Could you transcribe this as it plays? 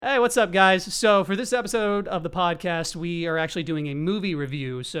Hey, what's up, guys? So, for this episode of the podcast, we are actually doing a movie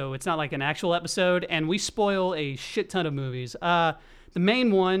review. So, it's not like an actual episode, and we spoil a shit ton of movies. The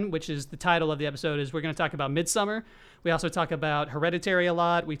main one, which is the title of the episode, is we're going to talk about Midsommar. We also talk about Hereditary a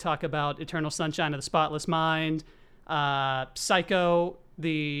lot. We talk about Eternal Sunshine of the Spotless Mind, Psycho,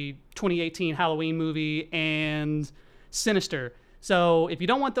 the 2018 Halloween movie, and Sinister. So if you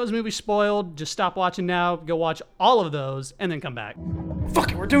don't want those movies spoiled, just stop watching now, go watch all of those, and then come back.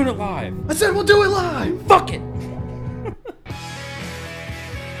 Fuck it, we're doing it live. I said we'll do it live! Fuck it!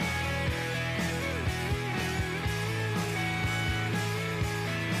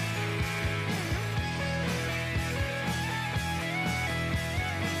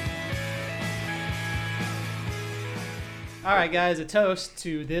 All right, guys, a toast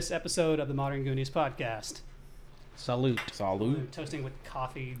to this episode of the Modern Goonies podcast. Salute. Salute. Toasting with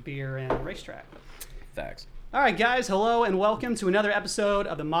coffee, beer, and a racetrack. Facts. All right, guys, hello and welcome to another episode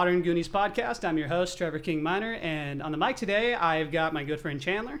of the Modern Goonies podcast. I'm your host, Trevor King Minor, and on the mic today, I've got my good friend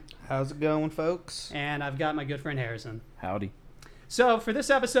Chandler, How's it going, folks? and I've got my good friend Harrison. Howdy. So for this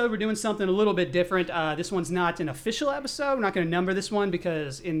episode, we're doing something a little bit different. This one's not an official episode. We're not going to number this one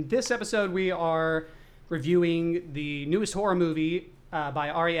because in this episode, we are reviewing the newest horror movie by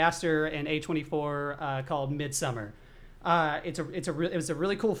Ari Aster and A24 called Midsommar. It was a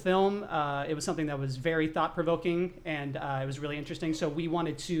really cool film. It was something that was very thought-provoking, and it was really interesting. So we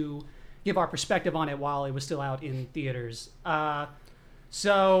wanted to give our perspective on it while it was still out in theaters.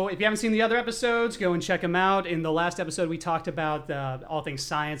 So if you haven't seen the other episodes, go and check them out. In the last episode, we talked about all things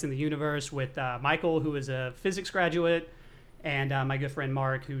science and the universe with Michael, who is a physics graduate, and my good friend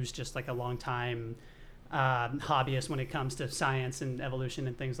Mark, who's just like a long-time hobbyist when it comes to science and evolution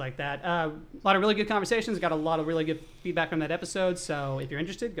and things like that. A lot of really good conversations. Got a lot of really good feedback from that episode. So if you're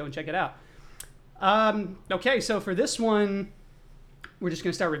interested, go and check it out. Okay, so for this one, we're just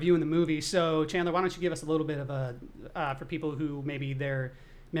going to start reviewing the movie. So Chandler, why don't you give us a little bit of a for people who maybe their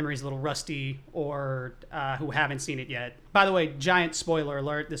memory's a little rusty or who haven't seen it yet. By the way, giant spoiler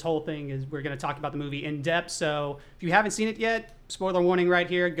alert. This whole thing is we're going to talk about the movie in depth. So if you haven't seen it yet, spoiler warning right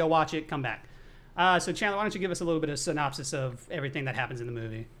here. Go watch it. Come back. So Chandler, why don't you give us a little bit of synopsis of everything that happens in the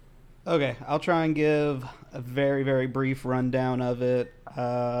movie? Okay, I'll try and give a very, very brief rundown of it.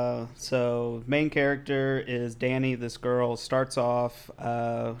 So, main character is Danny. This girl starts off,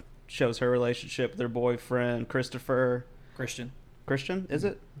 shows her relationship with her boyfriend, Christopher. Christian. Christian, is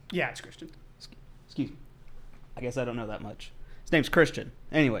it? Yeah, it's Christian. Excuse me. I guess I don't know that much. His name's Christian.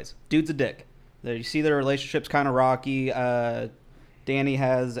 Anyways, dude's a dick. You see their relationship's kind of rocky. Danny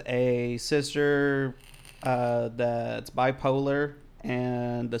has a sister that's bipolar,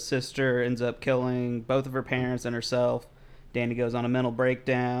 and the sister ends up killing both of her parents and herself. Danny goes on a mental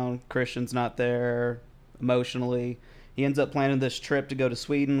breakdown. Christian's not there emotionally. He ends up planning this trip to go to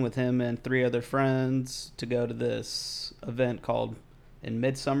Sweden with him and 3 other friends to go to this event called in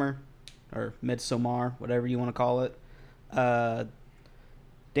Midsommar, or Midsommar, whatever you want to call it.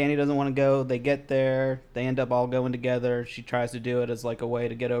 Danny doesn't want to go. They get there. They end up all going together. She tries to do it as like a way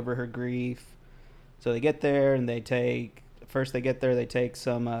to get over her grief. So they get there and they take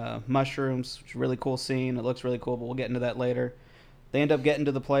some mushrooms, which is a really cool scene. It looks really cool, but we'll get into that later. They end up getting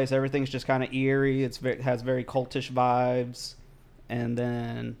to the place. Everything's just kind of eerie. It has very cultish vibes. And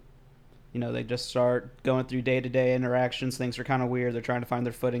then, they just start going through day-to-day interactions. Things are kind of weird. They're trying to find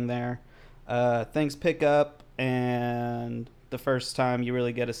their footing there. Things pick up, and the first time you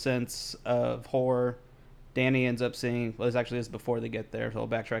really get a sense of horror, Danny ends up seeing, well, this is before they get there, so I'll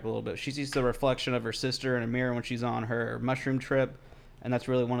backtrack a little bit. She sees the reflection of her sister in a mirror when she's on her mushroom trip, and that's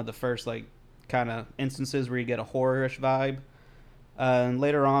really one of the first, kind of instances where you get a horror-ish vibe. And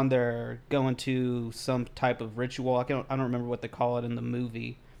later on, they're going to some type of ritual. I don't remember what they call it in the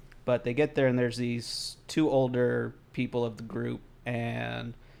movie, but they get there, and there's these 2 older people of the group,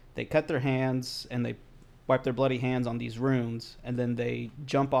 and they cut their hands, and they wipe their bloody hands on these runes, and then they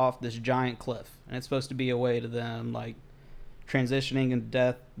jump off this giant cliff. And it's supposed to be a way to them, transitioning into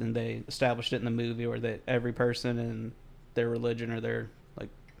death. And they established it in the movie where that every person in their religion or their,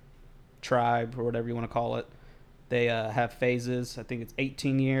 tribe or whatever you want to call it, they have phases. I think it's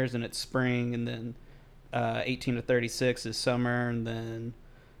 18 years and it's spring, and then 18 to 36 is summer, and then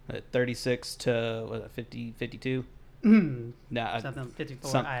 36 to 50, 52. Nah, something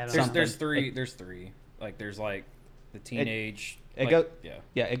 54. There's three. There's 3. There's the teenage.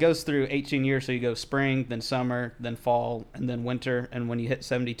 It goes through 18 years, so you go spring, then summer, then fall, and then winter. And when you hit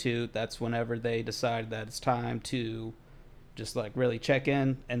 72, that's whenever they decide that it's time to just really check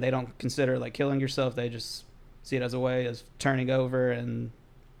in. And they don't consider killing yourself. They just see it as a way of turning over and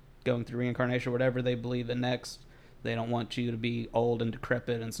going through reincarnation, whatever they believe in next. They don't want you to be old and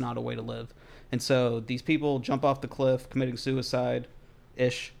decrepit, and it's not a way to live. And so these people jump off the cliff, committing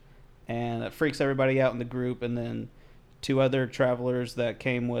suicide-ish, and it freaks everybody out in the group. And then 2 other travelers that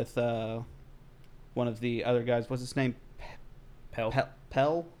came with one of the other guys, what's his name?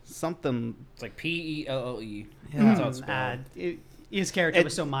 Pell? Something. It's like Peelle. Yeah. That's how it's spelled. His character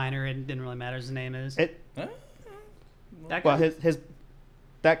was so minor it didn't really matter. His name is.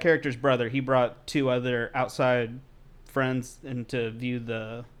 That character's brother, he brought 2 other outside friends in to view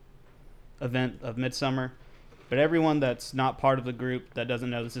the event of Midsommar. But everyone that's not part of the group that doesn't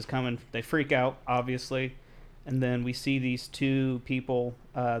know this is coming, they freak out, obviously. And then we see these 2 people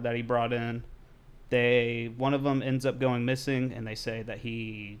that he brought in. One of them ends up going missing, and they say that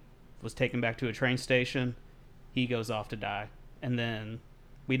he was taken back to a train station. He goes off to die. And then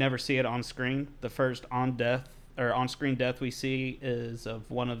we never see it on screen. The first on-screen death we see is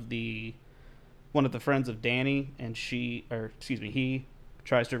of one of the friends of Danny, and he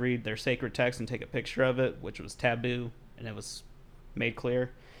tries to read their sacred text and take a picture of it, which was taboo, and it was made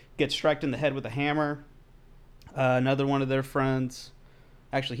clear. Gets struck in the head with a hammer. Another one of their friends,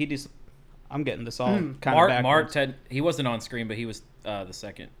 actually, I'm getting this all kind of backwards. Mark he wasn't on screen, but he was the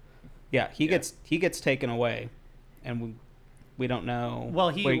second. Yeah, he gets taken away, and we don't know.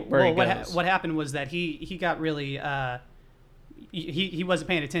 Well, where what happened was that he got really he wasn't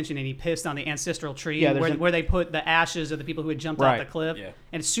paying attention, and he pissed on the ancestral tree where they put the ashes of the people who had jumped off the cliff. Yeah.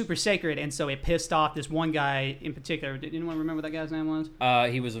 And it's super sacred, and so it pissed off this one guy in particular. Did anyone remember what that guy's name was?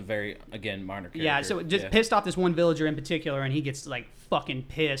 He was a very, again, minor character. Yeah, so it just pissed off this one villager in particular, and he gets like fucking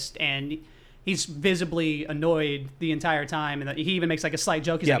pissed, and he's visibly annoyed the entire time, and he even makes like a slight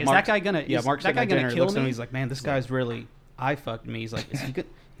joke. He's like, "Is that guy gonna? Mark's that guy gonna kill me?" He's like, "Man, this guy's really eye fucked me." He's like, "Is he good?"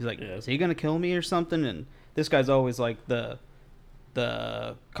 He's like, "Is he gonna kill me or something?" And this guy's always like the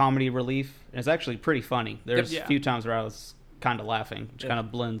comedy relief, and it's actually pretty funny. There's a few times where I was kind of laughing, which kind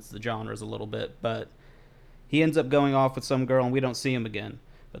of blends the genres a little bit. But he ends up going off with some girl, and we don't see him again.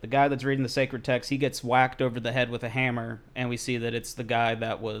 But the guy that's reading the sacred text, he gets whacked over the head with a hammer, and we see that it's the guy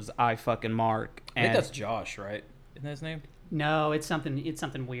that was fucking Mark. I think that's Josh, right? Isn't that his name? No, it's something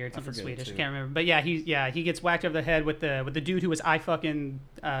weird, something Swedish. I can't remember. But he gets whacked over the head with the dude who was fucking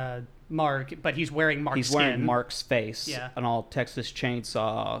Mark, but he's wearing Mark's skin. Wearing Mark's face, an all Texas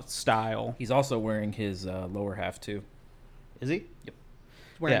Chainsaw style. He's also wearing his lower half too. Is he? Yep.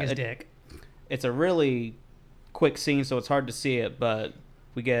 He's wearing his dick. It's a really quick scene, so it's hard to see it, but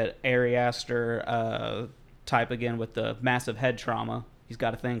we get Ari Aster type again with the massive head trauma. He's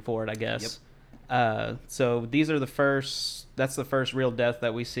got a thing for it, I guess. Yep. So that's the first real death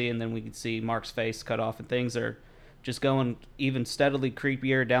that we see, and then we can see Mark's face cut off, and things are just going even steadily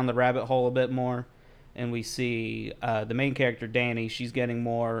creepier down the rabbit hole a bit more. And we see the main character, Danny, she's getting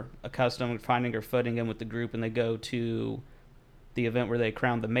more accustomed to finding her footing in with the group, and they go to the event where they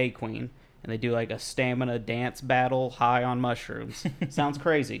crown the May Queen, and they do like a stamina dance battle high on mushrooms. Sounds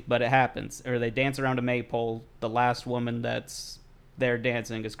crazy, but it happens. Or they dance around a maypole. The last woman that's there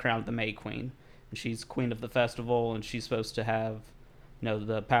dancing is crowned the May Queen, and she's queen of the festival, and she's supposed to have,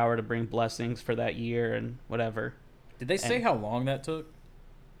 the power to bring blessings for that year and whatever. Did they say how long that took?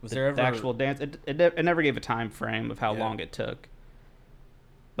 Was there ever the actual dance? It never gave a time frame of how long it took.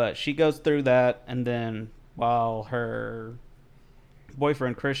 But she goes through that, and then while her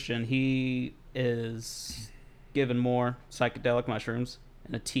boyfriend Christian, he is given more psychedelic mushrooms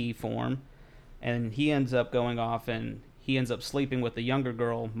in a tea form, and he ends up going off and he ends up sleeping with the younger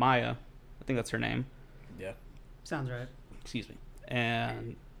girl, Maya. I think that's her name. Yeah. Sounds right. Excuse me.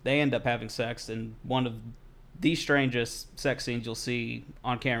 And they end up having sex, and one of the strangest sex scenes you'll see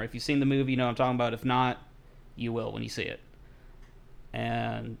on camera. If you've seen the movie, you know what I'm talking about. If not, you will when you see it.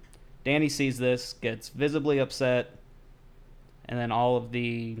 And Danny sees this, gets visibly upset, and then all of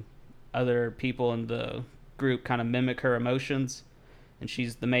the other people in the group kind of mimic her emotions, and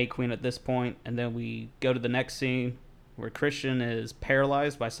she's the May Queen at this point. And then we go to the next scene where Christian is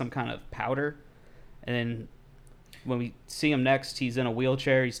paralyzed by some kind of powder, and then when we see him next, he's in a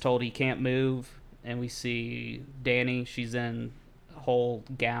wheelchair. He's told he can't move, and we see Danny. She's in a whole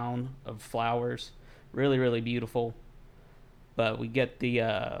gown of flowers, really, really beautiful. But we get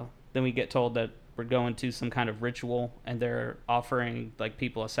then we get told that we're going to some kind of ritual, and they're offering like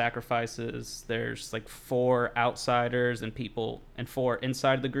people as sacrifices. There's like 4 outsiders and 4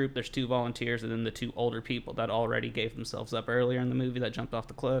 inside the group. There's 2 volunteers, and then the 2 older people that already gave themselves up earlier in the movie that jumped off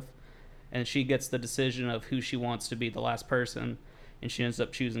the cliff. And she gets the decision of who she wants to be the last person, and she ends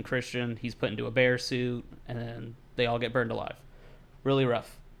up choosing Christian. He's put into a bear suit, and then they all get burned alive. Really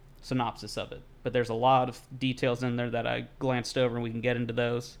rough synopsis of it, but there's a lot of details in there that I glanced over, and we can get into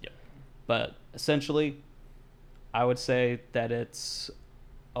those. Yep. But essentially, I would say that it's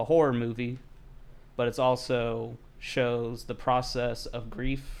a horror movie, but it's also shows the process of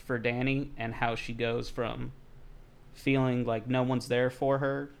grief for Danny and how she goes from feeling like no one's there for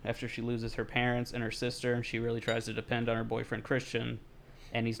her after she loses her parents and her sister, and she really tries to depend on her boyfriend Christian,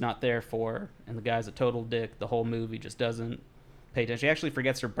 and he's not there for her, and the guy's a total dick the whole movie, just doesn't pay attention. She actually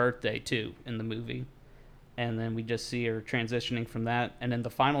forgets her birthday too in the movie, and then we just see her transitioning from that. And then the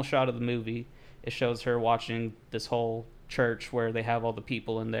final shot of the movie, it shows her watching this whole church where they have all the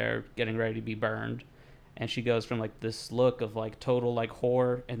people in there getting ready to be burned, and she goes from like this look of like total like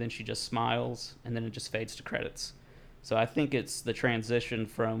horror, and then she just smiles, and then it just fades to credits. So I think it's the transition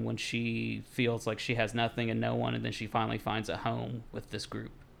from when she feels like she has nothing and no one, and then she finally finds a home with this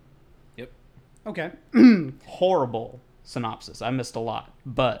group. Yep. Okay. Horrible synopsis. I missed a lot,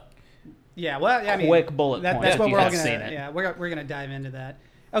 but Yeah, well, I mean, quick bullet that's points what if we're you all have gonna. seen it. Yeah, we're gonna dive into that.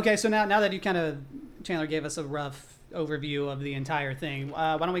 Okay, so now that you kind of Chandler gave us a rough overview of the entire thing,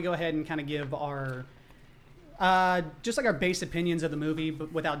 why don't we go ahead and kind of give our just like our base opinions of the movie,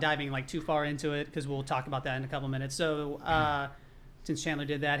 but without diving like too far into it, because we'll talk about that in a couple minutes. So since Chandler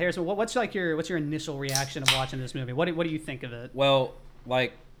did that, Harrison, what's your initial reaction of watching this movie? What do you think of it? Well,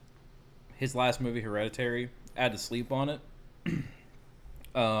 like his last movie, Hereditary, I had to sleep on it.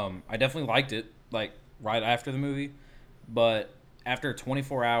 I definitely liked it, like right after the movie, but after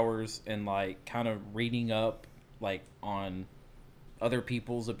 24 hours and like kind of reading up like on other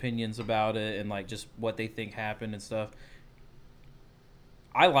people's opinions about it and like just what they think happened and stuff,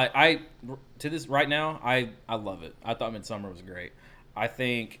 I love it. I thought Midsommar was great. I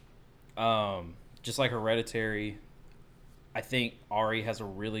think just like Hereditary, I think Ari has a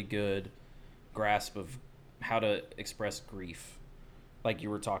really good grasp of how to express grief, like you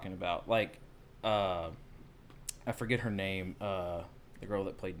were talking about. Like I forget her name, the girl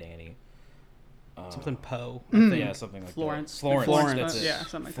that played Danny. Something Poe. Yeah, something like Florence. that. Florence. That's it. Yeah,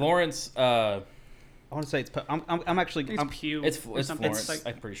 something like Florence. I want to say it's Poe. I'm actually. that. It's Pew. It's or something. Florence. It's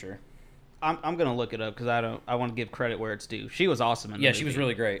like, I'm pretty sure. I'm gonna look it up because I want to give credit where it's due. She was awesome in the Yeah, movie. she was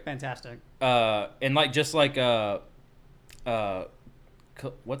really great. fantastic. And like just like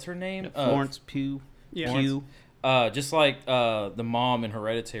what's her name? Florence Pugh. Yeah. Pugh. Just like the mom in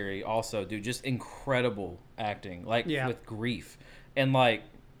Hereditary, also, dude, just incredible acting, like with grief, and like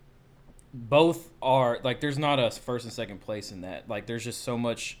both are like there's not a first and second place in that. Like there's just so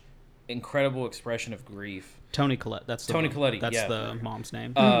much incredible expression of grief. Toni Collette. That's Toni Collette. That's yeah. the mom's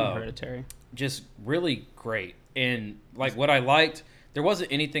name. Hereditary. Just really great. And like what I liked, there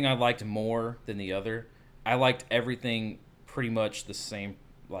wasn't anything I liked more than the other. I liked everything pretty much the same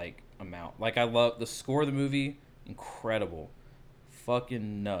like amount. Like I love the score of the movie, incredible,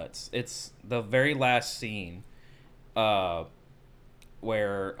 fucking nuts. It's the very last scene, where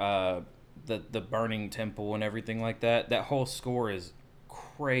the burning temple and everything like that. That whole score is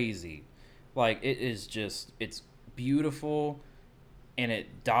crazy. Like it is just it's beautiful, and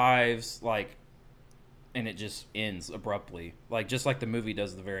it dives like, and it just ends abruptly, like just like the movie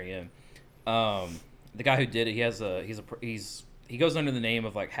does at the very end. The guy who did it, he goes under the name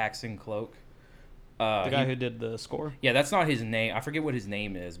of like Haxon Cloak. The guy who did the score. Yeah, that's not his name. I forget what his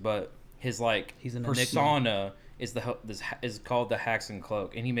name is, but his like He's an persona is called the Haxon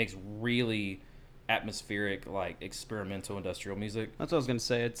Cloak, and he makes really atmospheric, like experimental industrial music. That's what I was gonna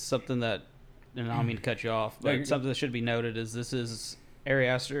say. It's something that, and I don't mean to cut you off, No, but you're something that should be noted is this is Ari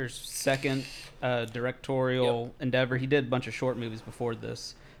Aster's second directorial endeavor. He did a bunch of short movies before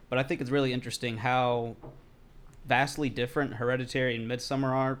this, but I think it's really interesting how vastly different Hereditary and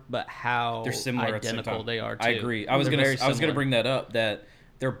Midsommar are, but how They're similar at the same identical time. they are too. I agree. I was gonna bring that up, that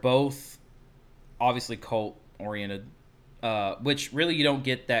they're both obviously cult oriented, which really you don't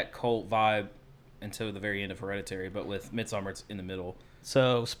get that cult vibe until the very end of Hereditary, but with Midsommar it's in the middle.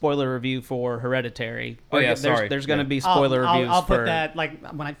 So, spoiler review for Hereditary. Oh yeah, sorry. There's going to be spoiler reviews. I'll put for that like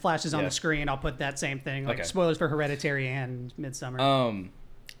when it flashes on the screen. I'll put that same thing, like Okay. spoilers for Hereditary and Midsommar.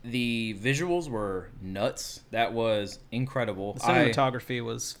 The visuals were nuts. That was incredible. The cinematography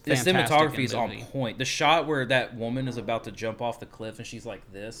was The fantastic. cinematography is on point. The shot where that woman is about to jump off the cliff and she's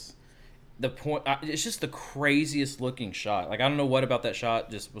like this. It's just the craziest looking shot. Like I don't know what about that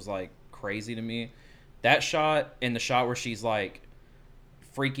shot just was like crazy to me. That shot and the shot where she's like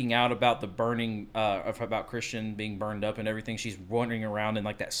freaking out about the burning, about Christian being burned up and everything. She's wandering around in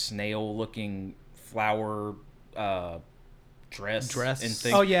like that snail looking flower dress and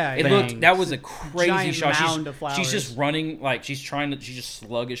thing. Oh yeah, That was a crazy giant shot. mound of flowers. She's just running, like she's just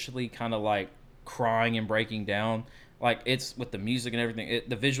sluggishly kind of like crying and breaking down. Like it's with the music and everything.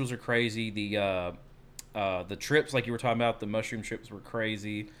 The visuals are crazy. The trips, like you were talking about, the mushroom trips were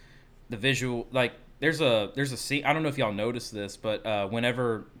crazy. The visual, like there's a scene. I don't know if y'all noticed this, but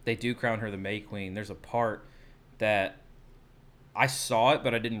whenever they do crown her the May Queen, there's a part that I saw it,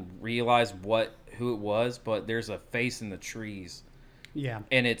 but I didn't realize who it was. But there's a face in the trees. Yeah.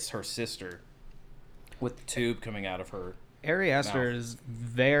 And it's her sister with the tube coming out of her. Ari Aster mouth. is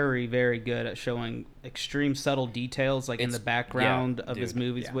very, very good at showing extreme subtle details, like in the background of his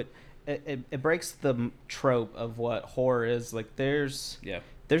movies. Yeah. It breaks the trope of what horror is. Like there's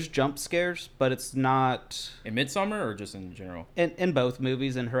jump scares, but it's not In Midsommar or just in general? in both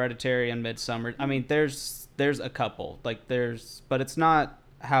movies, in Hereditary and Midsommar. I mean, there's a couple, but it's not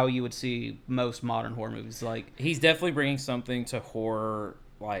how you would see most modern horror movies. Like He's definitely bringing something to horror,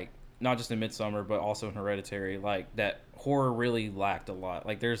 like not just in Midsommar, but also in Hereditary. Like that horror really lacked a lot.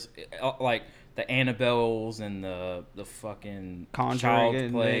 Like there's like the Annabelles and the fucking Conjuring,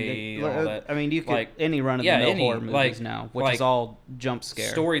 Child Play. All that. I mean, you could Like, any run of the mill any, horror movies like- now, which like is all jump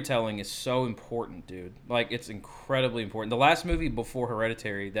scare. Storytelling is so important, dude. Like it's incredibly important. The last movie before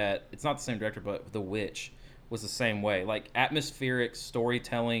Hereditary, that it's not the same director, but The Witch was the same way. Like atmospheric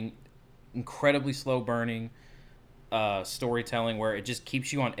storytelling, incredibly slow burning storytelling where it just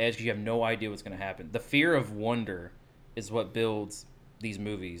keeps you on edge because you have no idea what's going to happen. The fear of wonder is what builds these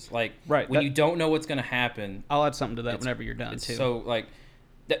movies. Like when you don't know what's going to happen. I'll add something to that whenever you're done too. So like,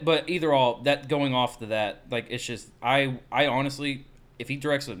 but either all that going off to that, like it's just I honestly, if he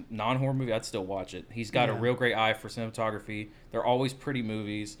directs a non-horror movie, I'd still watch it. He's got a real great eye for cinematography. They're always pretty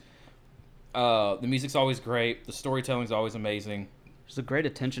movies. The music's always great. The storytelling's always amazing. There's a great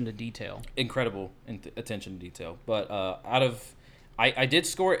attention to detail. Incredible attention to detail. But I did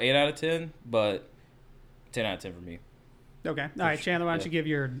score 8 out of 10, but 10 out of 10 for me. Okay. All right, Chandler, why don't you give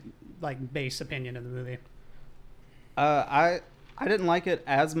your base opinion of the movie? I didn't like it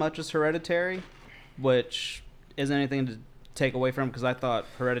as much as Hereditary, which isn't anything to take away from because I thought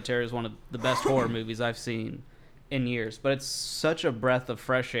Hereditary is one of the best horror movies I've seen in years. But it's such a breath of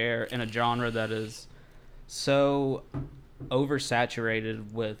fresh air in a genre that is so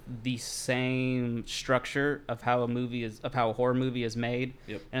oversaturated with the same structure of how a horror movie is made.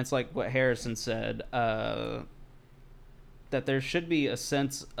 Yep. And it's like what Harrison said, that there should be a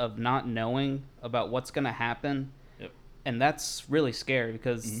sense of not knowing about what's going to happen. Yep. And that's really scary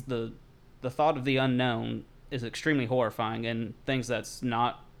because the thought of the unknown is extremely horrifying in things that's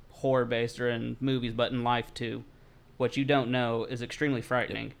not horror based or in movies but in life too. What you don't know is extremely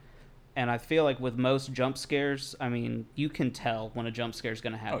frightening. Yep. And I feel like with most jump scares, I mean, you can tell when a jump scare is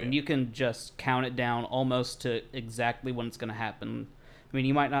going to happen. Oh, yeah. You can just count it down almost to exactly when it's going to happen. I mean,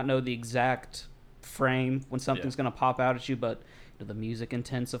 you might not know the exact frame when something's going to pop out at you, but the music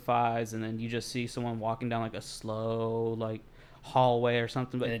intensifies, and then you just see someone walking down like a slow hallway or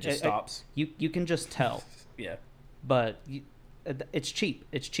something. But And it just stops. You can just tell. Yeah. But it's cheap.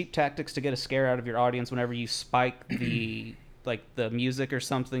 It's cheap tactics to get a scare out of your audience whenever you spike the the music or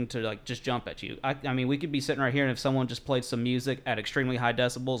something to just jump at you. I mean, we could be sitting right here, and if someone just played some music at extremely high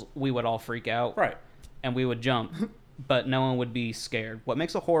decibels, we would all freak out. Right. And we would jump, but no one would be scared. What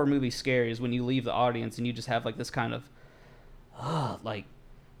makes a horror movie scary is when you leave the audience and you just have this kind of, I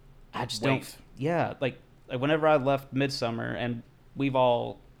just Wave. don't. Yeah, like whenever I left Midsommar, and we've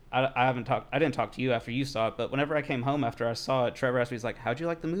all. I didn't talk to you after you saw it, but whenever I came home after I saw it, Trevor asked me, he's like, "How'd you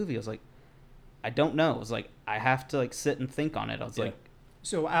like the movie?" I was like, "I don't know." It was like, I have to sit and think on it. I was like,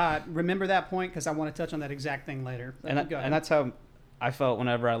 So remember that point because I want to touch on that exact thing later. and that's how I felt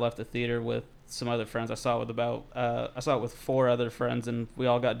whenever I left the theater with some other friends. I saw it with 4 other friends, and we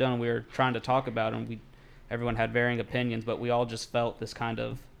all got done. And we were trying to talk about it, and everyone had varying opinions, but we all just felt this kind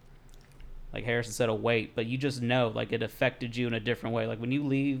of, like Harrison said, a weight. But you just know, it affected you in a different way. Like when you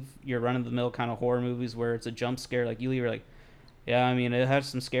leave your run-of-the-mill kind of horror movies where it's a jump scare, you leave, you're like, yeah, I mean, it has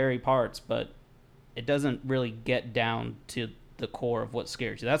some scary parts, but it doesn't really get down to the core of what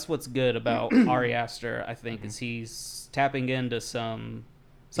scares you. That's what's good about Ari Aster, I think, is he's tapping into something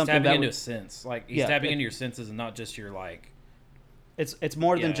tapping into a sense. He's tapping into your senses and not just your It's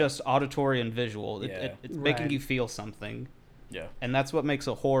more than just auditory and visual. Yeah. It's making you feel something. Yeah. And that's what makes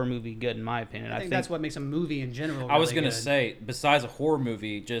a horror movie good, in my opinion. I think that's what makes a movie in general really I was going to good. say, besides a horror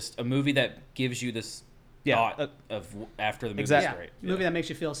movie, just a movie that gives you this thought of after the movie is great. Movie that makes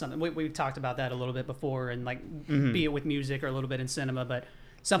you feel something. We talked about that a little bit before, and be it with music or a little bit in cinema, but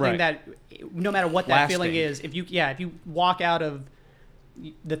something that no matter what that feeling is, if you walk out of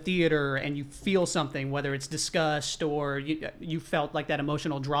the theater and you feel something, whether it's disgust or you felt like that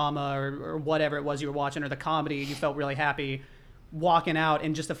emotional drama or whatever it was you were watching, or the comedy, you felt really happy walking out,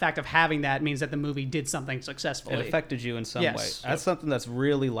 and just the fact of having that means that the movie did something successfully. It affected you in some way. That's something that's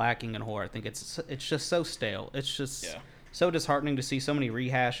really lacking in horror. I think it's just so stale. It's just so disheartening to see so many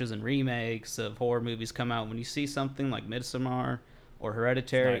rehashes and remakes of horror movies come out. When you see something like Midsommar or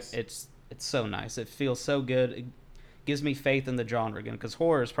Hereditary, Nice. it's so nice. It feels so good. It gives me faith in the genre again, because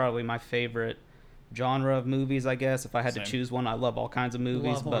horror is probably my favorite genre of movies, I guess. If I had Same. to choose one, I love all kinds of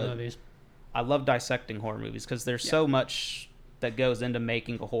movies, Love horror but movies. I love dissecting horror movies because there's so much that goes into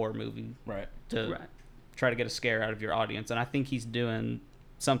making a horror movie Right. to Right. try to get a scare out of your audience. And I think he's doing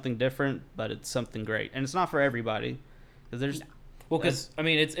something different, but it's something great. And it's not for everybody. Because there's... Well, because I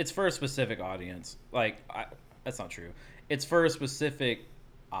mean, it's for a specific audience. Like, that's not true. It's for a specific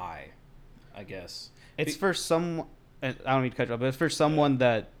eye, I guess. It's for some... I don't mean to cut you off, but it's for someone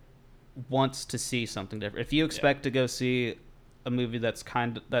that wants to see something different. If you expect to go see a movie that's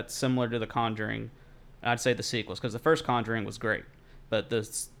similar to The Conjuring, I'd say the sequels, because the first Conjuring was great. But the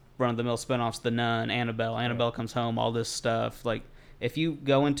run-of-the-mill spinoffs, The Nun, Annabelle Comes Home, all this stuff, like... If you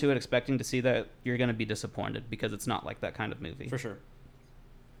go into it expecting to see that, you're going to be disappointed because it's not like that kind of movie. For sure.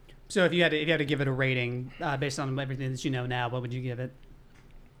 So if you had to give it a rating based on everything that you know now, what would you give it?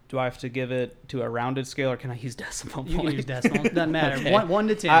 Do I have to give it to a rounded scale, or can I use decimal You point? can use decimal. Doesn't matter. Okay. 1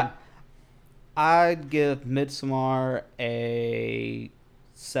 to 10. I'd give Midsommar a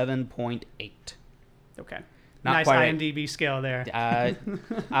 7.8. Okay. Not Nice quite IMDb scale there.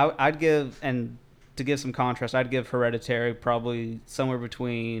 I'd give, and to give some contrast, I'd give Hereditary probably somewhere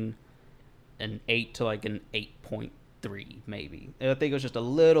between an 8 to like an 8.3, maybe. I think it was just a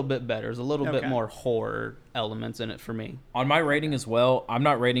little bit better. There's a little bit more horror elements in it for me. On my rating as well, I'm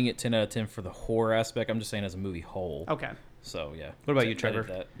not rating it 10 out of 10 for the horror aspect. I'm just saying as a movie whole. Okay. So, yeah. What about you, Edit Trevor?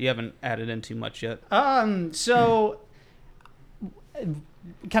 that. You haven't added in too much yet. So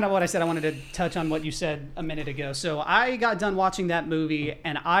kind of what I said, I wanted to touch on what you said a minute ago. So I got done watching that movie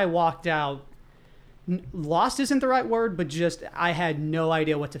and I walked out. Lost isn't the right word, but just I had no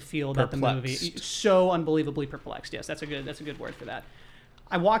idea what to feel about the movie. So unbelievably perplexed. Yes, that's a good word for that.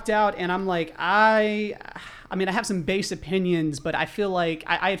 I walked out and I'm like, I mean, I have some base opinions, but I feel like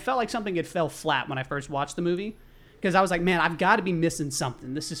I had felt like something had fell flat when I first watched the movie, because I was like, man, I've got to be missing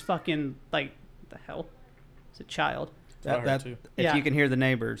something. This is fucking like, what the hell? It's a child. If you can hear the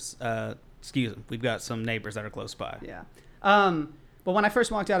neighbors, excuse them. We've got some neighbors that are close by. Yeah. But when I first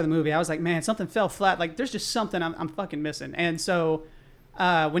walked out of the movie, I was like, man, something fell flat. Like, there's just something I'm fucking missing. And so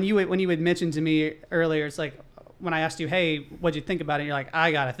when you had mentioned to me earlier, it's like, when I asked you, hey, what'd you think about it? And you're like,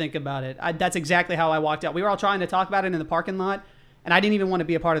 I got to think about it. That's exactly how I walked out. We were all trying to talk about it in the parking lot, and I didn't even want to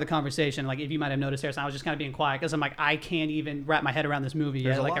be a part of the conversation. Like, if you might have noticed, Harrison, I was just kind of being quiet because I'm like, I can't even wrap my head around this movie.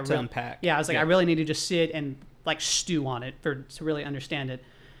 There's a like, lot to unpack. Yeah, I was like, I really need to just sit and like stew on it to really understand it.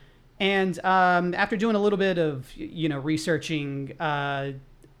 And after doing a little bit of, researching,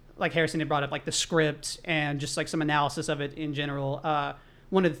 like Harrison had brought up, like the script and just like some analysis of it in general,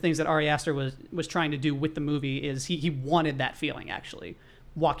 one of the things that Ari Aster was trying to do with the movie is he wanted that feeling, actually,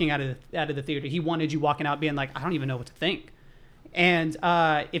 walking out of the theater. He wanted you walking out being like, I don't even know what to think. And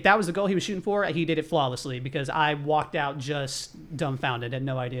if that was the goal he was shooting for, he did it flawlessly, because I walked out just dumbfounded, had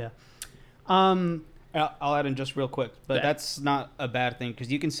no idea. I'll add in just real quick, but that's not a bad thing, because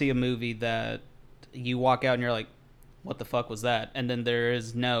you can see a movie that you walk out and you're like, what the fuck was that? And then there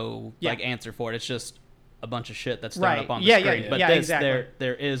is no answer for it. It's just a bunch of shit that's thrown up on the screen. But exactly.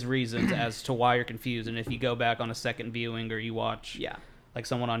 there is reasons as to why you're confused. And if you go back on a second viewing, or you watch like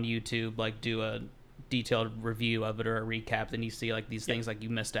someone on YouTube like do a detailed review of it or a recap, then you see like these things like you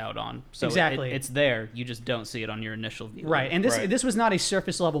missed out on. So it's there. You just don't see it on your initial view. Right. And this was not a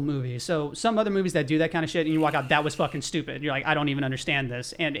surface level movie. So some other movies that do that kind of shit and you walk out, that was fucking stupid. You're like, I don't even understand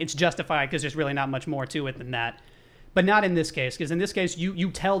this. And it's justified because there's really not much more to it than that. But not in this case, because in this case, you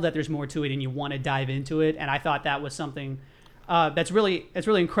tell that there's more to it and you want to dive into it. And I thought that was something that's really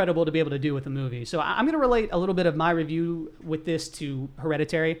incredible to be able to do with the movie. So I'm going to relate a little bit of my review with this to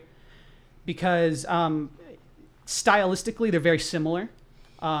Hereditary, because stylistically they're very similar,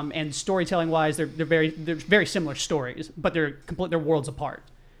 and storytelling wise they're very similar stories, but they're worlds apart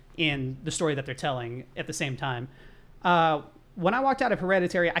in the story that they're telling at the same time. When I walked out of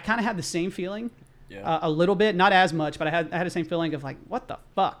Hereditary, I kind of had the same feeling. A little bit, not as much, but I had the same feeling of like, what the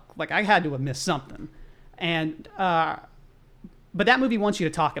fuck? Like, I had to have missed something. And but that movie wants you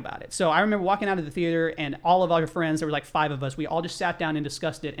to talk about it. So I remember walking out of the theater, and all of our friends, there were like 5 of us, we all just sat down and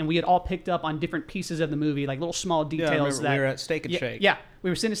discussed it, and we had all picked up on different pieces of the movie, like little small details. We were at Steak and Shake. Yeah, we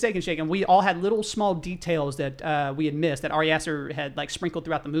were sitting at Steak and Shake, and we all had little small details that we had missed, that Ari Aster had like sprinkled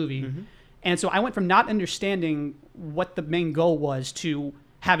throughout the movie. Mm-hmm. And so I went from not understanding what the main goal was to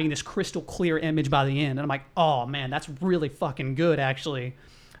having this crystal clear image by the end. And I'm like, oh man, that's really fucking good, actually.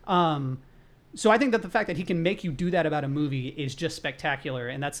 So I think that the fact that he can make you do that about a movie is just spectacular.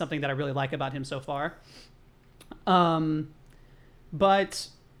 And that's something that I really like about him so far. But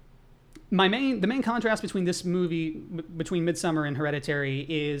the main contrast between this movie, between Midsommar and Hereditary,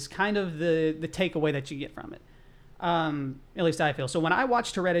 is kind of the takeaway that you get from it. At least I feel. So when I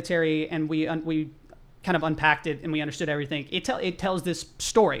watched Hereditary and we kind of unpacked it and we understood everything, it tells this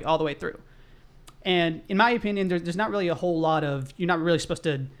story all the way through. And in my opinion, there's not really a whole lot of, you're not really supposed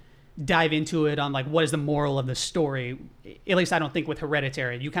to dive into it on like what is the moral of the story. At least I don't think with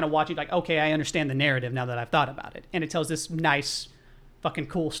Hereditary. You kind of watch it like, okay, I understand the narrative now that I've thought about it, and it tells this nice, fucking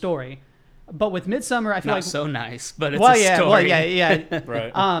cool story. But with Midsommar, I feel Not like so nice, but it's well, a yeah, story. well, yeah.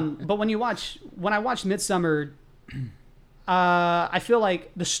 Right. But when I watched Midsommar, I feel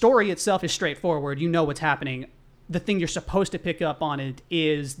like the story itself is straightforward. You know what's happening. The thing you're supposed to pick up on it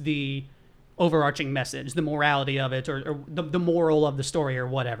is the overarching message, the morality of it, or the moral of the story, or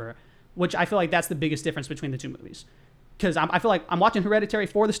whatever. Which I feel like that's the biggest difference between the two movies. Because I feel like I'm watching Hereditary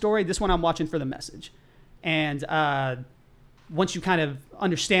for the story. This one I'm watching for the message. And once you kind of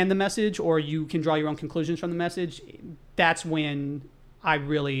understand the message, or you can draw your own conclusions from the message, that's when I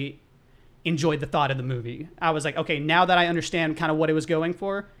really enjoyed the thought of the movie. I was like, okay, now that I understand kind of what it was going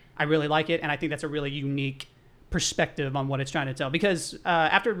for, I really like it, and I think that's a really unique perspective on what it's trying to tell. Because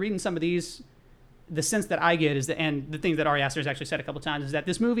after reading some of these, the sense that I get is and the thing that Ari Aster has actually said a couple times, is that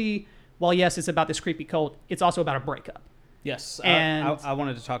this movie, while yes, it's about this creepy cult, it's also about a breakup. Yes, and I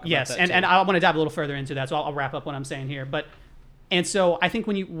wanted to talk about yes, that. And I want to dive a little further into that, so I'll wrap up what I'm saying here. And so I think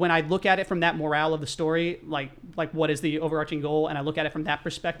when I look at it from that morale of the story, like what is the overarching goal, and I look at it from that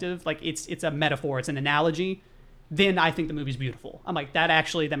perspective, like it's a metaphor, it's an analogy, then I think the movie's beautiful. I'm like, that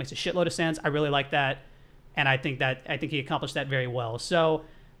makes a shitload of sense. I really like that, and I think he accomplished that very well. So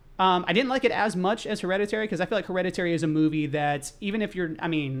I didn't like it as much as Hereditary, because I feel like Hereditary is a movie that, even if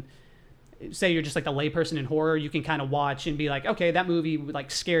say you're just like a layperson in horror, you can kind of watch and be like, okay, that movie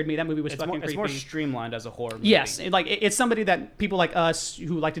like scared me. That movie was fucking creepy. It's more streamlined as a horror movie. Yes, it's somebody that people like us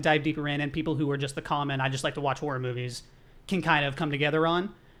who like to dive deeper in, and people who are just the common, I just like to watch horror movies, can kind of come together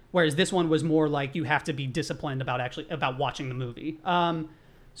on. Whereas this one was more like you have to be disciplined about watching the movie.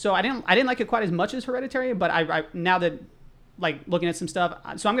 So I didn't like it quite as much as Hereditary, but I now that like looking at some stuff,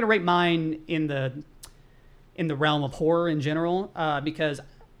 so I'm gonna rate mine in the realm of horror in general, because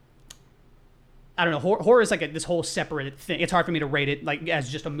I don't know, horror is like this whole separate thing. It's hard for me to rate it like as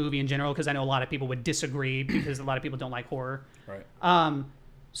just a movie in general, because I know a lot of people would disagree, because a lot of people don't like horror. Right.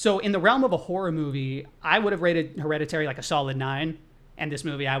 So in the realm of a horror movie, I would have rated Hereditary like a solid 9, and this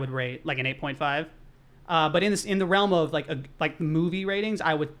movie I would rate like an 8.5. But in the realm of like movie ratings,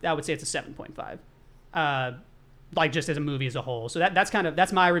 I would say it's a 7.5. Like just as a movie as a whole. So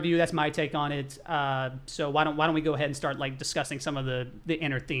that's my review. That's my take on it. So why don't we go ahead and start like discussing some of the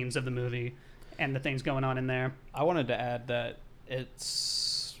inner themes of the movie and the things going on in there. I wanted to add that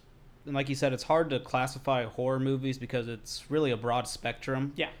it's, like you said, it's hard to classify horror movies because it's really a broad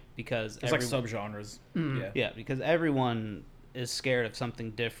spectrum. Yeah. Because It's like subgenres. Mm. Yeah. Yeah, because everyone is scared of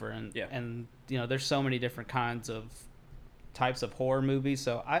something different. Yeah. And there's so many different types of horror movies.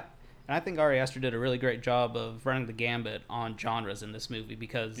 So I think Ari Aster did a really great job of running the gambit on genres in this movie,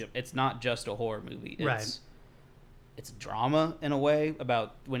 because it's not just a horror movie. It's drama in a way,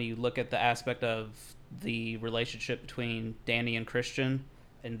 about when you look at the aspect of the relationship between Danny and Christian,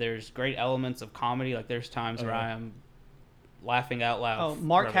 and there's great elements of comedy. Like there's times where I am laughing out loud. Oh,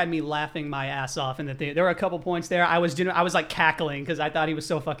 Mark had me laughing my ass off in the theater. There were a couple points there. I was like cackling because I thought he was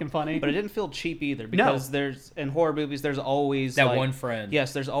so fucking funny. But it didn't feel cheap either, because there's, in horror movies, there's always that one friend.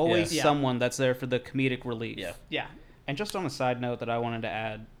 Yes, there's always someone that's there for the comedic relief. Yeah. Yeah. And just on a side note that I wanted to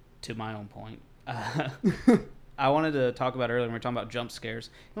add to my own point, I wanted to talk about earlier when we were talking about jump scares.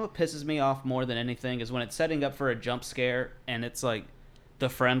 You know what pisses me off more than anything is when it's setting up for a jump scare and it's like the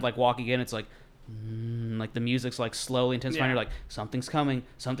friend like walking in, it's like the music's like slowly intensifying. You're like, something's coming,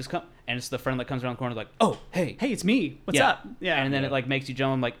 and it's the friend that comes around the corner like, oh, hey, it's me. What's up? Yeah. And then it like makes you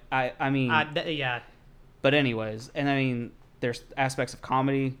jump. I'm like, I mean, yeah. But anyways, and I mean, there's aspects of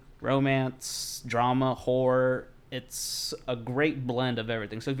comedy, romance, drama, horror. It's a great blend of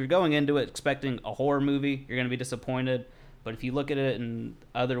everything. So if you're going into it expecting a horror movie, you're going to be disappointed. But if you look at it in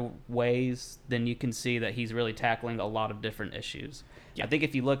other ways, then you can see that he's really tackling a lot of different issues. Yeah. I think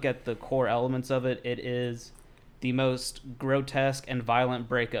if you look at the core elements of it, it is the most grotesque and violent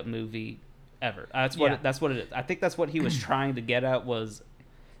breakup movie ever. That's what it is. I think that's what he was trying to get at was,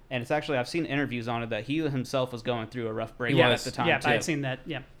 and it's actually, I've seen interviews on it that he himself was going through a rough breakup at the time. Yeah, too. I've seen that.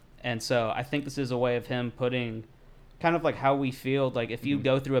 Yeah. And so I think this is a way of him putting kind of like how we feel. Like if you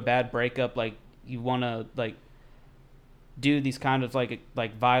go through a bad breakup, like you want to like do these kind of like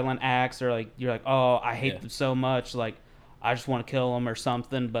violent acts, or like you're like, oh, I hate them so much. Like I just want to kill him or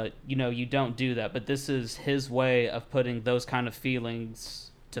something, but you don't do that. But this is his way of putting those kind of feelings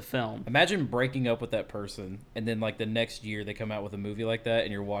to film. Imagine breaking up with that person, and then like the next year they come out with a movie like that,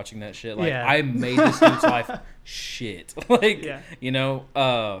 and you're watching that shit. Like, Yeah. I made this dude's life shit. Like, Yeah.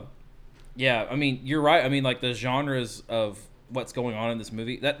 Yeah. I mean, you're right. I mean, like the genres of what's going on in this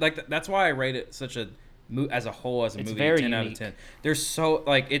movie. That's why I rate it such a as a whole as a movie. Very 10 out of unique. 10. There's so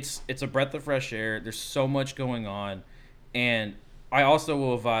like it's a breath of fresh air. There's so much going on, and I also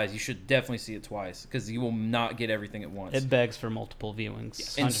will advise you should definitely see it twice because you will not get everything at once. It begs for multiple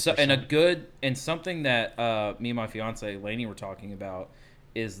viewings. And something that me and my fiance Lainey were talking about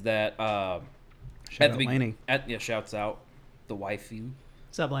is that Shout out Lainey. Shouts out the wifey.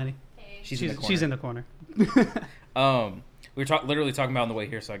 What's up, Laney? She's in the corner. She's in the corner. We were literally talking about on the way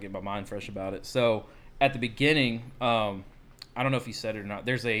here, so I get my mind fresh about it. So at the beginning, I don't know if you said it or not.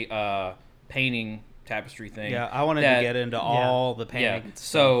 There's a painting tapestry thing. Yeah, I wanted to get into all the painting. Yeah.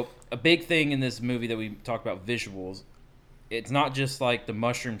 So a big thing in this movie that we talk about visuals. It's not just like the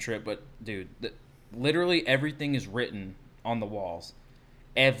mushroom trip, but dude, literally everything is written on the walls.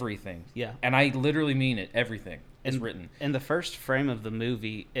 Everything. Yeah. And I literally mean it. Everything is written. In the first frame of the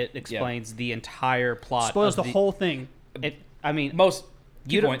movie, it explains the entire plot. Spoils the whole thing. Most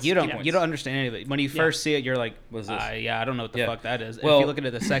you don't points. understand any of it. When you first see it, you're like, What is this? I don't know what the fuck that is. Well, if you look at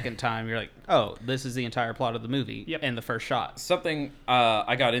it the second time, you're like, oh, this is the entire plot of the movie in the first shot. Something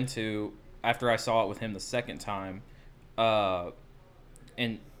I got into after I saw it with him the second time,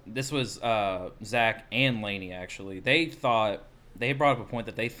 and this was Zach and Lainey actually. They brought up a point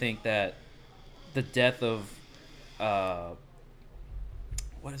that they think that the death of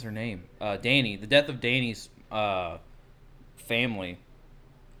what is her name? Danny. The death of Danny's family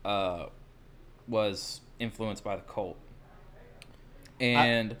was influenced by the cult.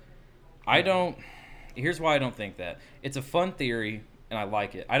 And I don't... Here's why I don't think that. It's a fun theory, and I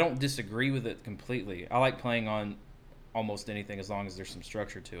like it. I don't disagree with it completely. I like playing on almost anything as long as there's some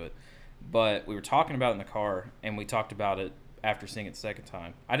structure to it. But we were talking about it in the car, and we talked about it after seeing it the second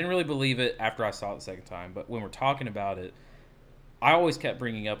time. I didn't really believe it after I saw it the second time, but when we're talking about it, I always kept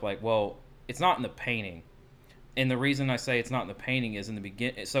bringing up, like, well, it's not in the painting. And the reason I say it's not in the painting is in the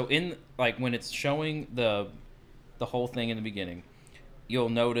beginning. So in like when it's showing the whole thing in the beginning, you'll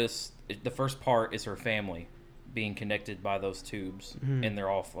notice the first part is her family being connected by those tubes, and they're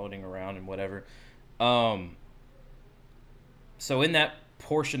all floating around and whatever. So in that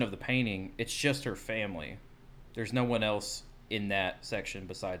portion of the painting, it's just her family. There's no one else in that section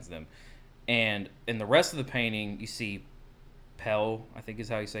besides them. And in the rest of the painting, you see Pell, I think is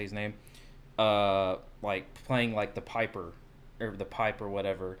how you say his name, like playing like the piper or the pipe or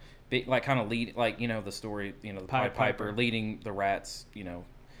whatever, like kind of lead, like, the story, the piper leading the rats,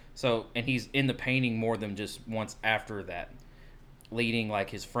 so, and he's in the painting more than just once after that, leading like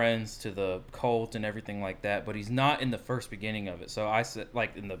his friends to the cult and everything like that, but he's not in the first beginning of it. So I said,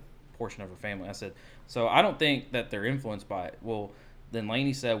 like in the portion of her family, I said, so I don't think that they're influenced by it. Well, then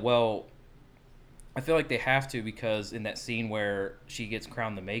Lainey said, well, I feel like they have to, because in that scene where she gets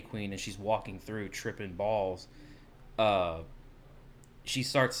crowned the May Queen and she's walking through tripping balls, she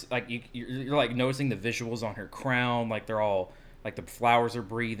starts like you're like noticing the visuals on her crown, like they're all like the flowers are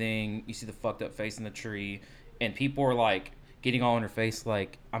breathing. You see the fucked up face in the tree, and people are like getting all in her face,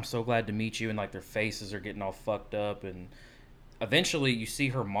 like, I'm so glad to meet you, and like their faces are getting all fucked up, and eventually you see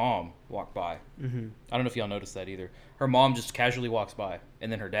her mom walk by. Mm-hmm. I don't know if y'all noticed that either. Her mom just casually walks by,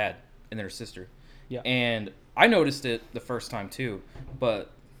 and then her dad, and then her sister. Yeah. And I noticed it the first time too,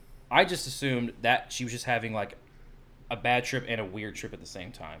 but I just assumed that she was just having like a bad trip and a weird trip at the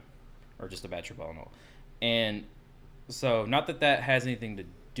same time, or just a bad trip, I don't know. And so, not that that has anything to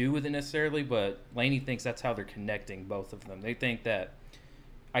do with it necessarily, but Lainey thinks that's how they're connecting both of them. They think that,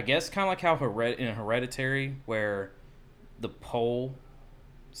 I guess, kind of like how in Hereditary, where the pole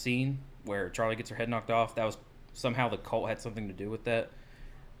scene where Charlie gets her head knocked off, that was somehow the cult had something to do with that.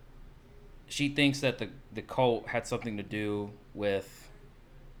 She thinks that the cult had something to do with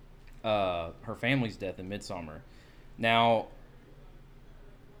her family's death in Midsommar. Now,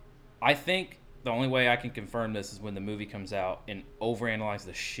 I think the only way I can confirm this is when the movie comes out and overanalyze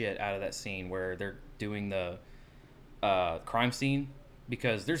the shit out of that scene where they're doing the crime scene,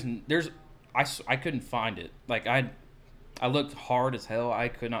 because I couldn't find it. Like I looked hard as hell. I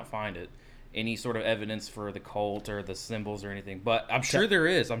could not find it. Any sort of evidence for the cult or the symbols or anything, but I'm sure there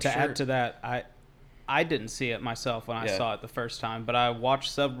is. To add to that, I didn't see it myself when I saw it the first time, but I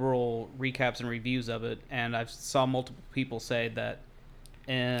watched several recaps and reviews of it, and I saw multiple people say that,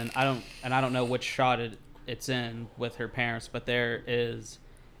 and I don't know which shot it's in with her parents, but there is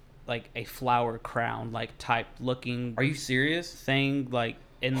like a flower crown like type looking Are you serious? thing like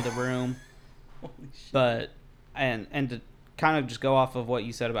in the room. Holy shit. But and to kind of just go off of what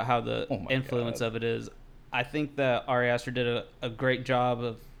you said about how the Oh my influence God. of it is, I think that Ari Aster did a great job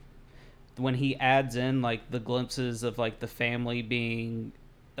of when he adds in like the glimpses of like the family being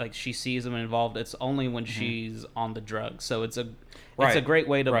like she sees them involved. It's only when she's on the drugs, so it's a Right. great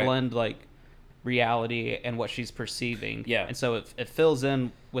way to Right. blend like reality and what she's perceiving. Yeah. And so it fills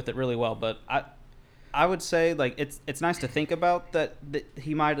in with it really well. But I would say like it's nice to think about that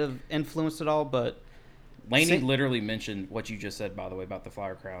he might have influenced it all, but Lainey literally mentioned what you just said, by the way, about the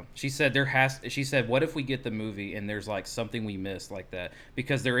flower crown. She said she said, what if we get the movie and there's like something we missed like that?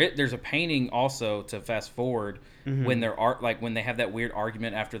 Because there's a painting also to fast forward when there are like when they have that weird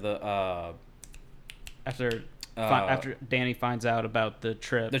argument after the after Danny finds out about the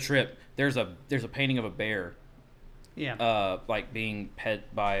trip. There's a painting of a bear. Yeah. Like being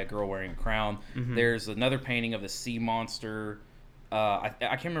pet by a girl wearing a crown. There's another painting of the sea monster. I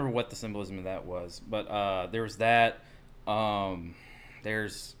can't remember what the symbolism of that was, but there was that.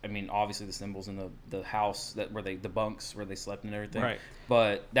 There's, I mean, obviously the symbols in the house the bunks where they slept and everything. Right.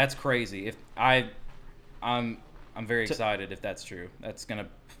 But that's crazy. If I'm very excited if that's true.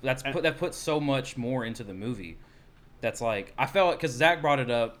 That puts so much more into the movie. That's like I felt because Zach brought it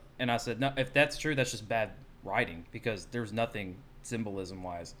up and I said no. If that's true, that's just bad writing because there's nothing symbolism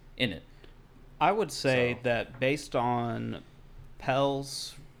wise in it. I would say that based on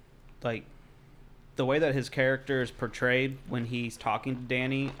Pell's, like, the way that his character is portrayed when he's talking to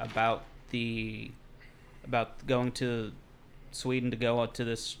Danny about going to Sweden to go to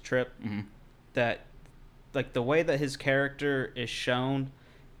this trip, that, like, the way that his character is shown,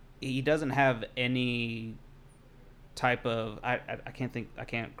 he doesn't have any type of I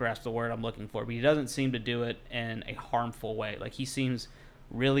can't grasp the word I'm looking for, but he doesn't seem to do it in a harmful way. Like, he seems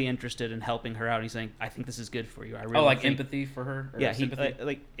really interested in helping her out. He's saying, I think this is good for you. I really think empathy for her? Or yeah,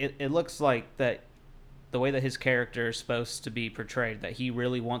 sympathy? It looks like that the way that his character is supposed to be portrayed, that he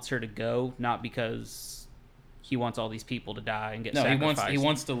really wants her to go, not because he wants all these people to die and get sacrificed. He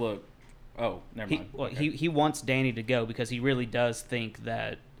wants to look. Oh, never mind. He wants Danny to go because he really does think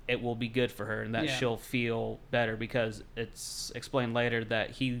that it will be good for her and that she'll feel better, because it's explained later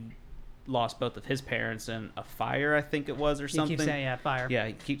that he lost both of his parents in a fire, I think it was, or something. He keeps saying, fire. Yeah,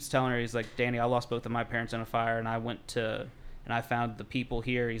 he keeps telling her, he's like, Danny, I lost both of my parents in a fire, and I found the people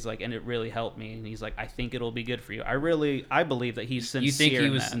here. He's like, and it really helped me. And he's like, I think it'll be good for you. I believe that he's sincere. You think he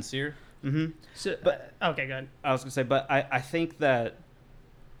in was that. sincere? Mm-hmm. So, but okay, good. I was gonna say, but I think that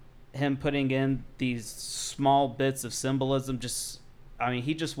him putting in these small bits of symbolism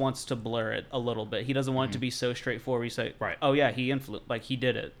he just wants to blur it a little bit. He doesn't want it to be so straightforward. He's like, right. Oh yeah, he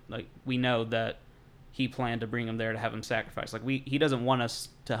did it. Like, we know that he planned to bring him there to have him sacrificed. Like, he doesn't want us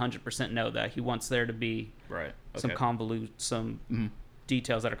to 100% know that. He wants there to be some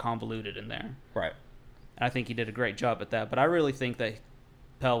details that are convoluted in there. Right. And I think he did a great job at that. But I really think that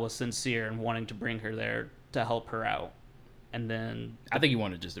Pell was sincere in wanting to bring her there to help her out. And then I think he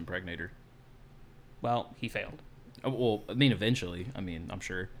wanted to just impregnate her. Well, he failed. Well, I mean, eventually. I mean, I'm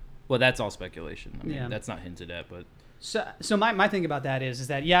sure. Well, that's all speculation. I mean, that's not hinted at, but... So my thing about that is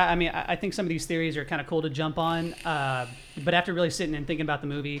that, yeah, I mean, I think some of these theories are kind of cool to jump on, but after really sitting and thinking about the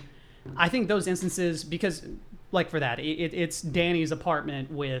movie, I think those instances, because, like, for that, it's Danny's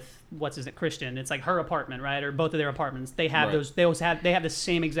apartment with, Christian. It's like her apartment, right? Or both of their apartments. They have they have the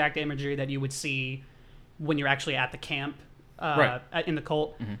same exact imagery that you would see when you're actually at the camp. In the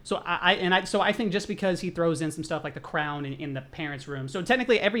cult. So I think just because he throws in some stuff like the crown in the parents' room, so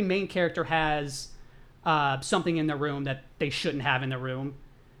technically every main character has something in their room that they shouldn't have in their room,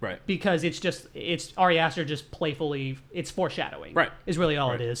 right? Because it's Ari Aster just playfully, it's foreshadowing, right? Is really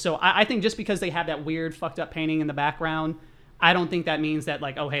all it is. So I think just because they have that weird fucked up painting in the background, I don't think that means that,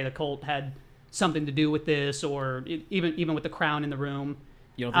 like, oh hey, the cult had something to do with this, or even with the crown in the room.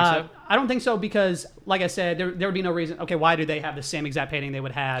 You don't think so? I don't think so, because, like I said, there would be no reason. Okay, why do they have the same exact painting they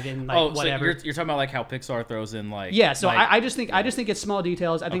would have in, like, whatever? So you're talking about, like, how Pixar throws in, like... Yeah, so like, I just think it's small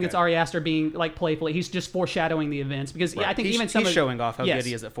details. I think it's Ari Aster being, like, playful. He's just foreshadowing the events, because I think he's showing off how good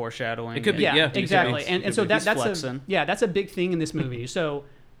he is at foreshadowing. It could be, exactly. And so that's a big thing in this movie. So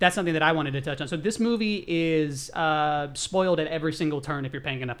that's something that I wanted to touch on. So this movie is spoiled at every single turn if you're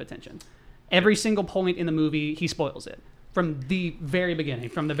paying enough attention. Every single point in the movie, he spoils it. From the very beginning,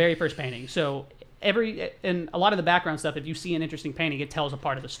 from the very first painting. So and a lot of the background stuff, if you see an interesting painting, it tells a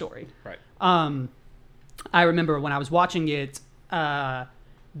part of the story. Right. I remember when I was watching it,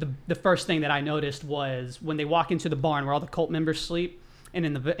 the first thing that I noticed was when they walk into the barn where all the cult members sleep, and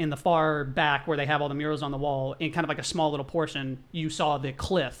in the far back where they have all the murals on the wall, in kind of like a small little portion, you saw the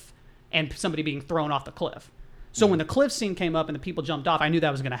cliff and somebody being thrown off the cliff. So when the cliff scene came up and the people jumped off, I knew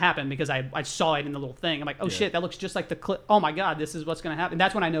that was going to happen because I saw it in the little thing. I'm like, oh shit, that looks just like the cliff. Oh my god, this is what's going to happen. And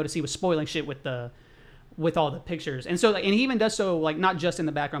that's when I noticed he was spoiling shit with all the pictures. And so, and he even does so like not just in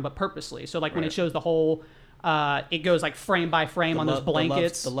the background but purposely. So like when it shows the whole, it goes like frame by frame on those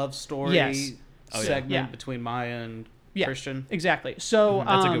blankets. The love story segment yeah. between Maya and Christian. Exactly. So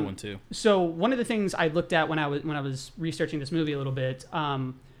that's a good one too. So one of the things I looked at when I was researching this movie a little bit,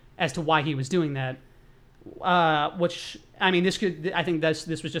 as to why he was doing that, which I mean, I think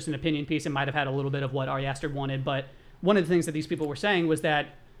this was just an opinion piece. It might have had a little bit of what Ari Aster wanted, but one of the things that these people were saying was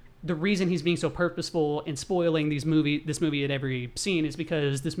that the reason he's being so purposeful in spoiling this movie at every scene is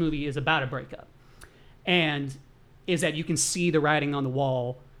because this movie is about a breakup, and is that you can see the writing on the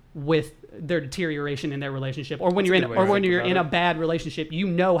wall with their deterioration in their relationship, or when you're in a bad relationship, you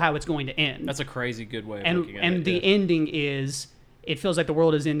know how it's going to end. That's a crazy good way of looking at it. And the ending is, it feels like the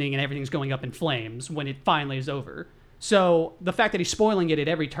world is ending and everything's going up in flames when it finally is over. So the fact that he's spoiling it at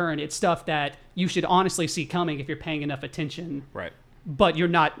every turn, it's stuff that you should honestly see coming if you're paying enough attention. Right. But you're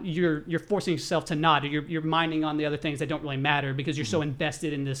not. You're forcing yourself to not. You're minding on the other things that don't really matter because you're so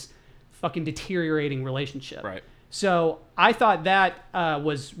invested in this fucking deteriorating relationship. Right. So I thought that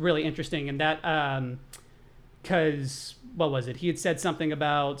was really interesting, and that because what was it? He had said something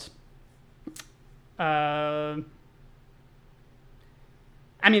about. I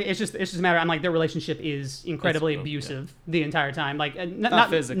mean, it's just a matter. I'm like, their relationship is incredibly abusive the entire time. Like,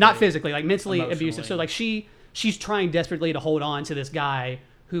 not physically, like mentally abusive. So like she's trying desperately to hold on to this guy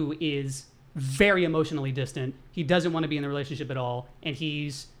who is very emotionally distant. He doesn't want to be in the relationship at all, and he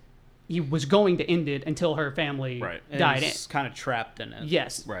was going to end it until her family died. He's kind of trapped in it.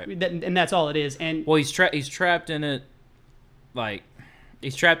 Yes, right, and that's all it is. And well, he's trapped in it, like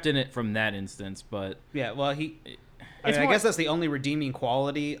he's trapped in it from that instance. But yeah, well, I guess that's the only redeeming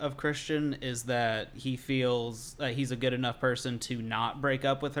quality of Christian is that he feels that he's a good enough person to not break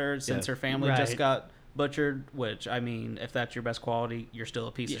up with her since her family just got butchered. Which, I mean, if that's your best quality, you're still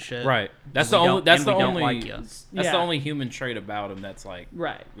a piece of shit. Right. That's the only human trait about him that's like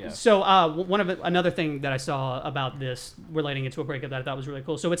right. Yeah. So another thing that I saw about this relating it to a breakup that I thought was really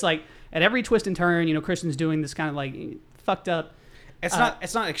cool. So it's like at every twist and turn, you know, Christian's doing this kind of like fucked up. It's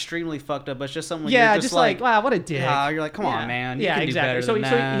not extremely fucked up, but it's just something. Yeah, just like wow, what a dick. You're like, come on, man. You can exactly. Do better than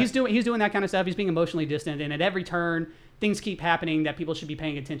that. So he's doing that kind of stuff. He's being emotionally distant, and at every turn, things keep happening that people should be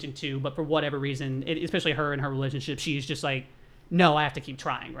paying attention to. But for whatever reason, especially her and her relationship, she's just like, no, I have to keep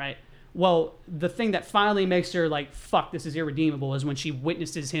trying, right? Well, the thing that finally makes her like, fuck, this is irredeemable, is when she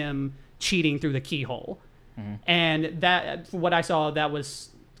witnesses him cheating through the keyhole, and that, for what I saw, that was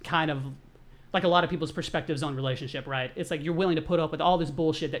kind of like a lot of people's perspectives on relationship, right? It's like you're willing to put up with all this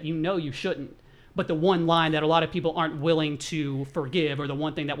bullshit that you know you shouldn't, but the one line that a lot of people aren't willing to forgive, or the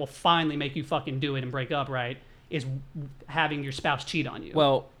one thing that will finally make you fucking do it and break up, right, is having your spouse cheat on you.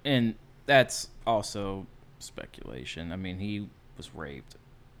 Well, and that's also speculation. I mean, he was raped.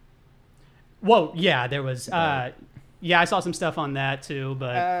 Whoa, yeah, there was. I saw some stuff on that too,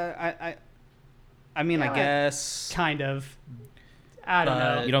 but I mean, I guess kind of. I don't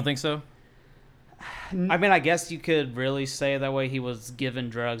know. You don't think so? I mean, I guess you could really say that way. He was given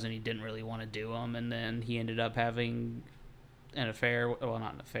drugs and he didn't really want to do them, and then he ended up having an affair. Well,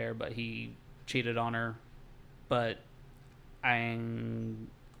 not an affair, but he cheated on her. But I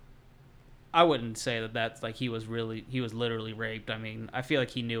wouldn't say that that's like he was literally raped. I mean, I feel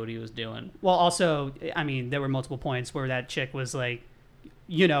like he knew what he was doing. Well, also, I mean, there were multiple points where that chick was like,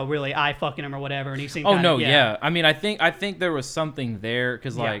 you know, really eye fucking him or whatever, and he seemed. I mean, I think there was something there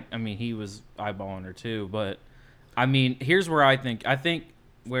because, like, I mean, he was eyeballing her too. But I mean, here's where I think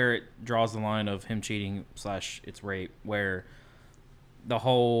where it draws the line of him cheating / it's rape, where the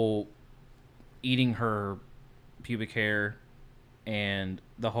whole eating her pubic hair and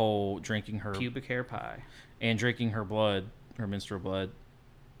the whole drinking her pubic hair pie and drinking her blood, her menstrual blood.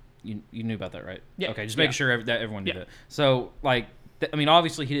 You knew about that, right? Yeah. Okay, just making sure that everyone knew that. So, like. I mean,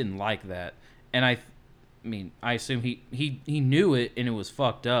 obviously he didn't like that, and I I assume he knew it and it was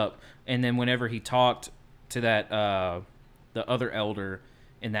fucked up. And then whenever he talked to that the other elder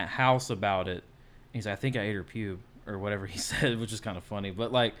in that house about it, he's like, I think I ate her pube or whatever he said, which is kind of funny.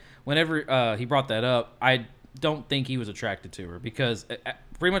 But like whenever he brought that up, I don't think he was attracted to her because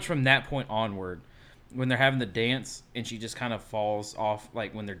pretty much from that point onward, when they're having the dance and she just kind of falls off,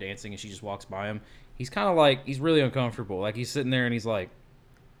 like when they're dancing and she just walks by him. He's kind of like, he's really uncomfortable. Like, he's sitting there and he's like,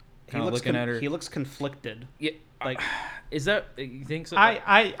 kind of looking at her. He looks conflicted. Yeah. Like, is that, you think so?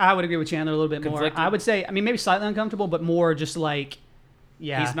 I would agree with Chandler a little bit more. Conflicted? I would say, I mean, maybe slightly uncomfortable, but more just like,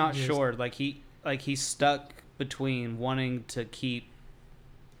 Yeah, he's not he is. sure. He's stuck between wanting to keep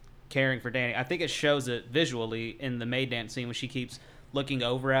caring for Danny. I think it shows it visually in the maid dance scene when she keeps looking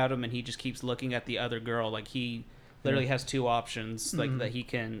over at him and he just keeps looking at the other girl. Like he literally has two options, like that he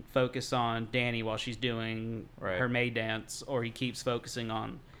can focus on Danny while she's doing her maid dance, or he keeps focusing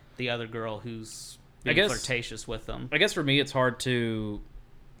on the other girl who's being flirtatious with him. I guess for me, it's hard to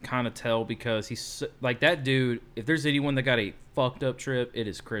kind of tell because he's like that dude. If there's anyone that got a fucked up trip, it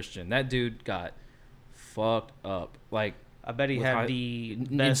is Christian. That dude got fucked up. Like I bet he had the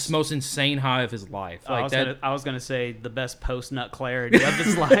best, most insane high of his life. Like I was gonna say the best post nut clarity of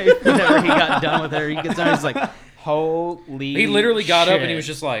his life. Whenever he got done with her, he gets down. He's like, "Holy!" He literally got shit. up and he was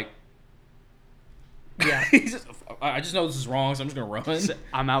just like, Yeah. I just know this is wrong, so I'm just gonna run.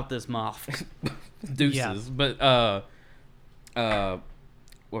 I'm out this muff. Deuces. Yeah. But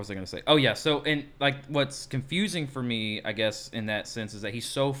what was I gonna say? Oh yeah. So and like what's confusing for me, I guess, in that sense, is that he's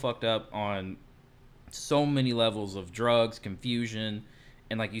so fucked up on so many levels of drugs, confusion,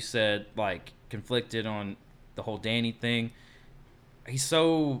 and like you said, like conflicted on the whole Danny thing. He's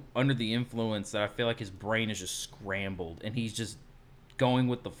so under the influence that I feel like his brain is just scrambled and he's just going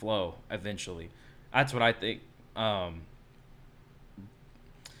with the flow eventually. That's what I think.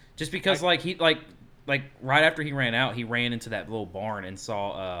 Just because like right after he ran out, he ran into that little barn and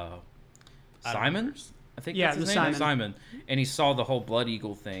saw Simon. I think that's his name. Simon. And he saw the whole Blood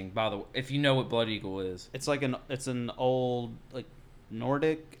Eagle thing. By the way, if you know what Blood Eagle is, It's like it's an old like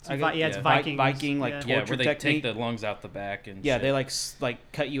Nordic. It's Viking Viking like torture where they technique. take the lungs out the back and Yeah, shit. they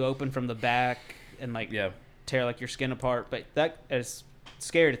like cut you open from the back and like tear like your skin apart. But that is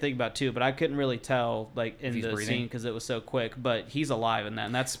scary to think about too. But I couldn't really tell like in the scene because it was so quick. But he's alive in that,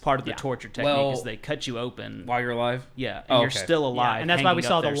 and that's part of the torture technique is they cut you open while you're alive. Yeah, and you're still alive. Yeah, and that's why we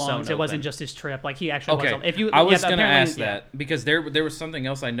saw the lungs. lungs. It wasn't just his trip. Like he actually was. I was gonna ask that because there was something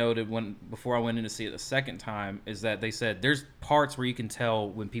else I noted before I went in to see it the second time, is that they said there's parts where you can tell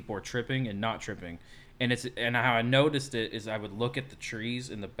when people are tripping and not tripping, and how I noticed it is I would look at the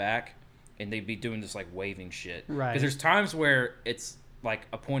trees in the back and they'd be doing this like waving shit. Right. Because there's times where it's like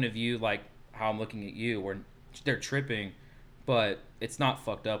a point of view like how I'm looking at you where they're tripping, but it's not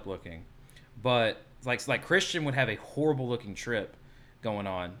fucked up looking. But like Christian would have a horrible looking trip going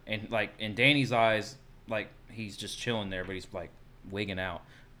on, and like in Danny's eyes, like he's just chilling there, but he's like wigging out.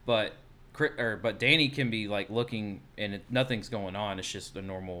 But Danny can be like looking and nothing's going on. It's just a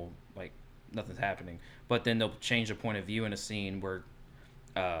normal, like nothing's happening. But then they'll change the point of view in a scene where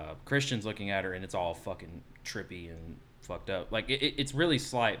Christian's looking at her and it's all fucking trippy and fucked up. Like it's really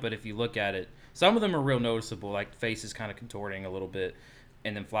slight, but if you look at it, some of them are real noticeable. Like the face is kind of contorting a little bit,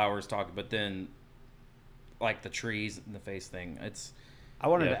 and then Flowers talking. But then, like the trees and the face thing, I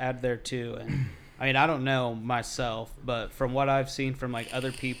wanted to add there too, and I mean I don't know myself, but from what I've seen from like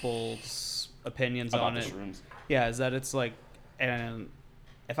other people's opinions on it, is that it's like, and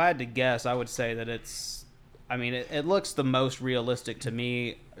if I had to guess, I would say that it's. I mean, it looks the most realistic to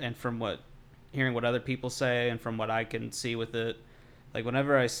me, and from hearing what other people say and from what I can see with it, like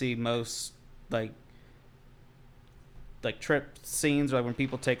whenever I see most like trip scenes, like when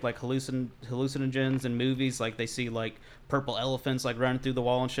people take like hallucinogens in movies, like they see like purple elephants like running through the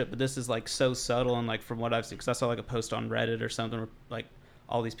wall and shit, but this is like so subtle, and like from what I've seen, because I saw like a post on Reddit or something where, like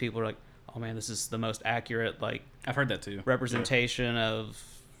all these people are like, oh man, this is the most accurate like I've heard that too representation of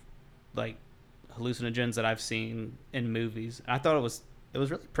like hallucinogens that I've seen in movies. And I thought it was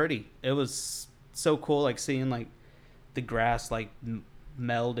really pretty. It was so cool, like seeing like the grass like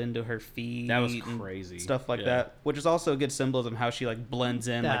meld into her feet. That was crazy. Stuff like that, which is also a good symbolism how she like blends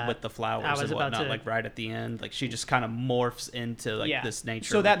in like with the flowers and whatnot. Like right at the end, like she just kind of morphs into like this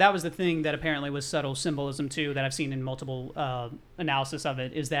nature. So that was the thing that apparently was subtle symbolism too that I've seen in multiple analysis of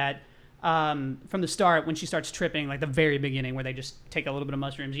it, is that from the start when she starts tripping, like the very beginning where they just take a little bit of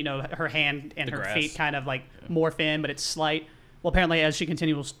mushrooms, you know, her hand and her feet kind of like morph in, but it's slight. Well, apparently as she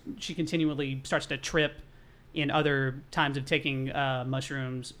continually starts to trip in other times of taking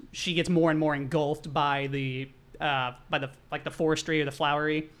mushrooms, she gets more and more engulfed by the forestry or the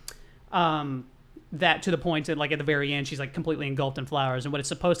flowery, that to the point that like at the very end she's like completely engulfed in flowers, and what it's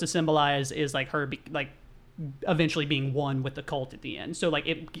supposed to symbolize is like her eventually being one with the cult at the end. So like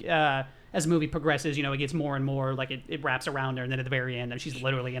it as the movie progresses, you know, it gets more and more like it wraps around her, and then at the very end she's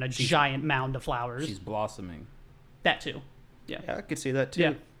literally in a giant mound of flowers. She's blossoming. That too. Yeah, I could see that too.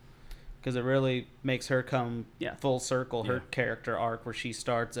 Yeah. Because it really makes her come full circle, her character arc, where she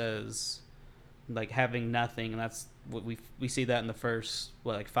starts as like having nothing, and that's what we see that in the first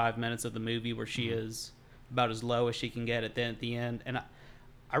 5 minutes of the movie, where she is about as low as she can get at the end. And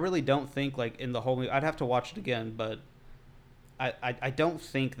I really don't think like in the whole movie, I'd have to watch it again, but I don't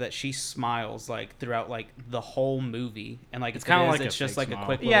think that she smiles like throughout like the whole movie, and like It's kind of like it's just like smile. a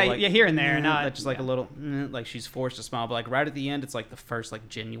quick Yeah, little, like, yeah, here and there, not just like a little like she's forced to smile, but like right at the end, it's like the first like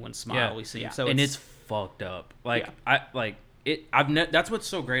genuine smile we see. Yeah. So and it's fucked up. Like that's what's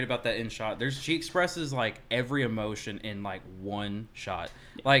so great about that end shot. She expresses like every emotion in like one shot.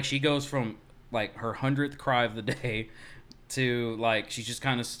 Like she goes from like her 100th cry of the day to like she's just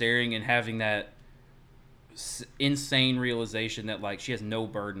kind of staring and having that insane realization that like she has no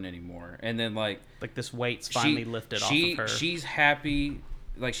burden anymore, and then like this weight's finally lifted off of her. She's happy,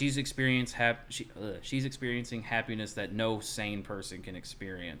 like she's experiencing happiness that no sane person can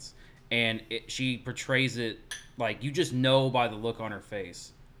experience, and she portrays it like you just know by the look on her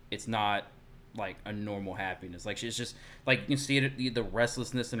face it's not like a normal happiness. Like she's just like you can see it, the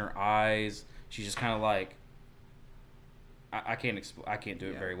restlessness in her eyes. She's just kind of like I can't do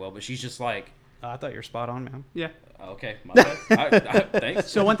it very well, but she's just like. I thought you were spot on, man. Yeah. Okay. My bad.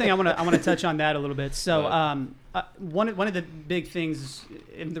 Thanks. So one thing I want to touch on that a little bit. So one of the big things,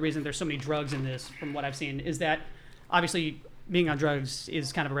 and the reason there's so many drugs in this, from what I've seen, is that obviously being on drugs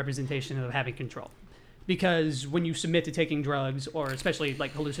is kind of a representation of having control. Because when you submit to taking drugs, or especially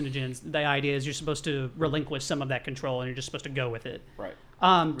like hallucinogens, the idea is you're supposed to relinquish some of that control, and you're just supposed to go with it. Right.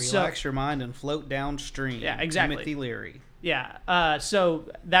 Relax your mind and float downstream. Yeah, exactly. Timothy Leary. Yeah. So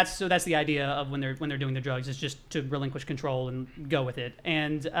that's the idea of when they're doing the drugs, is just to relinquish control and go with it.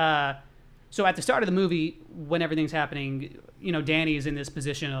 And so at the start of the movie, when everything's happening, Danny is in this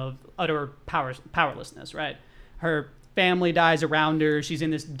position of utter powerlessness. Right. Her family dies around her. She's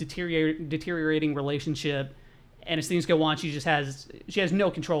in this deteriorating relationship, and as things go on, she has no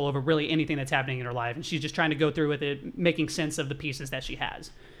control over really anything that's happening in her life, and she's just trying to go through with it, making sense of the pieces that she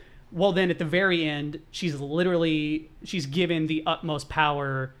has. Well, then at the very end, she's given the utmost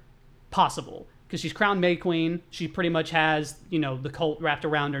power possible, because she's crowned May Queen. She pretty much has, the cult wrapped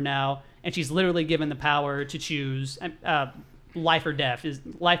around her now, and she's literally given the power to choose life or death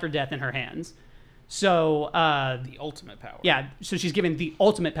in her hands. So the ultimate power. Yeah. So she's given the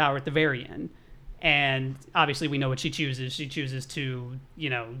ultimate power at the very end, and obviously we know what she chooses. She chooses to,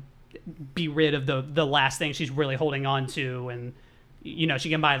 be rid of the last thing she's really holding on to, and she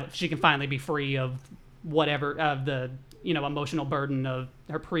can finally be free of whatever of the emotional burden of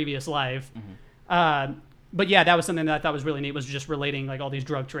her previous life. Mm-hmm. But yeah, that was something that I thought was really neat, was just relating like all these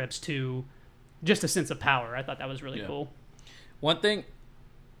drug trips to just a sense of power. I thought that was really cool. One thing,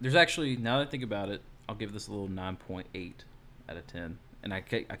 there's actually, now that I think about it, I'll give this a little 9.8 out of 10, and I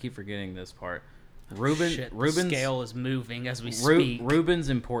keep forgetting this part. Ruben's scale is moving as we speak. Ruben's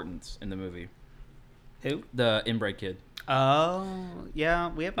importance in the movie. Who? The inbred kid. Oh, yeah,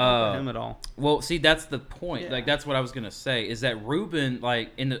 we haven't talked about him at all. Well, see, that's the point. Yeah. Like, that's what I was gonna say, is that Ruben, like,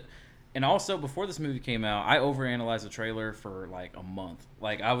 and also before this movie came out, I overanalyzed the trailer for like a month.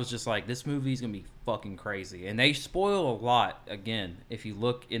 Like, I was just like, this movie's gonna be fucking crazy, and they spoil a lot. Again, if you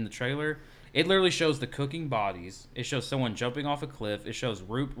look in the trailer, it literally shows the cooking bodies. It shows someone jumping off a cliff. It shows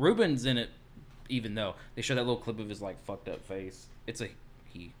Ruben's in it, even though they show that little clip of his like fucked up face. It's a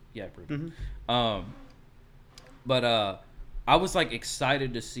he, yeah, Ruben. Mm-hmm. But I was like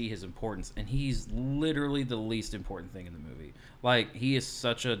excited to see his importance, and he's literally the least important thing in the movie. Like, he is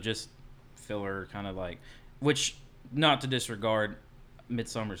such a just filler kind of like, which, not to disregard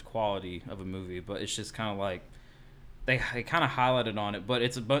Midsommar's quality of a movie, but it's just kind of like they kind of highlighted on it, but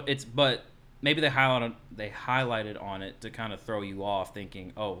maybe they highlighted on it to kind of throw you off,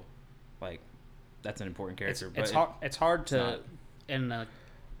 thinking, oh, like that's an important character. It's hard to in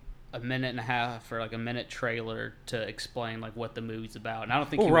a minute and a half or like a minute trailer to explain like what the movie's about, and I don't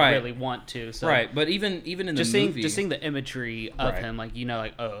think you really want to. So. Right, but even in the movie, just seeing the imagery of him, like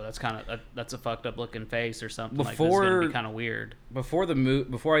like, oh, that's a fucked up looking face or something. Like, this is gonna be kind of weird. Before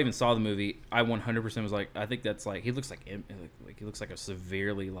I even saw the movie, I 100% was like, I think that's like he looks like he looks like a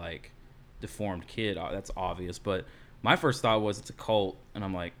severely like deformed kid. That's obvious, but my first thought was it's a cult, and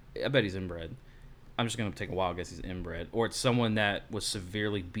I'm like, I bet he's inbred. I'm just going to take a wild guess he's inbred. Or it's someone that was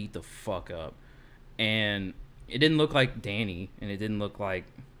severely beat the fuck up. And it didn't look like Danny, and it didn't look like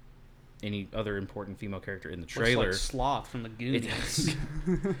any other important female character in the trailer. Looks like Sloth from the Goonies.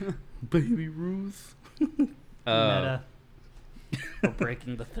 Baby Ruth. Meta. We're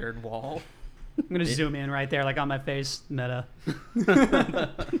breaking the third wall. I'm going to zoom in right there, like on my face. Meta.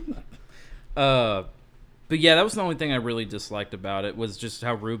 But yeah, that was the only thing I really disliked about it, was just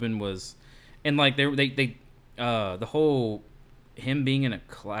how Ruben was... And like they the whole him being in a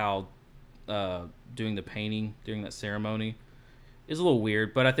cloud doing the painting during that ceremony is a little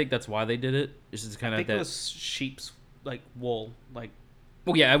weird, but I think that's why they did it. It's just kind of it was sheep's like wool, like.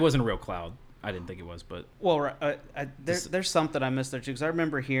 Well, yeah, it wasn't a real cloud. I didn't think it was, but Well, there's something I missed there too, because I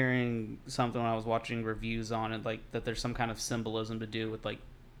remember hearing something when I was watching reviews on it, like that there's some kind of symbolism to do with like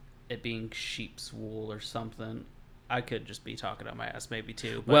it being sheep's wool or something. I could just be talking out my ass, maybe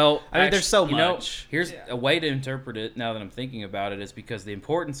too. But, well, I mean, there's so you know, much. here's a way to interpret it. Now that I'm thinking about it, is because the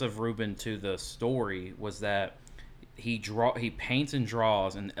importance of Reuben to the story was that he paints and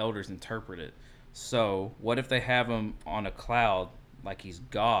draws, and the elders interpret it. So, what if they have him on a cloud like he's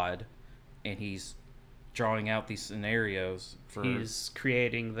God, and he's drawing out these scenarios for... He's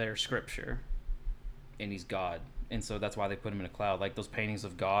creating their scripture. And he's God. And so that's why they put him in a cloud. Like those paintings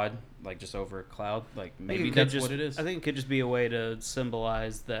of God, like just over a cloud. Like maybe that's what it is. I think it could just be a way to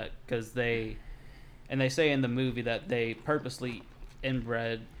symbolize that, because they say in the movie that they purposely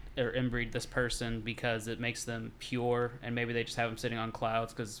inbreed this person because it makes them pure, and maybe they just have them sitting on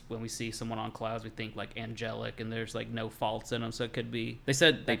clouds, because when we see someone on clouds we think like angelic and there's like no faults in them, so it could be they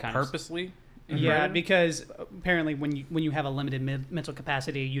said they purposely Yeah, because apparently when you have a limited mental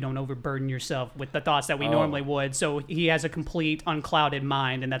capacity, you don't overburden yourself with the thoughts that we normally would. So he has a complete unclouded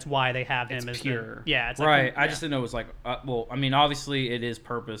mind, and that's why they have him as pure. It's right. Like, I just didn't know it was like. Well, I mean, obviously it is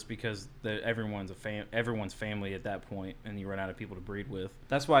purpose because everyone's family at that point, and you run out of people to breed with.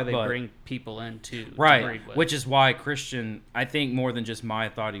 That's why they bring people in to breed with. Which is why Christian, I think more than just Maya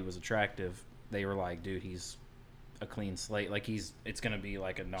thought he was attractive. They were like, dude, he's a clean slate. Like it's gonna be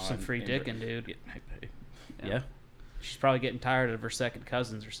like a some free dicking, dude. Yeah. She's probably getting tired of her second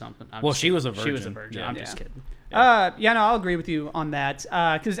cousins or something. She was a virgin. She was a virgin. Yeah. I'm just kidding. No, I'll agree with you on that.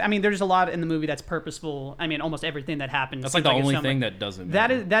 Because I mean, there's a lot in the movie that's purposeful. I mean, almost everything that happens. That's like the only thing that doesn't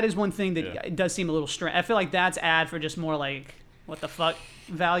matter. That is one thing that it does seem a little strange. I feel like that's ad for just more like what the fuck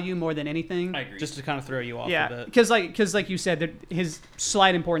value more than anything. I agree. Just to kind of throw you off a bit. Because like you said, his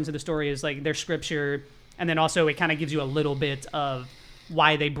slight importance of the story is like their scripture. And then also it kind of gives you a little bit of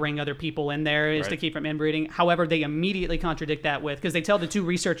why they bring other people in there is to keep from inbreeding. However, they immediately contradict that with, because they tell the two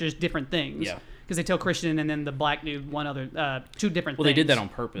researchers different things. Yeah. Because they tell Christian and then the black dude two different things. Well, they did that on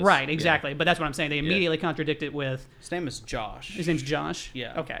purpose. Right, exactly. Yeah. But that's what I'm saying. They immediately contradict it with... His name is Josh. His name's Josh?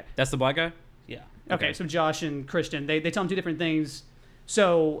 Yeah. Okay. That's the black guy? Yeah. Okay, so Josh and Christian, they tell them two different things.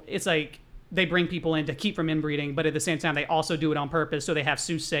 So it's like... They bring people in to keep from inbreeding, but at the same time, they also do it on purpose, so they have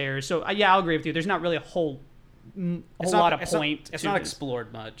soothsayers. So, I'll agree with you. There's not really a whole lot of point. It's not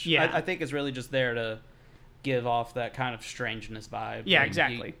explored much. Yeah. I think it's really just there to give off that kind of strangeness vibe. Yeah, like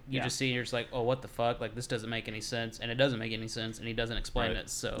exactly. You just see, you're just like, oh, what the fuck? Like, this doesn't make any sense, and it doesn't make any sense, and he doesn't explain it.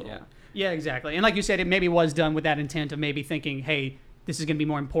 So yeah, exactly. And like you said, it maybe was done with that intent of maybe thinking, hey, this is going to be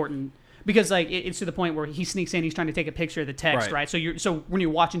more important. Because like it's to the point where he sneaks in, he's trying to take a picture of the text, right? So when you're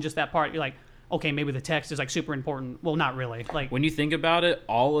watching just that part, you're like, okay, maybe the text is like super important. Well, not really. Like when you think about it,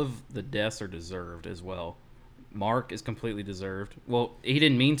 all of the deaths are deserved as well. Mark is completely deserved. Well, he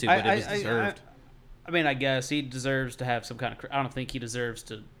didn't mean to, but it was deserved. I mean, I guess he deserves to have some kind of... I don't think he deserves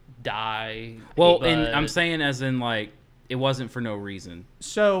to die. Well, and I'm saying as in like it wasn't for no reason.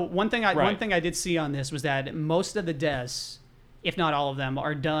 So one thing I did see on this was that most of the deaths, if not all of them,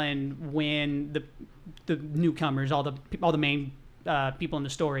 are done when the newcomers, all the main people in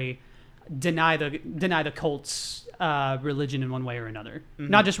the story, deny the cult's religion in one way or another. Mm-hmm.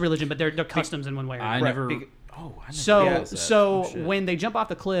 Not just religion, but their customs in one way or another. So when they jump off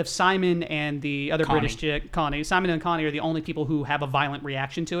the cliff, Simon and the other British chick, Connie, Simon and Connie are the only people who have a violent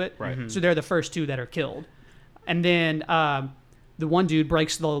reaction to it. Right. Mm-hmm. So they're the first two that are killed. And then the one dude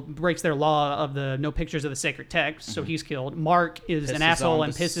breaks their law of the no pictures of the sacred text, so he's killed. Mark is an asshole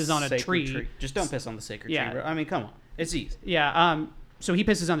and pisses on a tree. Just don't piss on the sacred tree, bro. I mean, come on. It's easy. Yeah. So he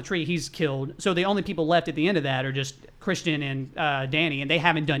pisses on the tree. He's killed. So the only people left at the end of that are just Christian and Danny, and they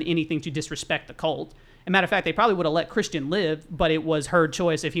haven't done anything to disrespect the cult. As a matter of fact, they probably would have let Christian live, but it was her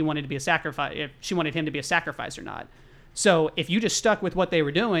choice if he wanted to be a sacrifice, if she wanted him to be a sacrifice or not. So if you just stuck with what they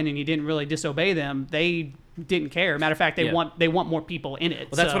were doing and you didn't really disobey them, they didn't care. Matter of fact, they want more people in it.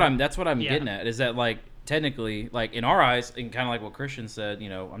 Well, that's what I'm getting at. Is that like technically, like in our eyes, and kind of like what Christian said, you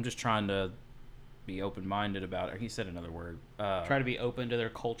know, I'm just trying to be open-minded about it. He said another word. Try to be open to their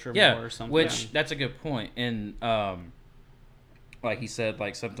culture more or something. Which that's a good point. And like he said,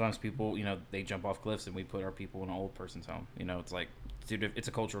 like sometimes people, you know, they jump off cliffs and we put our people in an old person's home. You know, it's like, dude, it's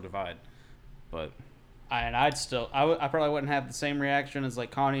a cultural divide. But I probably wouldn't have the same reaction as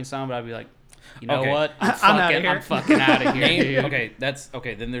like Connie and Simon, but I'd be like, you know what? I'm fucking out of here. Dude.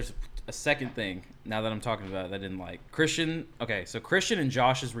 Okay. Then there's a second thing. Now that I'm talking about it, I didn't like Christian. Okay, so Christian and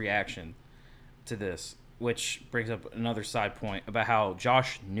Josh's reaction to this, which brings up another side point about how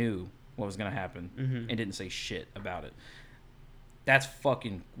Josh knew what was going to happen and didn't say shit about it. That's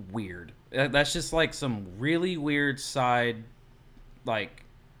fucking weird. That's just like some really weird side, like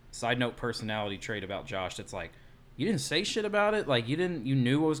side note personality trait about Josh that's like, you didn't say shit about it. Like, you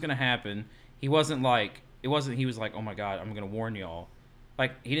knew what was going to happen. He wasn't like, he was like, oh my God, I'm going to warn y'all.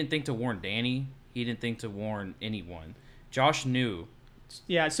 Like, he didn't think to warn Danny. He didn't think to warn anyone. Josh knew.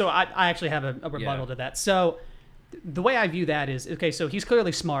 Yeah, so I actually have a rebuttal to that. So the way I view that is, okay, so he's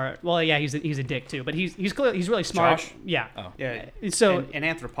clearly smart. Well, yeah, he's a dick too, but he's really smart. Josh? Yeah. Oh. Yeah. So in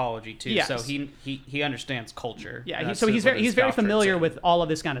anthropology too. Yes. So he understands culture. yeah, That's he's what his very doctorate's familiar in. with all of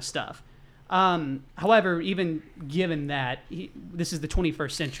this kind of stuff. However, even given that, this is the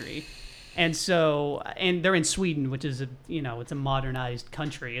 21st century, and they're in Sweden, which is it's a modernized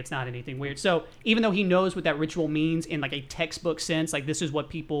country. It's not anything weird. So even though he knows what that ritual means in like a textbook sense, like this is what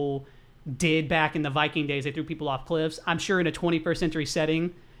people did back in the Viking days, they threw people off cliffs. I'm sure in a 21st century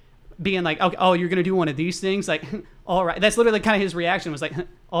setting, being like, okay, oh, you're gonna do one of these things, like, all right. That's literally kind of his reaction was like,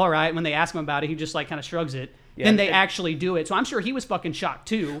 all right. When they ask him about it, he just like kind of shrugs it. Yeah, then they actually do it. So I'm sure he was fucking shocked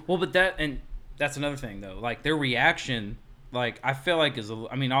too. Well, but that's another thing though. Like their reaction, like I feel like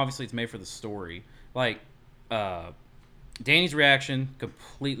obviously it's made for the story. Like, Danny's reaction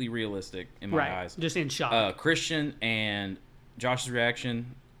completely realistic in my eyes. Just in shock. Christian and Josh's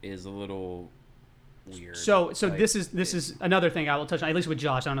reaction is a little weird. So Like, this is another thing I will touch on, at least with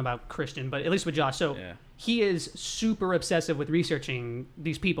Josh. I don't know about Christian, but at least with Josh. So Yeah. he is super obsessive with researching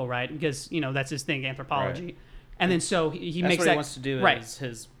these people, right? Because that's his thing, anthropology. Right. And then so he That's makes what that he wants to do. right. Is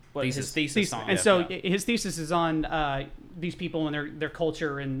his thesis on. and so his thesis is on these people and their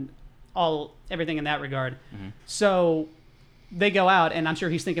culture and everything in that regard. Mm-hmm. So they go out, and I'm sure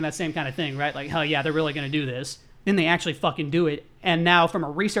he's thinking that same kind of thing, right? Like, hell yeah, they're really going to do this. Then they actually fucking do it. And now, from a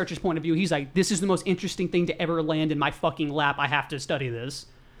researcher's point of view, he's like, this is the most interesting thing to ever land in my fucking lap. I have to study this.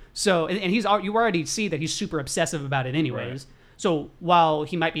 So, and you already see that he's super obsessive about it anyways. Right. So while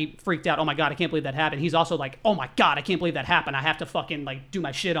he might be freaked out, oh my God, I can't believe that happened, he's also like, oh my God, I can't believe that happened. I have to fucking like do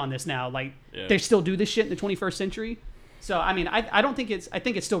my shit on this now. Like, they still do this shit in the 21st century. So, I mean, I don't think I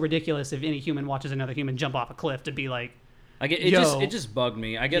think it's still ridiculous if any human watches another human jump off a cliff to be like, it just bugged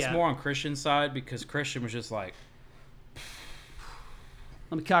me. I guess Yeah. more on Christian's side, because Christian was just like,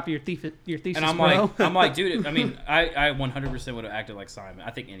 let me copy your thesis, and I'm bro. like, dude. I mean, I 100% would have acted like Simon.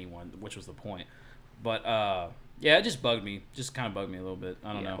 I think anyone, which was the point. But yeah, it just bugged me. Just kind of bugged me a little bit.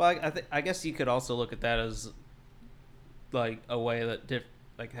 I don't know. Well, I guess you could also look at that as like a way that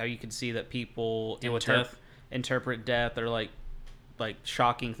like how you could see that people Deal with death. interpret death or like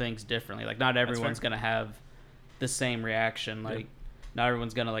shocking things differently. Like not everyone's gonna have the same reaction. Like not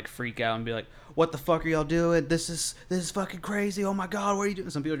everyone's gonna like freak out and be like, "What the fuck are y'all doing? This is fucking crazy! Oh my God, what are you doing?"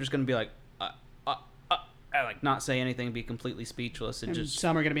 Some people are just gonna be like, like not say anything, be completely speechless, and just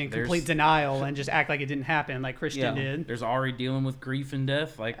some are going to be in complete denial and just act like it didn't happen, like Christian did. There's already dealing with grief and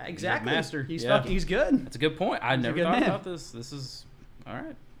death. Like Exactly. he's a master. He's good. That's a good point. I never good thought man. about this. This is all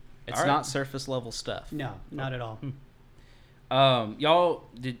right. it's All right. not surface level stuff. No, not at all. Y'all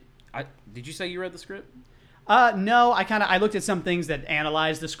did you say you read the script? No, I looked at some things that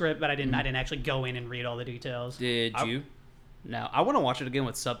analyzed the script, but I didn't actually go in and read all the details. Did you? No, I want to watch it again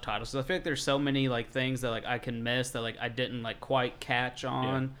with subtitles. So I feel like there's so many like things that like I can miss that like I didn't like quite catch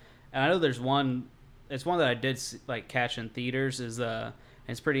on. And I know there's one. It's one that I did like catch in theaters. And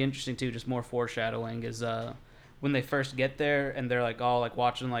it's pretty interesting too. Just more foreshadowing is when they first get there and they're like all like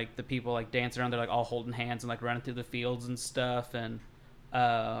watching like the people like dance around. They're like all holding hands and like running through the fields and stuff. And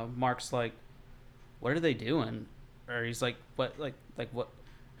Mark's like, "What are they doing?" Or he's like,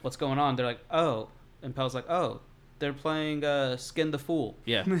 what's going on?" They're like, "Oh," and Pel's like, "Oh, they're playing Skin the Fool."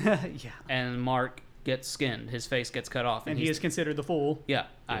 Yeah. Yeah. And Mark gets skinned. His face gets cut off. And he is considered the fool. Yeah.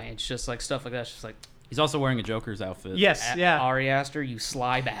 It's just like stuff like that. It's just like, He's also wearing a Joker's outfit. Yes, yeah. Ari Aster, you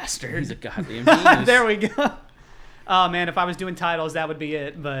sly bastard. He's a goddamn genius. There we go. Oh, man, if I was doing titles, that would be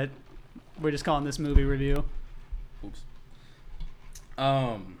it. But we're just calling this movie review. Oops.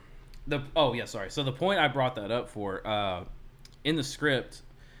 Sorry. So the point I brought that up for, in the script,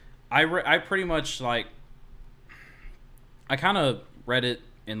 I pretty much like, I kind of read it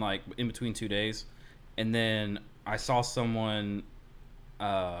in between 2 days, and then I saw someone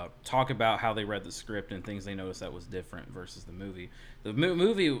talk about how they read the script and things they noticed that was different versus the movie. The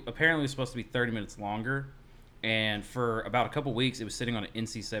movie apparently was supposed to be 30 minutes longer, and for about a couple weeks it was sitting on an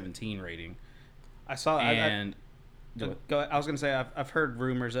NC-17 rating. I saw and I was gonna say I've heard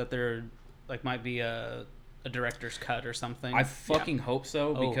rumors that there like might be a director's cut or something. I fucking hope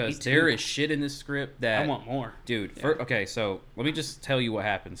so, Oh, because me too. there is shit in this script that I want more. dude. Yeah. Okay, so let me just tell you what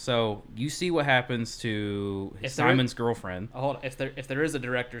happens. So you see what happens to If there Simon's girlfriend. Hold on. If there is a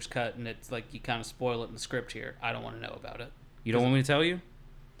director's cut and it's like you kind of spoil it in the script here, I don't want to know about it. You don't want me to tell you?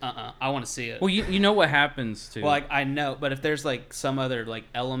 I want to see it. Well, you know what happens to. Well, I know, but if there's like some other like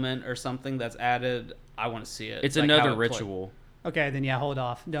element or something that's added, I want to see it. It's like another ritual. Okay, then yeah, hold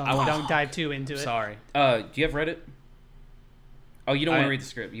off. Don't dive too into it. Sorry. Do you have Reddit? Oh, you don't want to I- read the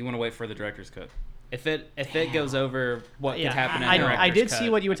script. You want to wait for the director's cut. If it goes over what could happen in I director's did cut. see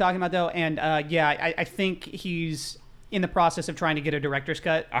what you were talking about though, and I think he's in the process of trying to get a director's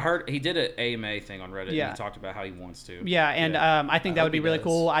cut. I heard he did an AMA thing on Reddit. Yeah. And he talked about how he wants to. Yeah, and I think that I would be hope he really does.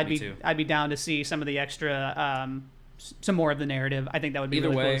 cool. Me too. I'd be down to see some of the extra, some more of the narrative. I think that would be Either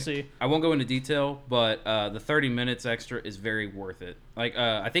really way, cool to see. I won't go into detail, but the 30 minutes extra is very worth it. Like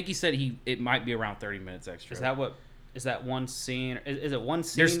I think he said it might be around 30 minutes extra. Is that one scene? Is it one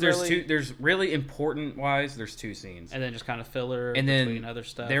scene? There's really? two. There's really important wise. There's two scenes. And then just kind of filler And then between other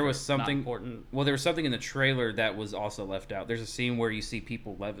stuff. there was or not something important. Well, there was something in the trailer that was also left out. There's a scene where you see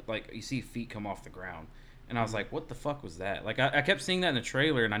people like you see feet come off the ground, and I was like, "What the fuck was that?" Like I kept seeing that in the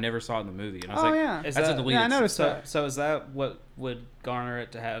trailer, and I never saw it in the movie. And I was like, yeah. Is "That's that- a deleted." Yeah, I noticed that. So is that what would garner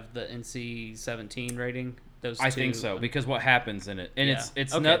it to have the NC-17 rating? Those I two? think so because what happens in it, and Yeah.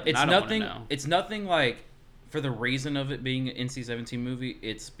 it's Okay, not then I don't wanna know. it's nothing like for the reason of it being an NC-17 movie.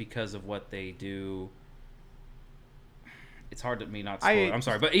 It's because of what they do. It's hard to me not to spoil it. I'm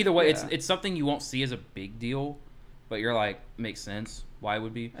sorry, but either way, Yeah. it's something you won't see as a big deal, but you're like makes sense why it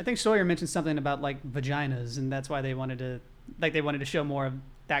would be. I think Sawyer mentioned something about like vaginas, and that's why they wanted to show more of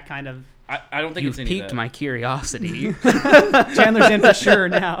that kind of. I don't think You've it's any of piqued that. my curiosity. Chandler's in for sure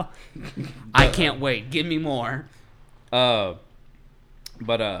now. I can't wait. Give me more. But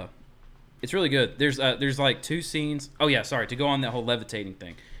it's really good. There's like two scenes. Oh yeah, sorry to go on that whole levitating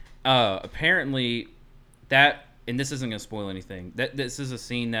thing. Apparently, that and this isn't gonna spoil anything. That this is a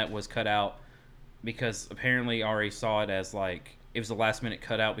scene that was cut out because apparently Ari saw it as like it was a last minute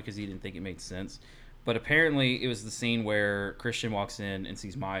cutout because he didn't think it made sense. But apparently, it was the scene where Christian walks in and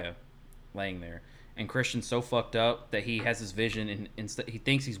sees Maya laying there, and Christian's so fucked up that he has this vision and instead he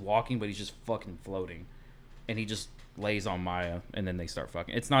thinks he's walking, but he's just fucking floating, and he just lays on Maya, and then they start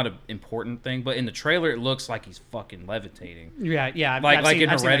fucking. It's not an important thing, but in the trailer, it looks like he's fucking levitating, Yeah. like I've seen, in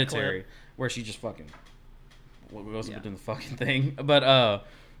I've seen that clip. Hereditary, where she just fucking goes up Yeah. and doing the fucking thing. But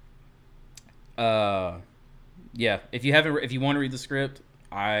yeah. If you want to read the script,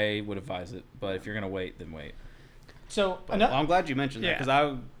 I would advise it. But if you're gonna wait, then wait. So Well, I'm glad you mentioned that Yeah. because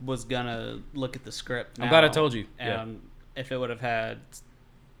I was gonna look at the script. I'm glad I now, told you. Yeah. And if it would have had,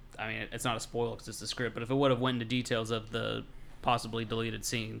 I mean, it's not a spoiler because it's the script. But if it would have went into details of the possibly deleted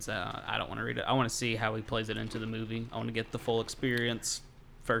scenes, I don't want to read it. I want to see how he plays it into the movie. I want to get the full experience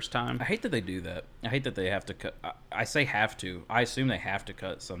first time. I hate that they do that. I hate that they have to cut. I say have to. I assume they have to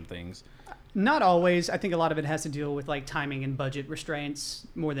cut some things. not always. I think a lot of it has to deal with like timing and budget restraints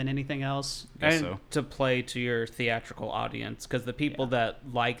more than anything else. Guess And so. to play to your theatrical audience, because the people that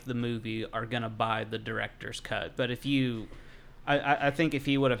like the movie are gonna buy the director's cut. But if you, I think if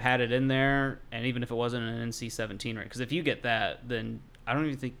he would have had it in there, and even if it wasn't an NC-17 rate, because if you get that, then I don't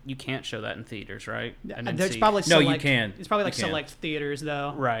even think you can't show that in theaters, right? An There's NC probably No, select, you can. It's probably like You can. select theaters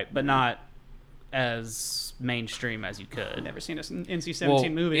though. right, but not as mainstream as you could. Never seen an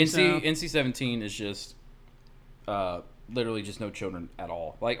NC-17 movie. NC-17 is just literally just no children at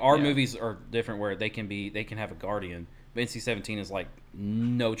all. Like our Yeah. movies are different where they can have a guardian, but NC-17 is like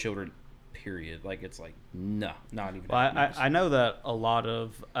no children. Period. Like it's like no, not even. Well, I know that a lot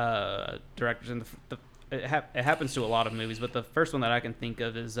of directors in it happens to a lot of movies, but the first one that I can think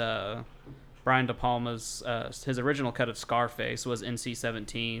of is Brian De Palma's his original cut of Scarface was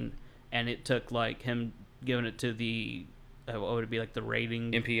NC-17, and it took like him giving it to the what would it be like the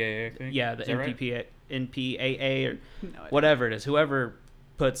rating MPAA, I think. yeah the Is that right? NPAA or No idea. whatever it is, whoever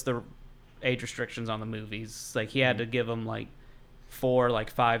puts the age restrictions on the movies, like he had to give them like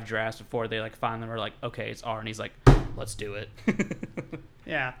 5 drafts before they like finally were like, okay, it's R, and he's like, let's do it.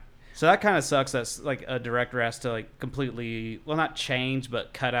 Yeah. So that kind of sucks. That's like a director has to like completely, well, not change,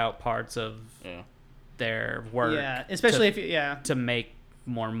 but cut out parts of Yeah. their work. Yeah. Especially if to make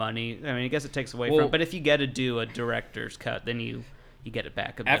more money. I mean, I guess it takes away Well- from. But if you get to do a director's cut, then you get it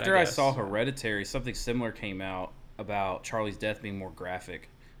back a bit. After I guess. saw Hereditary, something similar came out about Charlie's death being more graphic,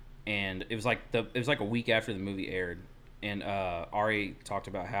 and it was like a week after the movie aired, and Ari talked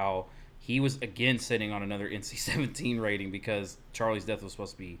about how he was again sitting on another NC-17 rating because Charlie's death was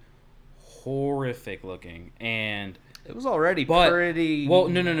supposed to be horrific looking, and it was already but pretty. well,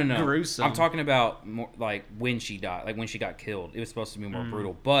 no, gruesome. I'm talking about more like when she died, like when she got killed. It was supposed to be more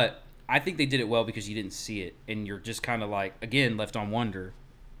brutal, but I think they did it well because you didn't see it, and you're just kind of like again left on wonder.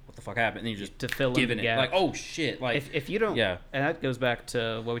 what the fuck happened? And then you're just to fill giving in it the like, gaps. oh shit, like If you don't, yeah. and that goes back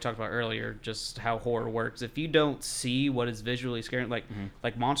to what we talked about earlier, just how horror works. If you don't see what is visually scary,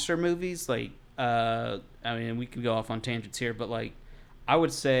 like monster movies, like I mean, we could go off on tangents here, but like I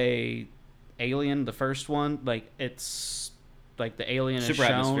would say Alien, the first one, like it's like the alien is Super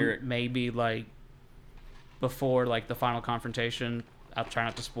shown atmospheric. maybe like before like the final confrontation. I'll try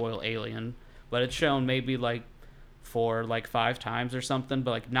not to spoil Alien, but it's shown maybe like 5 times or something,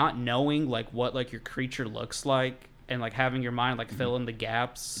 but like not knowing like what like your creature looks like and like having your mind like fill in the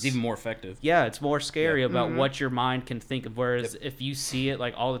gaps. It's even more effective. Yeah, it's more scary Yeah. about what your mind can think of. Whereas if you see it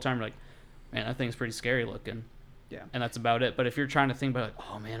like all the time, you're like, man, that thing's pretty scary looking. Yeah. And that's about it. But if you're trying to think about like,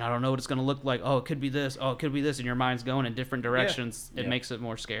 oh man, I don't know what it's gonna look like. Oh, it could be this. Oh, it could be this, and your mind's going in different directions, it Yeah. makes it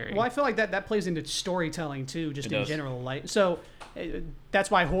more scary. Well, I feel like that plays into storytelling too, just It in does. general. Like, so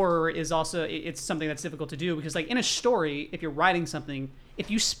that's why horror is also it's something that's difficult to do because, like, in a story, if you're writing something, if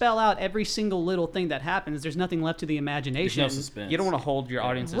you spell out every single little thing that happens, there's nothing left to the There's imagination. no suspense. You don't want to hold your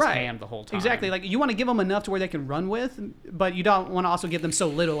audience's Right. hand the whole time. Exactly. Like, you want to give them enough to where they can run with, but you don't want to also give them so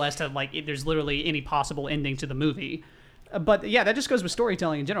little as to like there's literally any possible ending to the movie. But yeah, that just goes with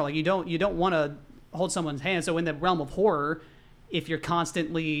storytelling in general. Like, you don't want to hold someone's hand. So in the realm of horror, if you're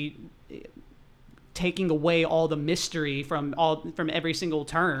constantly taking away all the mystery from every single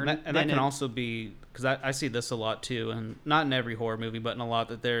turn, And that can also be because I see this a lot too, and not in every horror movie, but in a lot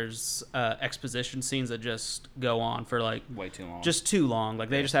that there's exposition scenes that just go on for like way too long. just too long. Like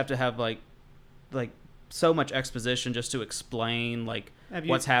they just have to have like so much exposition just to explain like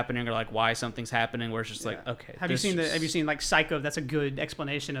what's happening or like why something's happening. Where it's just like, okay, Have you seen like Psycho? That's a good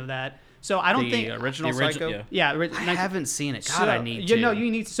explanation of that. So I don't think original The Psycho. yeah. Yeah, I haven't seen it. God, I need you to. know, you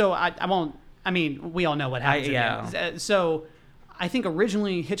need to. So I won't. I mean, we all know what happens. So I think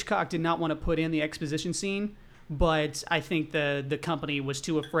originally Hitchcock did not want to put in the exposition scene, but I think the company was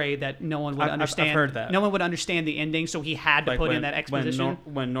too afraid that no one would understand. I've heard that. No one would understand the ending, so he had to put in that exposition.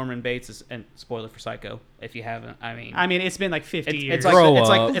 When Norman Bates is, and spoiler for Psycho, if you haven't, I mean, it's been like 50 years. it's like Grow it's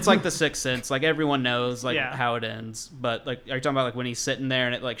up. like it's like The Sixth Sense. Like everyone knows like Yeah. how it ends, but like are you talking about like when he's sitting there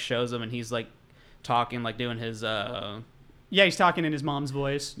and it like shows him and he's like talking like doing his Yeah, he's talking in his mom's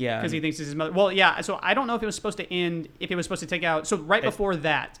voice. Yeah. Because he thinks it's his mother. Well, yeah, so I don't know if it was supposed to end, if it was supposed to take out. So right before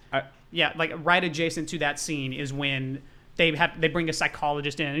that, like right adjacent to that scene is when they bring a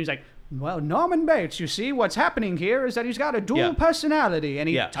psychologist in and he's like, well, Norman Bates, you see, what's happening here is that he's got a dual personality. And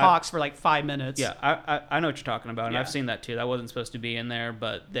he talks for like 5 minutes. Yeah, I know what you're talking about, and Yeah. I've seen that too. That wasn't supposed to be in there,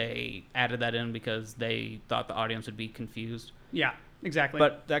 but they added that in because they thought the audience would be confused. Yeah, exactly.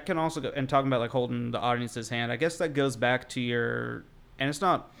 But that can also go, and talking about like holding the audience's hand, I guess that goes back to your, and it's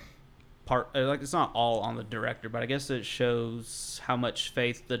not it's not all on the director, but I guess it shows how much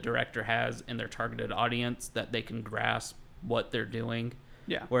faith the director has in their targeted audience that they can grasp what they're doing.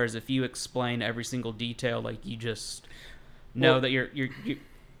 Yeah. Whereas if you explain every single detail, like you just know that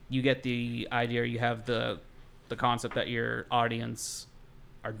you get the idea, or you have the concept that your audience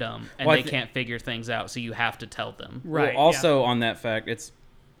are dumb and they can't figure things out, so you have to tell them. Right. Well, also on that fact,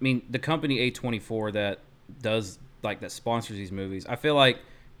 the company A24 that does like that sponsors these movies, I feel like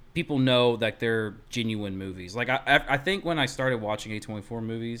people know that they're genuine movies. Like I think when I started watching A24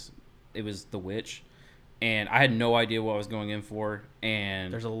 movies, it was The Witch, and I had no idea what I was going in for.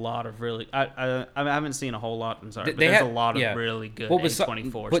 And There's a lot of really I haven't seen a whole lot. I'm sorry, but there's a lot of really good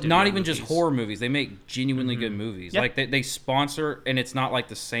A24. But not even movies. just horror movies. They make genuinely good movies. Yep. Like they sponsor, and it's not like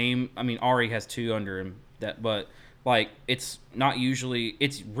the same. I mean, Ari has 2 under him. But like it's not usually.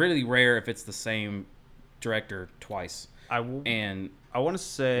 It's really rare if it's the same director twice. I want to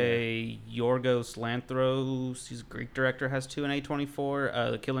say Yorgos Lanthros, he's a Greek director, has 2 in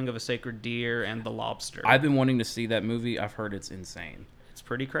A24, The Killing of a Sacred Deer and The Lobster. I've been wanting to see that movie. I've heard it's insane. It's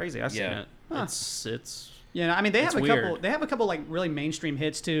pretty crazy. I've seen it. Huh. It's yeah, I mean, they have a weird. couple. They have a couple like really mainstream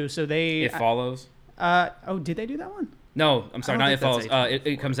hits too. So they. It Follows. Did they do that one? No, I'm sorry, I not don't It think Follows. that's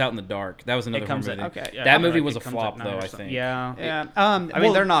It Comes Out in the Dark. That was another horror movie. Okay. Yeah, that I movie like was It a Comes flop Up Now though. or I something. think. Yeah. Yeah. I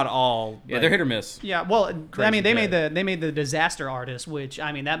mean, they're not all. Yeah, they're hit or miss. Yeah, well, I Crazy mean, they good. made the Disaster Artist, which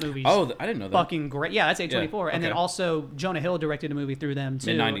I mean, that movie's Oh, I didn't know that. fucking great. Yeah, that's A24, and then okay. also Jonah Hill directed a movie through them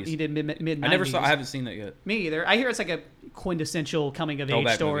too. Mid-90s. He did mid 90s. I never saw. I haven't seen that yet. Me either. I hear it's like a quintessential coming of age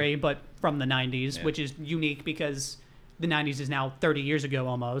Throwback story, movie. but from the 90s, Yeah. which is unique because the 90s is now 30 years ago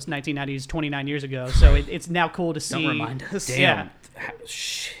almost. 1990s 29 years ago, so it's now cool to see. Don't remind us. Damn. Yeah.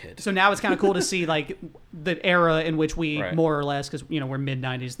 Shit. So now it's kind of cool to see like the era in which we Right. more or less, because we're mid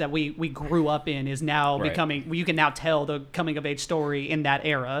 90s, that we grew up in is now Right. becoming. You can now tell the coming of age story in that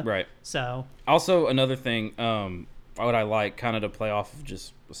era. Right. So Also, another thing, what I like, kind of to play off of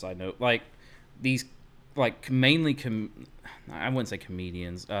just a side note, like these like mainly I wouldn't say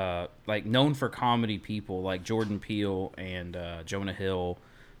comedians, like known for comedy people like Jordan Peele and Jonah Hill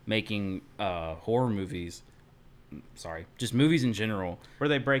making horror movies. Sorry, just movies in general. Where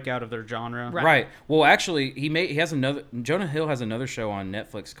they break out of their genre. Right. Well, actually, Jonah Hill has another show on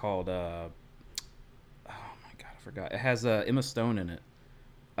Netflix called oh my god, I forgot. It has Emma Stone in it.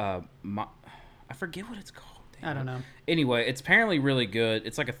 I forget what it's called. Damn. I don't know. Anyway, it's apparently really good.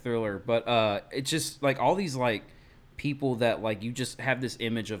 It's like a thriller, but it's just like all these like people that like you just have this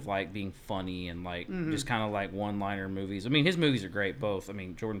image of like being funny and like just kind of like one-liner movies. I mean, his movies are great, both. I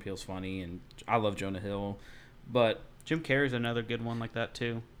mean, Jordan Peele's funny, and I love Jonah Hill, but Jim Carrey's another good one like that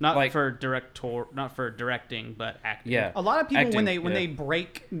too. Not like, for directing, but acting. Yeah, A lot of people acting, when they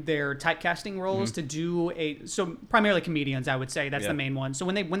break their typecasting roles to do so primarily comedians, I would say that's the main one. So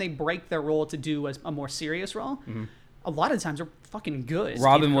when they break their role to do a more serious role, a lot of times they're fucking good.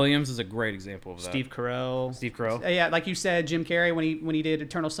 Robin Williams is a great example of that. Steve Carell. Yeah, like you said, Jim Carrey when he did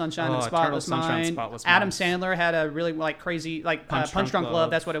Eternal Sunshine of the Spotless Mind. Adam Sandler had a really like crazy like Punch Drunk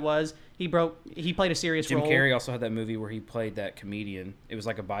Love. That's what it was. He played a serious role. Jim Carrey also had that movie where he played that comedian. It was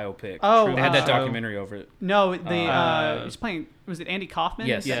like a biopic. Oh, they had that documentary over it. No, he's playing. Was it Andy Kaufman?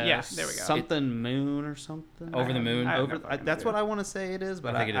 Yes. Yeah. There we go. Something Moon or something. Over the Moon. That's what I want to say it is,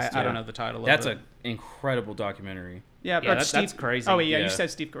 but I think it is. I don't know the title. That's of it. an incredible documentary. Yeah, that's crazy. Oh yeah, you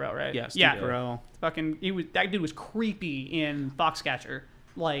said Steve Carell, right? Yeah, Steve Carell. Fucking, that dude was creepy in Foxcatcher.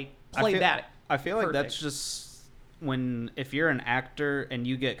 Like played that. I feel like that's just if you're an actor and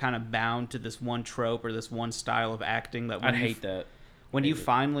you get kind of bound to this one trope or this one style of acting that I hate that. When you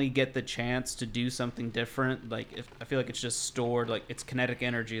finally get the chance to do something different, like I feel like it's just stored, like it's kinetic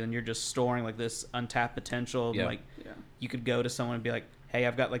energy, and you're just storing like this untapped potential. You could go to someone and be like, "Hey,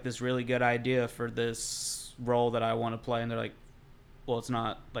 I've got like this really good idea for this role that I want to play," and they're like, "Well, it's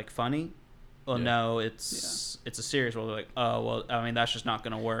not like funny." Well, no, it's a serious role. They're like, "Oh, well, I mean, that's just not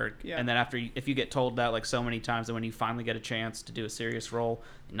going to work." Yeah. And then if you get told that like so many times, then when you finally get a chance to do a serious role,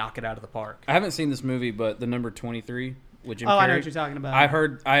 knock it out of the park. I haven't seen this movie, but the number 23 with Jim Carrey. I know what you're talking about.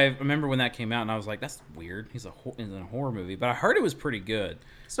 I remember when that came out, and I was like, "That's weird. He's in a horror movie," but I heard it was pretty good.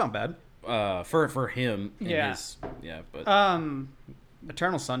 It's not bad. For him. But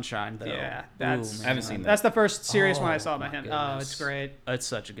Eternal Sunshine, though. Yeah, I haven't seen that. That's the first serious one I saw about him. Goodness. Oh, it's great. It's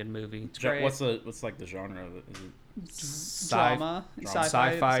such a good movie. It's great. What's like the genre of it? Is it drama,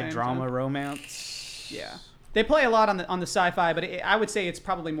 sci-fi drama, romance. Yeah, they play a lot on the sci-fi, but I would say it's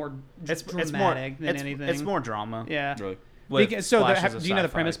probably more dramatic than anything. It's more drama. Yeah. Really? Do you know the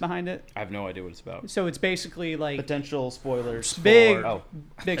premise behind it? I have no idea what it's about. So it's basically like potential spoilers. Big Eternal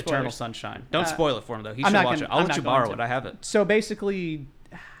spoilers. Sunshine. Don't spoil it for him though. He should watch it. I'll let you borrow it. I have it. So basically,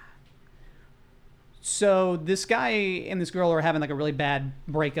 this guy and this girl are having like a really bad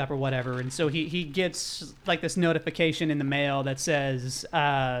breakup or whatever, and so he gets like this notification in the mail that says,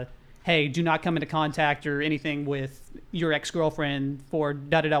 "Hey, do not come into contact or anything with your ex-girlfriend for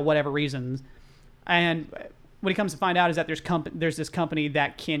whatever reasons," and what he comes to find out is that there's this company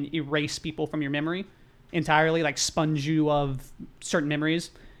that can erase people from your memory entirely, like sponge you of certain memories.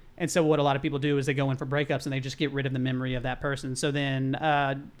 And so what a lot of people do is they go in for breakups and they just get rid of the memory of that person. So then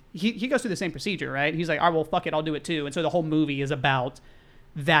he goes through the same procedure, right? He's like, "All right, well, fuck it, I'll do it too." And so the whole movie is about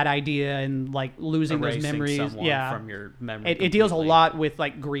that idea and like losing those memories. From your memory. It deals a lot with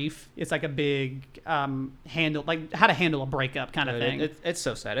like grief. It's like a big handle, like how to handle a breakup kind of thing. It's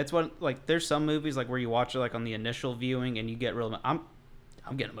so sad. It's what like there's some movies like where you watch it like on the initial viewing and you get real. I'm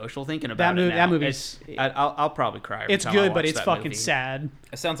getting emotional thinking about it now. That movie's. I'll probably cry. Every it's time good, I but watch it's that fucking movie. sad.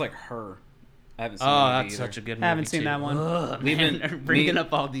 It sounds like Her. I haven't seen that's either. such a good movie. I haven't seen too. that one. We've been bringing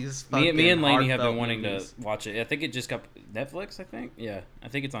up all these. Me and Lainey have been heartfelt wanting movies. to watch it. I think it just got Netflix. I think. Yeah, I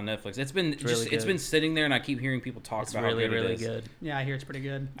think it's on Netflix. It's been it's been sitting there, and I keep hearing people talk about really how good really it is. good. Yeah, I hear it's pretty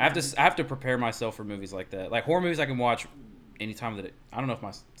good. I have to prepare myself for movies like that. Like horror movies, I can watch anytime that I don't know if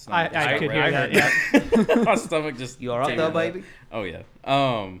my stomach. I could hear that. Yeah. My stomach just. You all right though, baby? Oh yeah.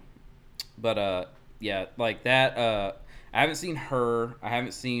 Yeah, like that. I haven't seen Her. I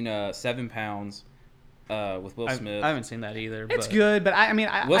haven't seen 7 Pounds. With Will Smith. I haven't seen that either. It's good, but I mean,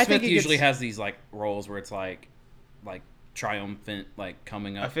 Will I Smith think usually has these like roles where it's like triumphant, like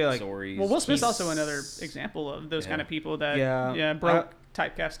coming up I feel like, stories. Well, Will Smith's also another example of those kind of people that broke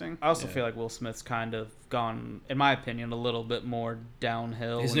typecasting. I also feel like Will Smith's kind of gone, in my opinion, a little bit more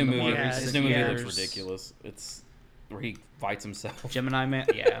downhill. His new movie years. looks ridiculous. It's where he fights himself. Gemini Man.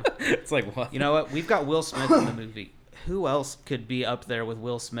 Yeah, it's like what? You know what? We've got Will Smith in the movie. Who else could be up there with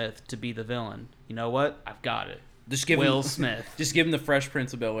Will Smith to be the villain? You know what? I've got it. Just give Will him, Smith. Just give him the Fresh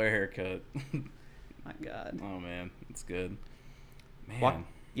Prince of Bel-Air haircut. My God. Oh man, it's good. Man.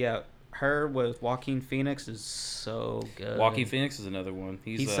 her with Joaquin Phoenix is so good. Joaquin Phoenix is another one.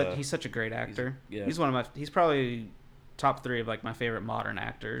 He's such a great actor. He's probably top 3 of like my favorite modern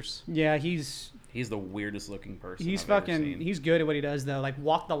actors. Yeah, he's the weirdest looking person. He's I've fucking. ever seen. He's good at what he does though. Like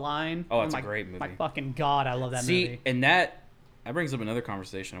Walk the Line. Oh, it's a great movie. My fucking god, I love that movie. And that brings up another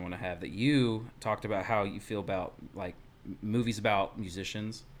conversation I want to have. That you talked about how you feel about like movies about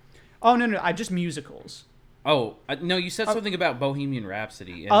musicians. Oh no, I just musicals. Oh no, you said something about Bohemian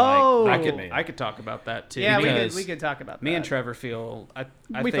Rhapsody. And I could talk about that too. Yeah, because we could talk about that. Me and Trevor feel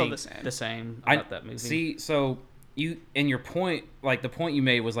we feel think the same about that movie. See, so you and your point, like the point you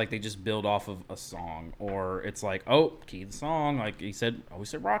made was like they just build off of a song, or it's like, oh, key the song, like he said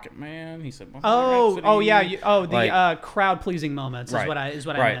Rocket Man. He said crowd pleasing moments is what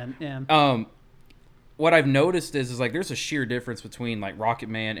I meant. Yeah. What I've noticed is like there's a sheer difference between like Rocket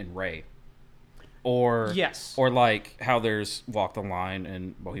Man and Ray. Or like how there's Walk the Line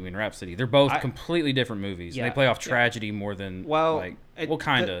and Bohemian Rhapsody. They're both completely different movies. Yeah, they play off tragedy more than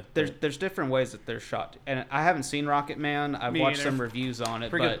kind of. There's different ways that they're shot, and I haven't seen Rocket Man. I've watched some reviews on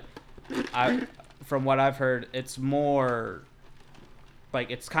it, but from what I've heard, it's more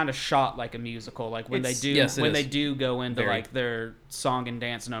like it's kind of shot like a musical. Like when they do go into like their song and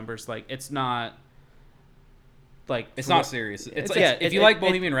dance numbers, like it's not like it's not serious. If you like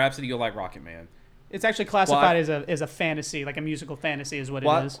Bohemian Rhapsody, you'll like Rocket Man. It's actually classified as a fantasy, like a musical fantasy is what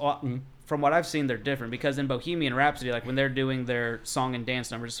it is. From what I've seen, they're different because in Bohemian Rhapsody, like when they're doing their song and dance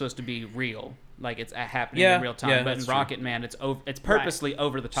numbers, it's supposed to be real, like it's happening in real time. But in Rocket Man, it's purposely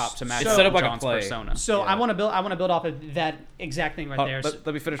over the top to match John's persona. So I want to build off of that exact thing right there.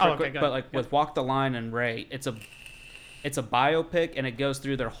 Let me finish real quick. But like with Walk the Line and Ray, it's a biopic and it goes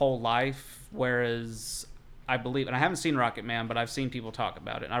through their whole life, whereas I believe, and I haven't seen Rocket Man, but I've seen people talk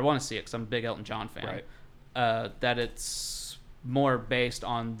about it, and I want to see it because I'm a big Elton John fan. Right. That it's more based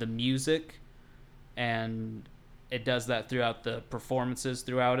on the music, and it does that throughout the performances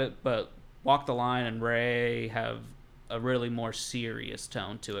throughout it. But Walk the Line and Ray have a really more serious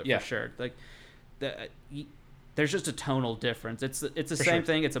tone to it for sure. Like, there's just a tonal difference. It's the same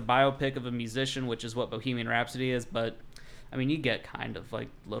thing. It's a biopic of a musician, which is what Bohemian Rhapsody is, but I mean, you get kind of like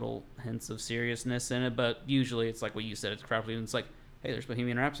little hints of seriousness in it, but usually it's like what you said. It's crowd pleasing. It's like, hey, there's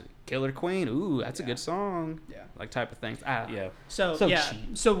Bohemian Rhapsody, Killer Queen. Ooh, that's a good song. Yeah, like type of things. So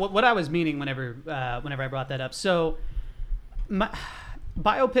what I was meaning whenever I brought that up. So,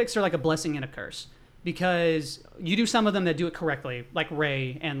 biopics are like a blessing and a curse because you do some of them that do it correctly, like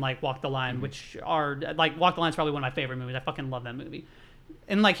Ray and like Walk the Line, which are like Walk the Line is probably one of my favorite movies. I fucking love that movie.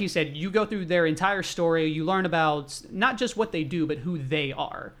 And like he said, you go through their entire story. You learn about not just what they do, but who they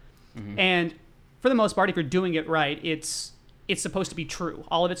are. Mm-hmm. And for the most part, if you're doing it right, it's supposed to be true.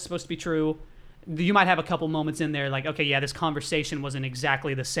 All of it's supposed to be true. You might have a couple moments in there like, okay, yeah, this conversation wasn't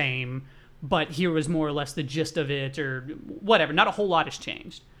exactly the same, but here was more or less the gist of it or whatever. Not a whole lot has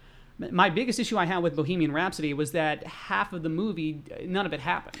changed. My biggest issue I had with Bohemian Rhapsody was that half of the movie, none of it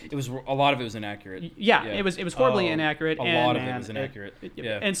happened. A lot of it was inaccurate. Yeah. It was horribly inaccurate. A lot of it was inaccurate.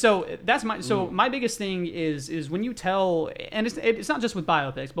 And so that's my biggest thing is when you tell, and it's not just with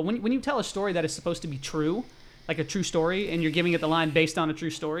biopics, but when you tell a story that is supposed to be true, like a true story, and you're giving it the line based on a true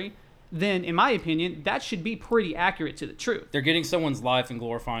story, then in my opinion, that should be pretty accurate to the truth. They're getting someone's life and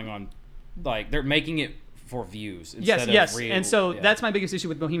glorifying on, like they're making it for views instead of real. And so that's my biggest issue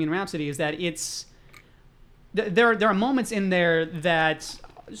with Bohemian Rhapsody is that there are moments in there that,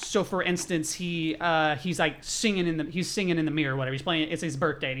 so for instance, he's like singing in the mirror, whatever. He's playing, it's his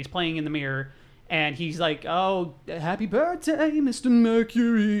birthday and he's playing in the mirror and he's like, oh, happy birthday, Mr.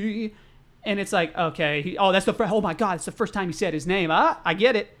 Mercury. And it's like, okay, oh my God, it's the first time he said his name. I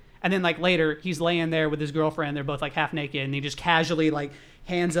get it. And then like later he's laying there with his girlfriend. They're both like half naked and he just casually like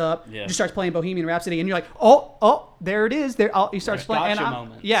hands up, just starts playing Bohemian Rhapsody, and you're like, oh, there it is. There, he starts playing.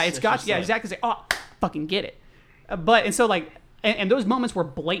 It's gotcha. Yeah, exactly. It's like, fucking get it. And so like, and those moments were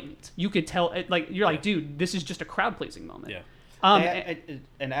blatant. You could tell, like, you're like, dude, this is just a crowd pleasing moment. Yeah.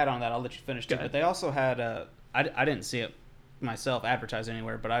 And add on that, I'll let you finish too. But they also had I didn't see it myself advertised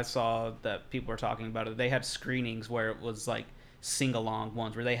anywhere, but I saw that people were talking about it. They had screenings where it was like sing along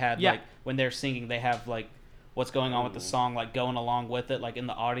ones where they had like when they're singing, they have like what's going on with the song, like going along with it, like in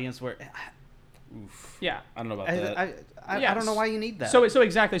the audience where. Yeah, I don't know about that. I don't know why you need that. So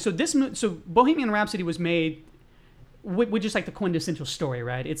exactly. So Bohemian Rhapsody was made with just like the quintessential story,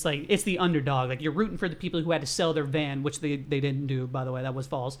 right? It's like it's the underdog. Like you're rooting for the people who had to sell their van, which they didn't do, by the way. That was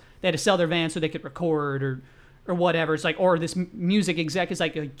false. They had to sell their van so they could record or whatever. It's like, or this music exec is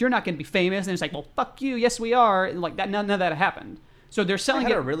like, you're not going to be famous, and it's like, well, fuck you. Yes, we are. And like that, none of that happened. So they're They selling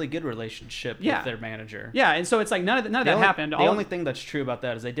had it. a really good relationship with their manager. Yeah, and so it's like none of that happened. The only thing that's true about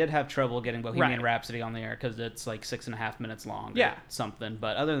that is they did have trouble getting Bohemian Rhapsody on the air because it's like 6.5 minutes long. Yeah, something.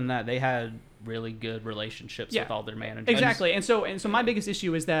 But other than that, they had really good relationships with all their managers. Exactly, and so my biggest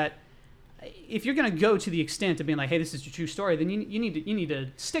issue is that if you're going to go to the extent of being like, hey, this is your true story, then you need to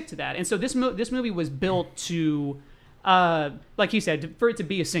stick to that. And so this movie was built to. Like you said, for it to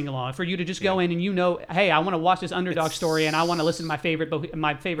be a sing-along, for you to just go in and hey, I want to watch this underdog story and I want to listen to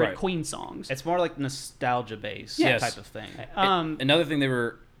my favorite Queen songs. It's more like nostalgia based type of thing. Another thing they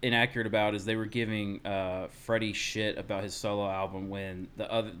were inaccurate about is they were giving Freddie shit about his solo album when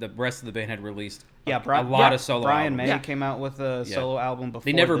the rest of the band had released a lot of solo Brian albums. May came out with a solo album before.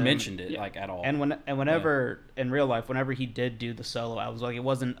 They never mentioned it like at all. And whenever in real life, whenever he did do the solo albums, like it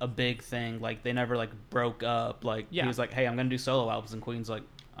wasn't a big thing. Like they never like broke up. Like he was like, hey, I'm gonna do solo albums, and Queen's like,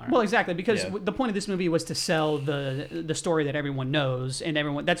 all right. Well, exactly, because the point of this movie was to sell the story that everyone knows, and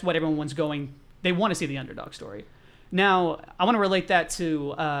that's what everyone's going. They want to see the underdog story. Now, I want to relate that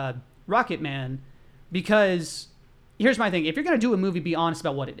to Rocket Man, because here's my thing. If you're going to do a movie, be honest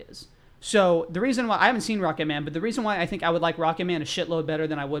about what it is. So the reason why I haven't seen Rocket Man, but the reason why I think I would like Rocket Man a shitload better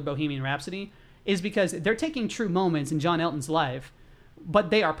than I would Bohemian Rhapsody is because they're taking true moments in John Elton's life,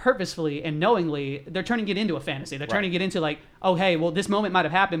 but they are purposefully and knowingly, they're turning it into a fantasy. They're turning it into like, oh, hey, well, this moment might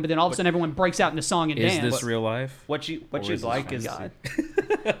have happened, but then all of a sudden everyone breaks out into song and dance. Is this real life? What you'd like is... God.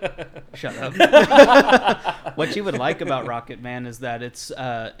 Shut up. What you would like about Rocket Man is that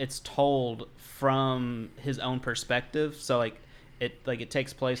it's told from his own perspective. So it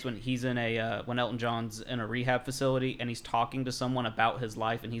takes place when he's in when Elton John's in a rehab facility and he's talking to someone about his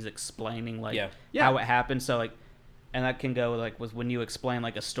life and he's explaining how it happened. So and that can go with when you explain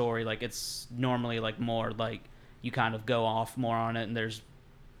like a story, like it's normally like more like you kind of go off more on it and there's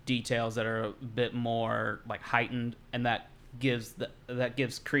details that are a bit more like heightened, and that gives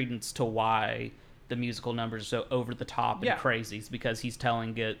credence to why the musical numbers are so over the top and crazy. It's because he's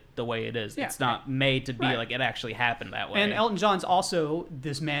telling it the way it is. It's not made to be like it actually happened that way. And Elton John's also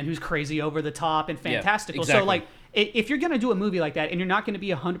this man who's crazy over the top and fantastical. Exactly. So like if you're going to do a movie like that and you're not going to be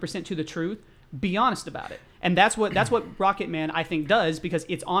 100% to the truth, be honest about it. And that's what Rocket Man I think does, because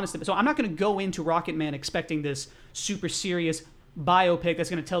it's honest. So I'm not going to go into Rocket Man expecting this super serious biopic that's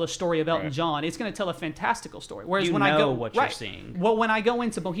going to tell the story of Elton John. It's going to tell a fantastical story. Whereas when I go what you're seeing. Well, when I go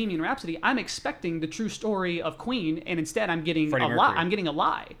into Bohemian Rhapsody, I'm expecting the true story of Queen, and instead I'm getting Freddie a Mercury. lie. I'm getting a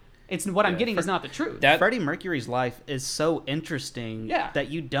lie. It's what I'm getting is not the truth. Freddie Mercury's life is so interesting that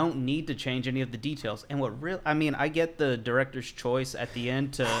you don't need to change any of the details. And I get the director's choice at the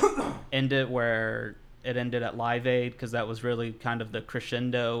end to end it where it ended at Live Aid, because that was really kind of the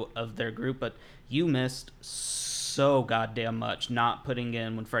crescendo of their group. But you missed so goddamn much not putting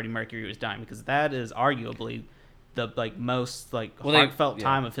in when Freddie Mercury was dying, because that is arguably the most heartfelt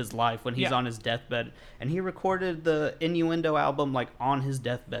time of his life, when he's on his deathbed, and he recorded the Innuendo album on his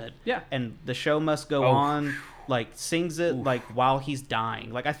deathbed. And The Show Must Go On sings it while he's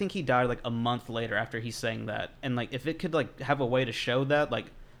dying. I think he died a month later after he sang that. And if it could have a way to show that,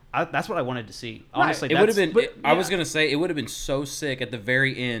 that's what I wanted to see. Honestly, it would have been. I was gonna say it would have been so sick at the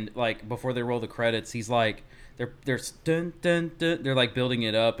very end, before they roll the credits. He's they're dun, dun, dun, they're building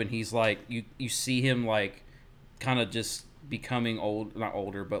it up, and he's you see him kind of just becoming not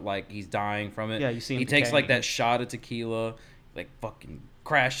older, but he's dying from it. Yeah, you see him He takes decaying. that shot of tequila, fucking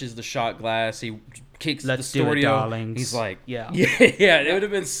crashes the shot glass. He kicks Let's the do it, studio. darlings. He's yeah, it would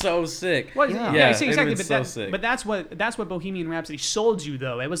have been so sick. Well, yeah, see, exactly. sick. But that's what Bohemian Rhapsody sold you,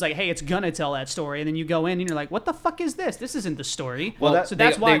 though. It was hey, it's gonna tell that story, and then you go in and you're like, what the fuck is this? This isn't the story. Well,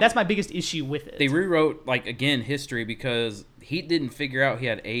 that's my biggest issue with it. They rewrote again history, because he didn't figure out he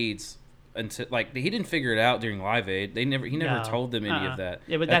had AIDS until he didn't figure it out during Live Aid. He never told them any of that.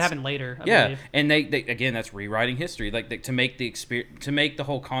 Yeah, but that happened later. I believe. And they again, that's rewriting history. To make the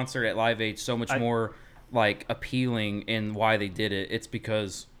whole concert at Live Aid so much more appealing, and why they did it. It's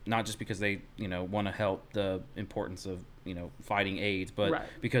because not just because they want to help the importance of fighting AIDS, but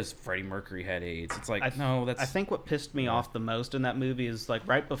because Freddie Mercury had AIDS. It's I think what pissed me off the most in that movie is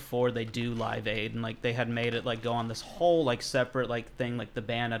right before they do Live Aid, and they had made it go on this whole separate thing, the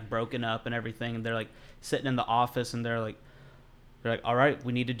band had broken up and everything, and they're sitting in the office and they're all right,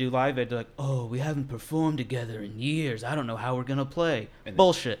 we need to do Live Aid. They're oh, we haven't performed together in years. I don't know how we're gonna play.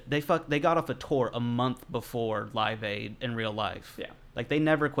 Bullshit. They got off a tour a month before Live Aid in real life. Yeah. They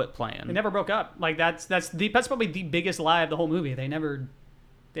never quit playing. They never broke up. That's probably the biggest lie of the whole movie. They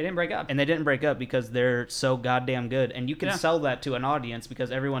didn't break up. And they didn't break up because they're so goddamn good. And you can sell that to an audience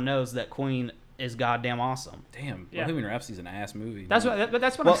because everyone knows that Queen is goddamn awesome. Damn, Bohemian Rhapsody's an ass movie. That's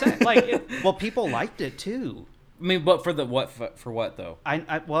what I'm saying. Well, people liked it too. I mean, but for the for what though?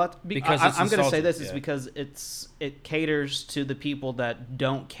 Because it's I'm going to say nostalgic, this is yeah. because it caters to the people that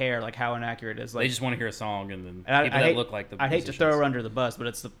don't care like how inaccurate it is. Like They just want to hear a song, and then and people that look like the I hate to throw musicians. her under the bus, but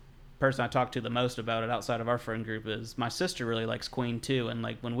it's the person I talk to the most about it outside of our friend group is my sister really likes Queen too, and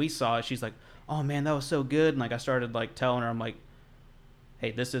like when we saw it, she's like, "Oh man, that was so good!" And like I started like telling her, I'm like, "Hey,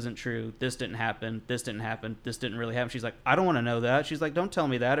 this isn't true. This didn't happen. This didn't happen. This didn't really happen." She's like, "I don't want to know that." She's like, "Don't tell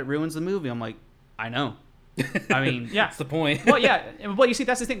me that. It ruins the movie." I'm like, "I know." I mean, Yeah. That's the point. Well, yeah. Well, you see,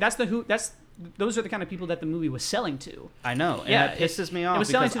 that's the thing. Those are the kind of people that the movie was selling to. I know, and Yeah, that pisses me off. It was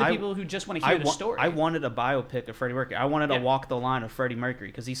selling because to the people who just want to hear the story. I wanted a biopic of Freddie Mercury. I wanted to Yeah. walk the line of Freddie Mercury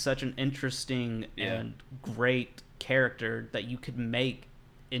because he's such an interesting Yeah. and great character that you could make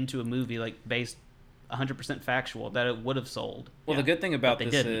into a movie like based 100% factual that it would have sold. Well, Yeah. the good thing about But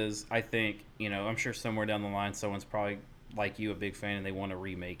they this didn't. is, I think, I'm sure somewhere down the line, someone's probably like you, a big fan, and they want to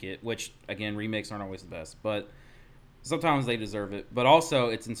remake it. Which, again, remakes aren't always the best, but sometimes they deserve it. But also,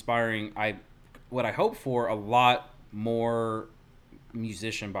 it's inspiring. What I hope for a lot more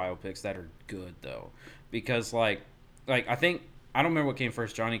musician biopics that are good though, because like I think I don't remember what came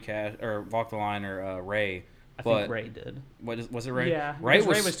first, Johnny Cash or Walk the Line or Ray. I But think Ray did. was it Ray? Yeah. Ray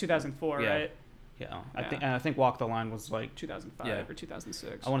Ray was 2004, yeah. right? Yeah, Yeah. I think Walk the Line was like 2005 Yeah. or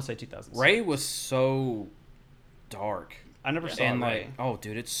 2006. I want to say 2006. Ray was so dark. I never saw And Ray. like, oh,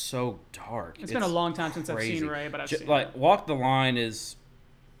 dude, it's so dark. It's been a long time since I've crazy. seen Ray, but I've seen like it. Walk the Line is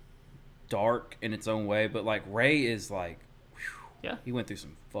dark in its own way, but like Ray is like, whew, Yeah. he went through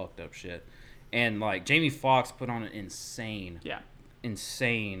some fucked up shit, and like Jamie Foxx put on an insane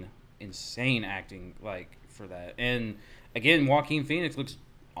acting like for that, and again, Joaquin Phoenix looks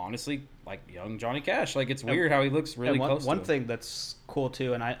honestly like young Johnny Cash. Like it's weird how he looks really And close. one to him. thing that's cool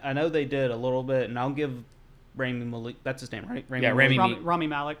too, and I know they did a little bit, and I'll give Rami Malek. That's his name, right? Yeah, Rami Rami, Meek. Rami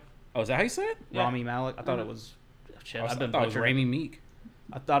Malek. Oh, is that how you say it? Yeah. Rami Malek. I thought it was. Shit, I I've been thought it was butchering. Rami Meek.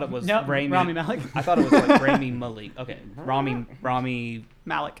 I thought it was No, Rami Malek. I thought it was like Rami Malek. Okay, Rami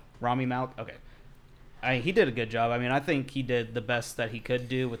Malek. Malek. Okay, he did a good job. I mean, I think he did the best that he could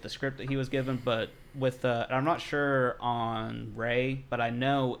do with the script that he was given. But with, I'm not sure on Ray, but I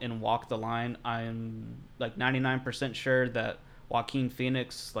know in Walk the Line, I'm like 99% sure that Joaquin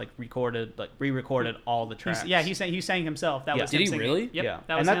Phoenix re-recorded all the tracks. He sang himself. That Yeah. was Did him he singing. really? Yep, Yeah,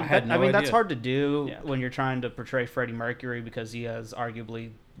 that was and him. I had no that's idea. hard to do Yeah. when you're trying to portray Freddie Mercury because he has arguably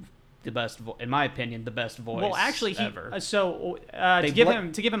the best, in my opinion, the best voice. Well, actually, ever. to They give ble-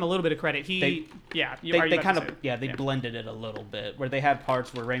 him a little bit of credit, They kind of blended it a little bit where they had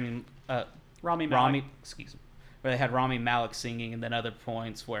parts where Rami Malek. where they had Rami Malek singing, and then other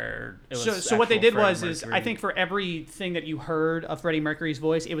points where it was. So what they did actual was Freddie is I Mercury. think for everything that you heard of Freddie Mercury's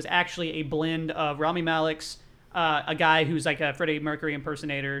voice, it was actually a blend of Rami Malek's, a guy who's like a Freddie Mercury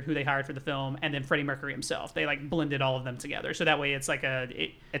impersonator who they hired for the film, and then Freddie Mercury himself. They like blended all of them together, so that way it's like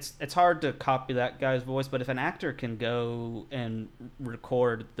it's hard to copy that guy's voice, but if an actor can go and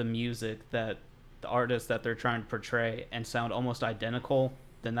record the music that the artist that they're trying to portray and sound almost identical,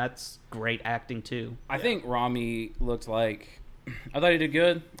 then that's great acting too. I think Rami looked like. I thought he did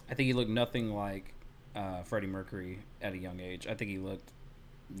good. I think he looked nothing like Freddie Mercury at a young age. I think he looked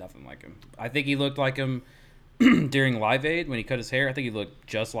nothing like him. I think he looked like him during Live Aid when he cut his hair. I think he looked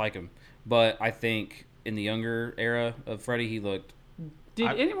just like him. But I think in the younger era of Freddie, he looked. Did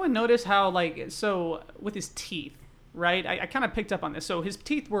anyone notice how with his teeth, right? I kind of picked up on this. So his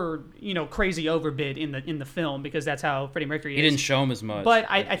teeth were crazy overbid in the film because that's how Freddie Mercury is. He didn't show him as much. But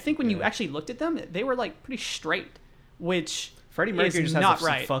I think when you actually looked at them, they were like pretty straight, which Freddie Mercury is just has not some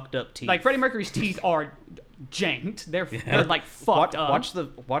right. fucked up teeth. Like Freddie Mercury's teeth are janked. They're like fucked up.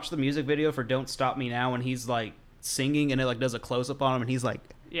 Watch the music video for "Don't Stop Me Now" when he's like singing and it like does a close up on him and he's like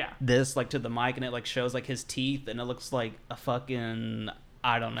this like to the mic and it like shows like his teeth and it looks like a fucking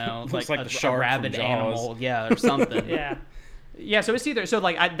I don't know Looks like a the shark a from rabid Jaws. animal or something. Yeah, so it's either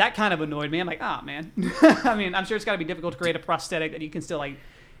that kind of annoyed me. I'm like, oh man. I mean, I'm sure it's got to be difficult to create a prosthetic that you can still like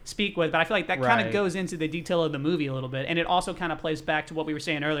speak with, but I feel like that kind of Right. goes into the detail of the movie a little bit, and it also kind of plays back to what we were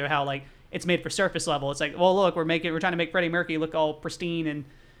saying earlier, how like it's made for surface level. It's like, well, look, we're trying to make Freddie Mercury look all pristine and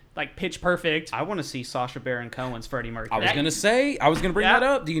like pitch perfect. I want to see Sacha Baron Cohen's Freddie Mercury. I was gonna bring Yeah. that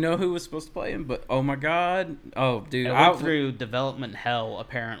up. Do you know who was supposed to play him? But oh my god, dude, It went through development hell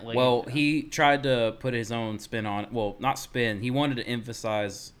apparently. Well, he tried to put his own spin on it. Well, not spin. He wanted to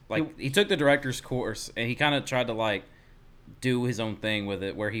emphasize, like, he took the director's course and he kind of tried to, like, do his own thing with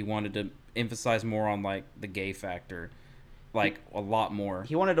it where he wanted to emphasize more on, like, the gay factor. Like, a lot more.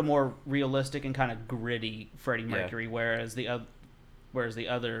 he wanted a more realistic and kind of gritty Freddie Mercury, whereas the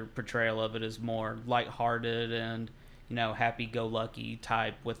other portrayal of it is more lighthearted and happy-go-lucky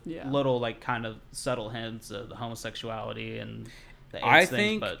type with Yeah. little like kind of subtle hints of the homosexuality and the AIDS I things,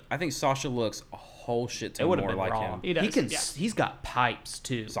 think but I think Sasha looks a whole shit it ton would have more been like raw. him. He does, yeah. He's got pipes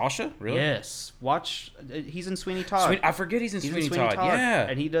too. Sasha, really? Yes, watch. He's in Sweeney Todd. I forget he's in Sweeney Todd. Todd. Yeah,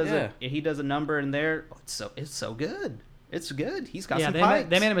 and he does yeah. he does a number in there. It's so good. It's good. He's got some they pipes.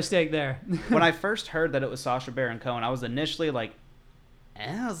 made a mistake there. When I first heard that it was Sacha Baron Cohen, I was initially like,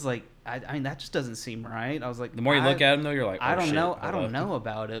 I was like, I mean, that just doesn't seem right. I was like, The more you look at him, though, you're like, I oh, don't shit, know. hold I don't up. know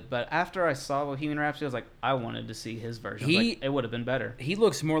about it. But after I saw Bohemian Rhapsody, I was like, I wanted to see his version. It would have been better. He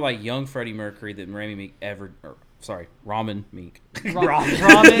looks more like young Freddie Mercury than Rami Meek Ramen Meek.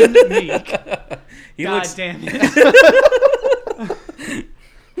 Ramen Meek. He God looks. damn it.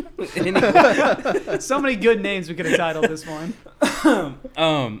 So many good names we could have titled this one.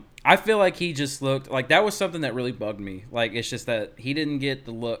 I feel like he just looked like that was something that really bugged me. Like it's just that he didn't get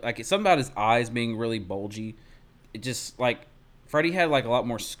the look. Like it's something about his eyes being really bulgy. It just like Freddie had like a lot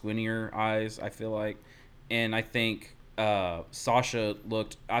more squintier eyes. I feel like, and I think Sasha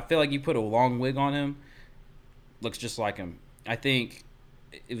looked. I feel like you put a long wig on him, looks just like him. I think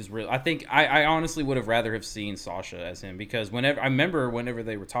it was real. I think I honestly would have rather have seen Sasha as him because whenever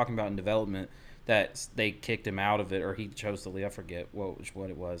they were talking about in development that they kicked him out of it or he chose to leave. I forget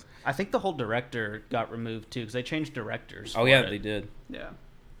what it was. I think the whole director got removed too because they changed directors. Oh yeah, they did. Yeah.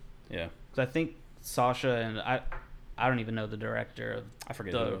 Because I think Sasha and I don't even know the director of I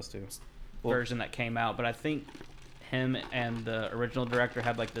forget who it was too. version that came out, but I think him and the original director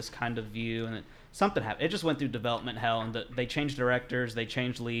had like this kind of view, and something happened. It just went through development hell, and they changed directors, they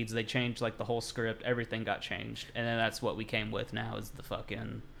changed leads, they changed like the whole script. Everything got changed, and then that's what we came with now is the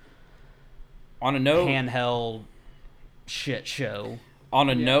fucking on a note handheld shit show. On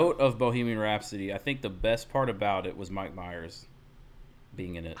a note of Bohemian Rhapsody, I think the best part about it was Mike Myers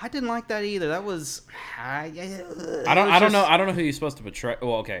being in it. I didn't like that either. That was I don't know who he's supposed to portray.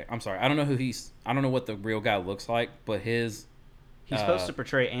 Well, okay, I'm sorry. I don't know what the real guy looks like, but he's supposed to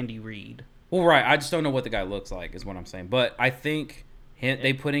portray Andy Reid. Well, right. I just don't know what the guy looks like is what I'm saying. But I think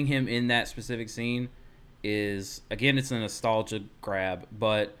they putting him in that specific scene is, again, it's a nostalgia grab,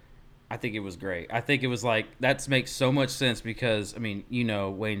 but I think it was great. I think it was like, that makes so much sense because, I mean,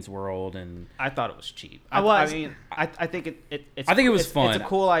 Wayne's World and... I thought it was cheap. I think it's... I think it was fun. It's a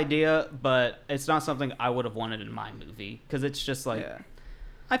cool idea, but it's not something I would have wanted in my movie because it's just like... Yeah.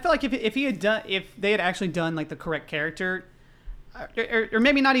 I feel like if they had actually done like the correct character, or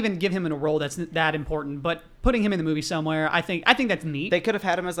maybe not even give him in a role that's that important, but putting him in the movie somewhere, I think that's neat. They could have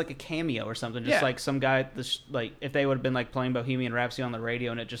had him as like a cameo or something, just Yeah. like some guy. Like if they would have been like playing Bohemian Rhapsody on the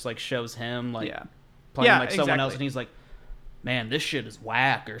radio, and it just like shows him like playing like someone else, and he's like, "Man, this shit is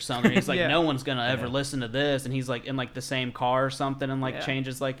whack" or something. He's like, Yeah. "No one's gonna ever listen to this," and he's like in like the same car or something, and like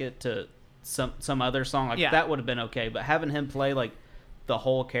changes like it to some other song. Like that would have been okay, but having him play like the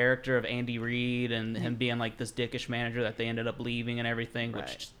whole character of Andy Reid and him being like this dickish manager that they ended up leaving and everything,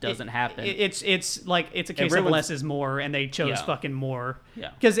 which just doesn't happen. It's like it's a case of less is more, and they chose fucking more.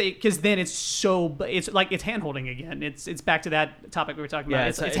 Yeah. Because then it's like it's hand holding again. It's back to that topic we were talking about.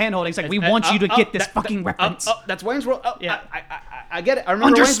 It's hand holding. It's like we want you to get this fucking reference. That's Wayne's World. Yeah. I get it. I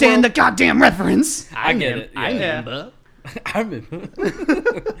remember Understand the goddamn reference. I get it. I remember.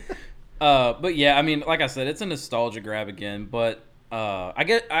 But yeah, I mean, like I said, it's a nostalgia grab again, but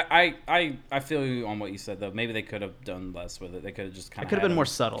I feel you on what you said though. Maybe they could have done less with it. They could have just kind of. It could have been more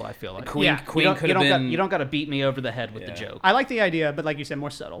subtle. I feel like Queen could have been. You don't got to beat me over the head with the joke. I like the idea, but like you said, more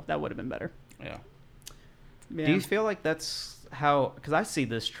subtle. That would have been better. Yeah. Do you feel like that's how? Because I see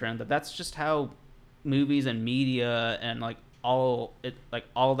this trend that's just how movies and media and like all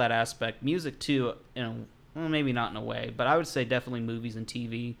that aspect, music too. Well, maybe not in a way, but I would say definitely movies and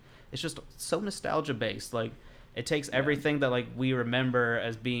TV. It's just so nostalgia based. Like it takes everything that like we remember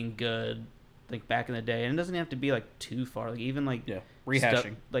as being good, like back in the day, and it doesn't have to be like too far. Like even like rehashing, stuff,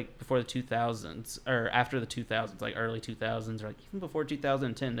 like before the 2000s or after the 2000s, like early 2000s, or like even before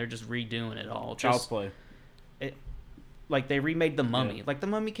 2010, they're just redoing it all. Child's Play. Like they remade The Mummy. Yeah. Like The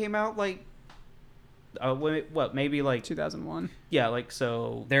Mummy came out like maybe like 2001. Yeah, like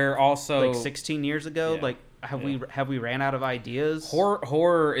so. They're also like 16 years ago. Yeah. Like have we ran out of ideas?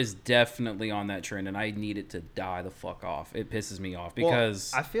 Horror is definitely on that trend, and I need it to die the fuck off. It pisses me off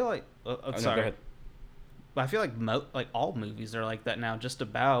because I feel like sorry. Go ahead. But I feel like all movies are like that now. Just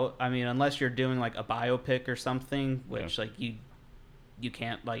about. I mean, unless you're doing like a biopic or something, which like you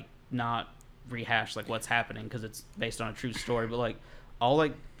can't like not rehash like what's happening because it's based on a true story. But like all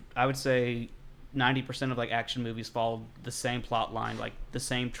like I would say 90% of like action movies follow the same plot line, like the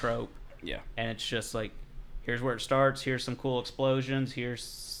same trope. Yeah. And it's just like, here's where it starts. Here's some cool explosions.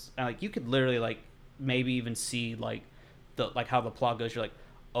 Here's like you could literally like maybe even see like like how the plot goes. You're like,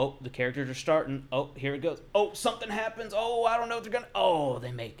 oh, the characters are starting. Oh, here it goes. Oh, something happens. Oh, I don't know what they're gonna. Oh,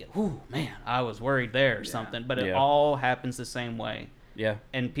 they make it. Whew, man, I was worried there or something. But it all happens the same way. Yeah.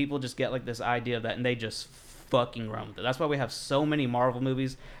 And people just get like this idea of that, and they just fucking run with it. That's why we have so many Marvel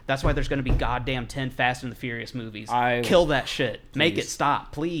movies. That's why there's going to be goddamn 10 Fast and the Furious movies. Kill that shit. Please. Make it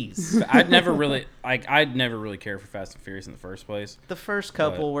stop, please. I'd never really cared for Fast and Furious in the first place. The first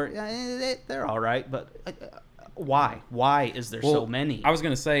couple were they're all right, but why? Why is there so many? I was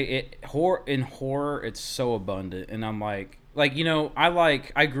gonna say in horror it's so abundant, and I'm like I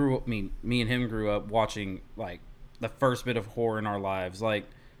grew up. Me and him grew up watching like the first bit of horror in our lives, like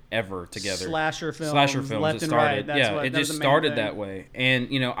ever together. Slasher films, It left and started, right. It just started that way, and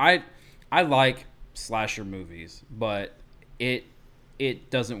I like slasher movies, but it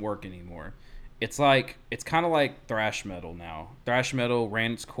doesn't work anymore. It's kind of like thrash metal now. Thrash metal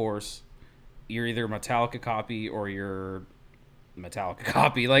ran its course. You're either a Metallica copy or you're Metallica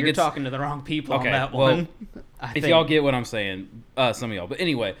copy. Like you're talking to the wrong people on that one. If y'all get what I'm saying, some of y'all. But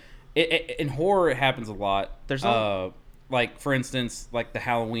anyway, in horror it happens a lot. There's like for instance, like the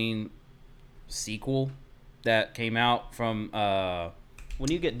Halloween sequel that came out from. When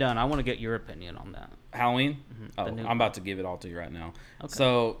you get done, I want to get your opinion on that. Halloween. Mm-hmm. I'm about to give it all to you right now. Okay.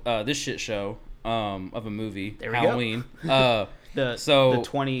 So this shit show of a movie, Halloween. The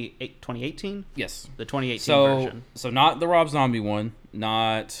 2018? Yes. The 2018 version. So not the Rob Zombie one.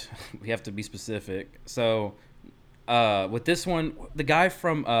 Not. We have to be specific. So with this one, the guy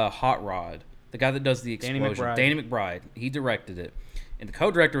from Hot Rod, the guy that does the explosion, Danny McBride, he directed it. And the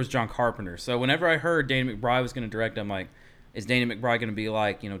co-director was John Carpenter. So whenever I heard Danny McBride was going to direct, I'm like, is Danny McBride going to be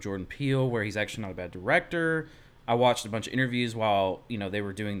like, Jordan Peele, where he's actually not a bad director? I watched a bunch of interviews while, they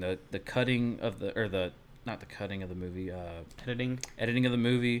were doing the cutting of not the cutting of the movie, editing of the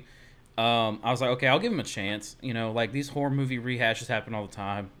movie. I was like, okay, I'll give him a chance. Like these horror movie rehashes happen all the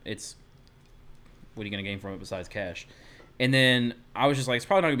time. What are you going to gain from it besides cash? And then I was just like, it's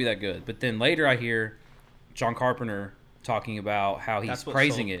probably not going to be that good. But then later I hear John Carpenter talking about how he's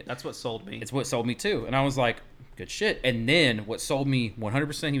praising it. That's what sold me. It's what sold me too. And I was like, good shit. And then what sold me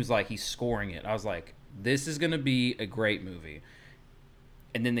 100%, he was like, he's scoring it. I was like, this is going to be a great movie.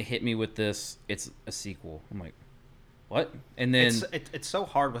 And then they hit me with this, it's a sequel. I'm like, what? And then it's so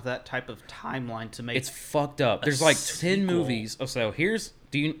hard with that type of timeline to make. It's fucked up. There's like 10 movies. Oh, so did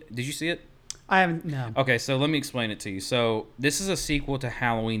you see it? I haven't. No. Okay, so let me explain it to you. So this is a sequel to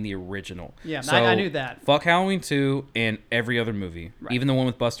Halloween the original. Yeah, so I knew that. Fuck Halloween 2 and every other movie, even the one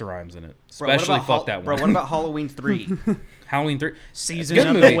with Busta Rhymes in it. Especially fuck that one. Bro, what about Halloween 3? Halloween 3, Season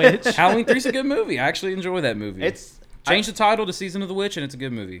of the Witch. Halloween 3 is a good movie. I actually enjoy that movie. Change the title to Season of the Witch, and it's a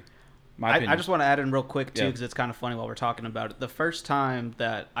good movie. I just want to add in real quick too, because it's kind of funny while we're talking about it. The first time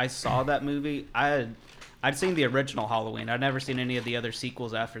that I saw that movie, I'd seen the original Halloween. I'd never seen any of the other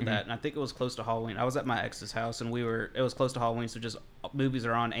sequels after that, and I think it was close to Halloween. I was at my ex's house, and it was close to Halloween, so just movies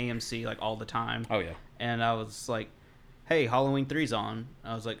are on AMC like all the time. Oh yeah. And I was like, hey, Halloween 3's on.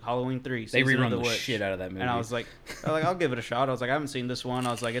 I was like, Halloween 3. They rerun the shit out of that movie. And I was like, I'll give it a shot. I was like, I haven't seen this one.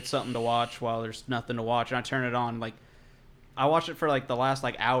 I was like, it's something to watch while there's nothing to watch. And I turn it on. Like, I watched it for like the last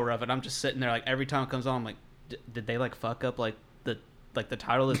like hour of it. I'm just sitting there like every time it comes on, I'm like, did they like fuck up like the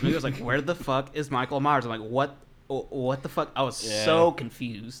title of this movie? I was like, where the fuck is Michael Myers? I'm like, what the fuck? I was so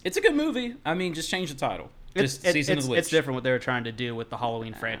confused. It's a good movie. I mean, just change the title. Season of the Witch. It's different what they were trying to do with the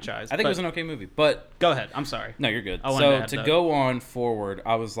Halloween franchise. I think it was an okay movie, but go ahead. I'm sorry. No, you're good. So to go on forward,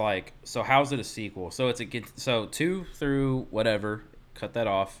 I was like, so how's it a sequel? So so 2 through whatever, cut that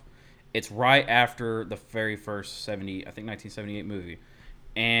off. It's right after the very first 1978 movie.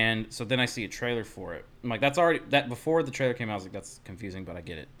 And so then I see a trailer for it. I'm like, before the trailer came out, I was like, that's confusing, but I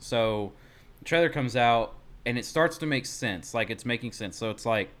get it. So the trailer comes out and it starts to make sense. Like it's making sense. So it's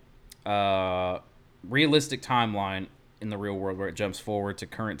like realistic timeline in the real world where it jumps forward to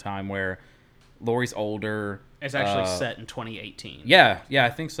current time where Laurie's older. It's actually set in 2018. Yeah, I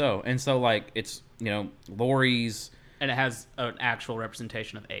think so. And so like it's, Laurie's. And it has an actual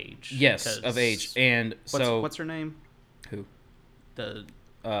representation of age. Yes, of age. And what's her name? Who? The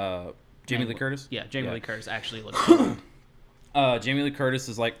Jamie Lee Curtis? Yeah, Jamie Lee Curtis actually looks old. Jamie Lee Curtis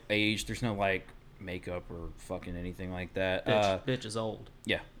is like aged. There's no like makeup or fucking anything like that. Bitch is old.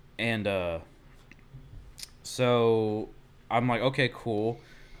 Yeah. And so I'm like, okay, cool.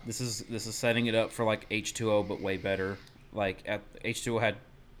 This is setting it up for like H2O but way better. Like H2O had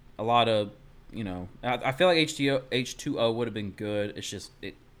a lot of I feel like H2O would have been good. It's just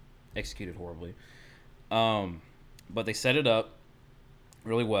it executed horribly. But they set it up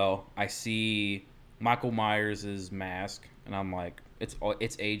really well. I see Michael Myers' mask, and I'm like,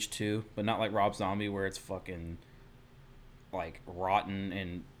 it's age 2, but not like Rob Zombie where it's fucking like rotten,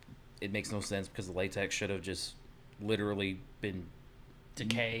 and it makes no sense because the latex should have just literally been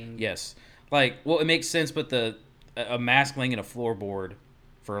decaying. Yes, like, well, it makes sense, but a mask laying in a floorboard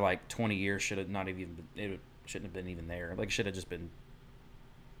for like 20 years should have not even shouldn't have been even there. Like, it should have just been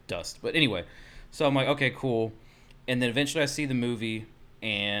dust. But anyway, so I'm like, okay, cool. And then eventually I see the movie,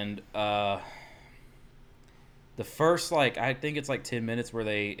 and the first, like, I think it's like 10 minutes where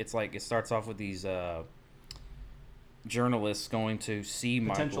it starts off with these journalists going to see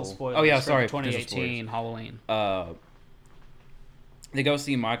Potential Michael. spoilers. Oh yeah, for sorry, 2018 Halloween. They go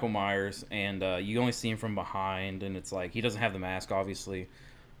see Michael Myers, and you only see him from behind, and it's like he doesn't have the mask, obviously.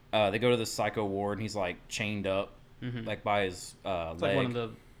 They go to the psycho ward, and he's like chained up, like by his It's leg. like one of the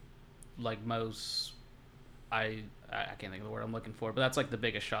most I can't think of the word I'm looking for, but that's like the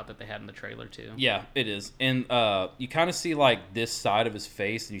biggest shot that they had in the trailer too. Yeah, it is, and you kind of see like this side of his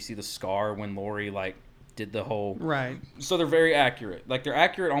face, and you see the scar when Laurie like did the whole Right. So they're very accurate. Like, they're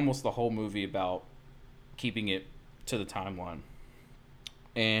accurate almost the whole movie about keeping it to the timeline.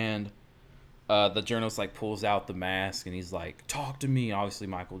 And the journalist like pulls out the mask, and he's like, "Talk to me." Obviously,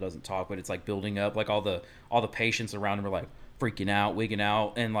 Michael doesn't talk, but it's like building up. Like, all the patients around him are like freaking out, wigging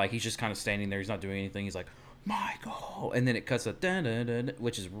out, and like he's just kind of standing there. He's not doing anything. He's like, "Michael," and then it cuts a dun dun dun,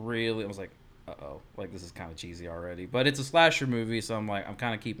 which is really. I was like, "Uh-oh," like, this is kind of cheesy already. But it's a slasher movie, so I'm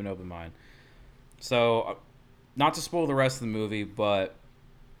kind of keeping an open mind. So, not to spoil the rest of the movie, but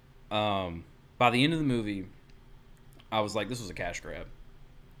by the end of the movie, I was like, this was a cash grab.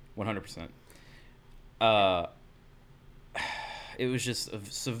 100%. It was just a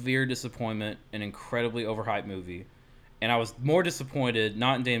severe disappointment, an incredibly overhyped movie. And I was more disappointed,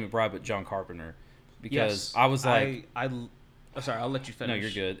 not in Danny McBride, but John Carpenter. Because I was like... sorry, I'll let you finish. No, you're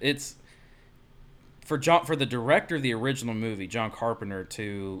good. It's... For the director of the original movie, John Carpenter,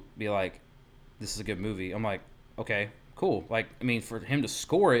 to be like, this is a good movie. I'm like, okay, cool. Like, I mean, for him to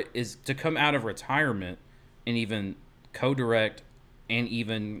score it is to come out of retirement and even co-direct and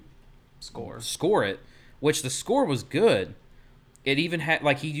even score it, which the score was good. It even had,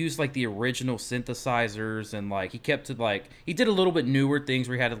 like, he used like the original synthesizers, and like he kept to, like, he did a little bit newer things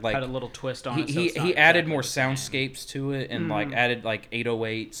where he had like a little twist on it. So he added more soundscapes to it, and like added like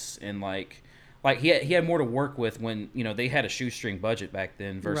 808s, and like he had more to work with when, you know, they had a shoestring budget back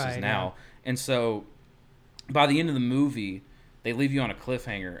then versus now. Yeah. And so by the end of the movie, they leave you on a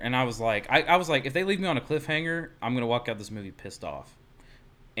cliffhanger, and I was like, I was like, if they leave me on a cliffhanger, I'm gonna walk out this movie pissed off.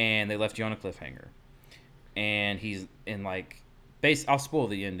 And they left you on a cliffhanger, and he's in like, I'll spoil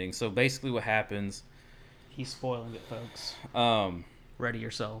the ending. So basically, what happens? He's spoiling it, folks. Ready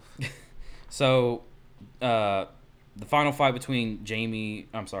yourself. So, the final fight between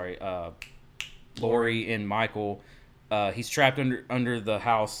Laurie and Michael. He's trapped under the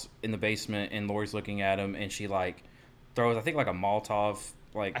house in the basement, and Laurie's looking at him, and she like throws, I think, like a Molotov.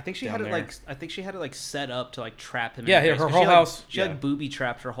 Like, I think she had it like set up to like trap him. Yeah, in the her whole house. She like booby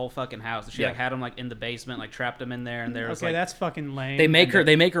trapped her whole fucking house. She like had him like in the basement, like trapped him in there, and there was like, that's fucking lame. They make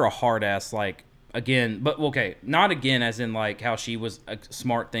her a hard ass, like, again, but okay, not again as in like how she was a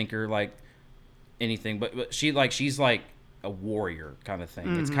smart thinker, like anything, but she's like a warrior kind of thing.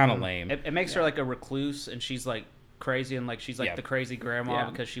 Mm-hmm. It's kind of lame. It makes her like a recluse, and she's like crazy, and like she's like the crazy grandma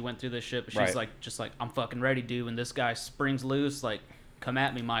because she went through this shit. But she's like just like, I'm fucking ready, dude. When this guy springs loose, like, come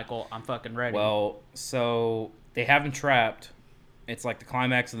at me, Michael. I'm fucking ready. Well, so they have him trapped. It's like the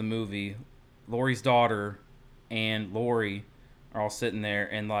climax of the movie. Laurie's daughter and Laurie are all sitting there,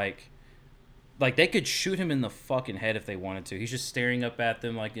 and like they could shoot him in the fucking head if they wanted to. He's just staring up at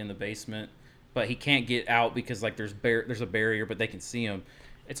them like in the basement, but he can't get out because like there's a barrier, but they can see him.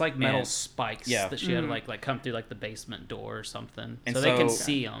 It's like metal spikes that she had to like come through like the basement door or something, and so they can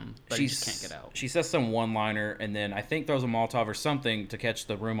see him, but she just can't get out. She says some one-liner, and then I think throws a Molotov or something to catch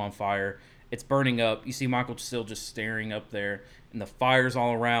the room on fire. It's burning up. You see Michael still just staring up there, and the fire's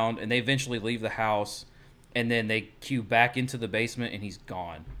all around. And they eventually leave the house, and then they cue back into the basement, and he's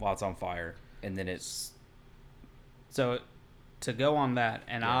gone while it's on fire. And then it's so to go on that,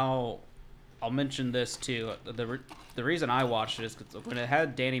 and I'll mention this too. The reason I watched it is because when it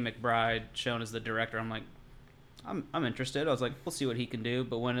had Danny McBride shown as the director, I'm like, I'm interested. I was like, we'll see what he can do.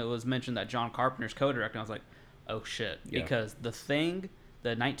 But when it was mentioned that John Carpenter's co-directing, I was like, oh shit, because The Thing,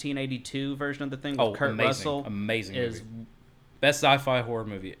 the 1982 version of The Thing with Kurt Russell, amazing is movie. Best sci-fi horror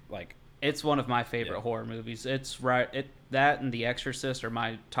movie. Like, it's one of my favorite horror movies. It's that and The Exorcist are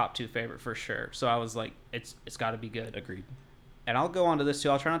my top two favorite for sure. So I was like, it's got to be good. Agreed. And I'll go on to this too.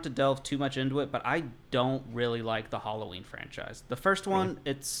 I'll try not to delve too much into it, but I don't really like the Halloween franchise. The first one,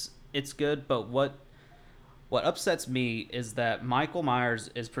 it's good, but what upsets me is that Michael Myers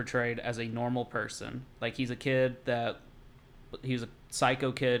is portrayed as a normal person. Like, he's a kid that a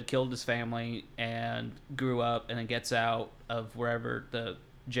psycho kid, killed his family, and grew up, and then gets out of wherever the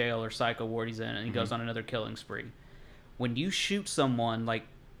jail or psycho ward he's in, and he goes on another killing spree. When you shoot someone like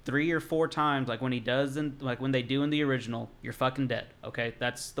 3 or 4 times, like when when they do in the original, you're fucking dead. Okay,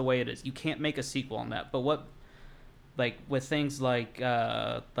 that's the way it is. You can't make a sequel on that. But with things like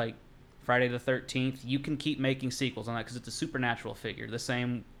Friday the 13th, you can keep making sequels on that because it's a supernatural figure. The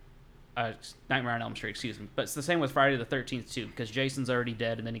same. Nightmare on Elm Street, excuse me. But it's the same with Friday the 13th, too, because Jason's already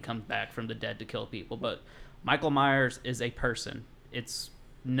dead, and then he comes back from the dead to kill people. But Michael Myers is a person. It's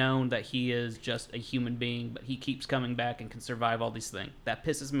known that he is just a human being, but he keeps coming back and can survive all these things. That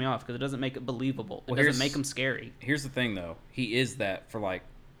pisses me off, because it doesn't make it believable. It doesn't make him scary. Here's the thing, though. He is that for,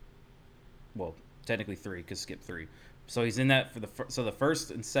 technically 3, because skip 3. So he's in that for the first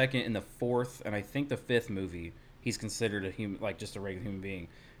and second and the fourth, and I think the 5th movie, he's considered a human, just a regular human being.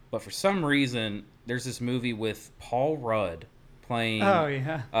 But for some reason, there's this movie with Paul Rudd playing. Oh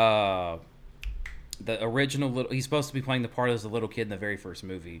yeah. The original he's supposed to be playing the part as a little kid in the very first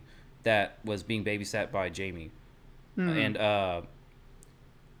movie that was being babysat by Jamie. And don't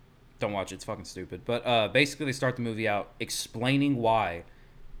watch it, it's fucking stupid. But basically they start the movie out explaining why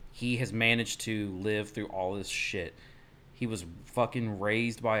he has managed to live through all this shit. He was fucking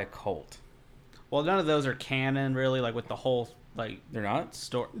raised by a cult. Well, none of those are canon, really. With the whole they're not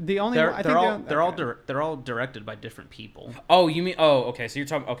story. The only they're all directed by different people. Oh, you mean okay? So you're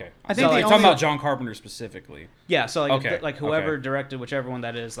talking I think you're talking about John Carpenter specifically. Yeah, so whoever directed whichever one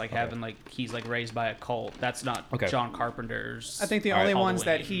that is, having he's raised by a cult. That's not John Carpenter's. I think the only ones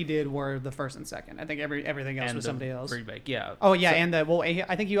that he did were the first and second. I think everything else was somebody else. Remake, yeah. Oh yeah, and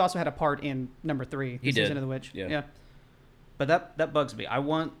I think he also had a part in number 3. He did. Season of the Witch. Yeah. But that bugs me. I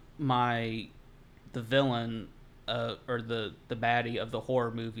want the villain. Or the baddie of the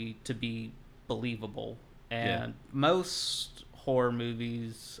horror movie to be believable, and most horror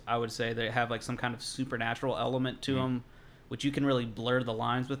movies, I would say, they have some kind of supernatural element to them, which you can really blur the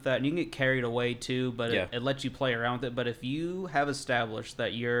lines with that, and you can get carried away too. But it lets you play around with it. But if you have established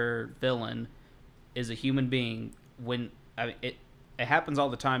that your villain is a human being, it happens all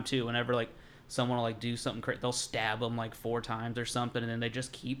the time too. Whenever someone will do something crazy, they'll stab them 4 times or something, and then they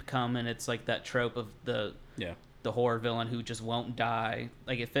just keep coming. It's that trope of the horror villain who just won't die.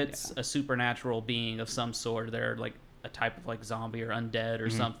 If it's a supernatural being of some sort, they're a type of zombie or undead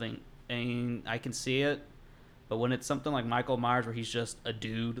or something, and I can see it. But when it's something like Michael Myers where he's just a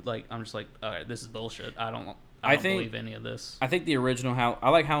dude, I'm just all right, this is bullshit. I don't believe any of this. I think the original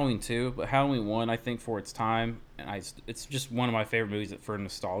I like Halloween 2, but Halloween 1, I think for its time, and it's just one of my favorite movies for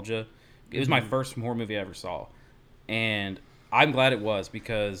nostalgia. It was my first horror movie I ever saw, and I'm glad it was,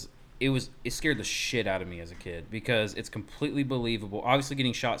 because it scared the shit out of me as a kid, because it's completely believable. Obviously,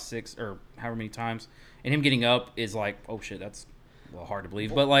 getting shot 6 or however many times, and him getting up is oh shit, that's a little hard to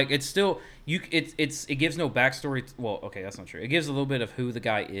believe. But it's still it gives no backstory. Well, okay, that's not true. It gives a little bit of who the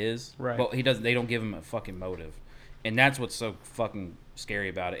guy is, right? But they don't give him a fucking motive, and that's what's so fucking scary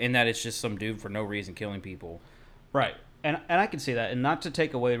about it. And that it's just some dude for no reason killing people, right? And I can see that, and not to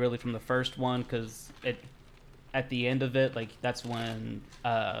take away really from the first one, because at the end of it, that's when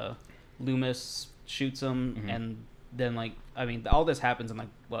Loomis shoots him, and then all this happens in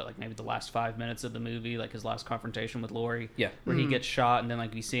maybe the last 5 minutes of the movie, his last confrontation with Laurie, where he gets shot, and then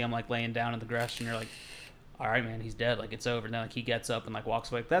you see him laying down in the grass, and you're all right, man, he's dead, it's over. And then he gets up and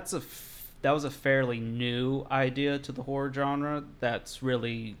walks away. That was a fairly new idea to the horror genre that's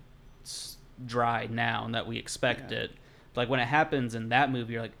really dry now, and that we expect it. When it happens in that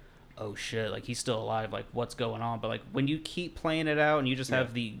movie, you're oh shit, he's still alive, what's going on? But when you keep playing it out and you just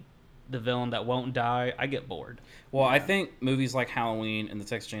have the villain that won't die, I get bored. Well, I think movies like Halloween and the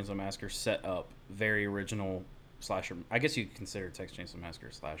Texas Chainsaw Massacre set up very original slasher. I guess you could consider Texas Chainsaw Massacre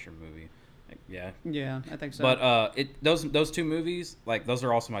a slasher movie. Yeah, I think so. But those 2 movies, those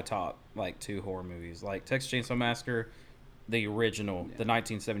are also my top 2 horror movies. Texas Chainsaw Massacre, the original, the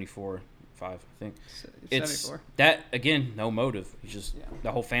 1974. I think it's that again, no motive. He's just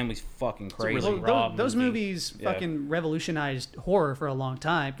the whole family's fucking crazy. Really those movies fucking revolutionized horror for a long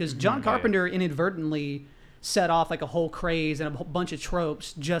time, because John Carpenter inadvertently set off a whole craze and a bunch of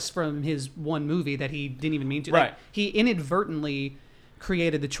tropes just from his one movie that he didn't even mean to. Right. He inadvertently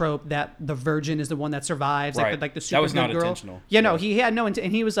created the trope that the virgin is the one that survives, right. The super that was good not girl. Intentional. Yeah, no, he had no intent,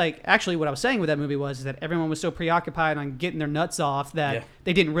 and he was actually, what I was saying with that movie was that everyone was so preoccupied on getting their nuts off that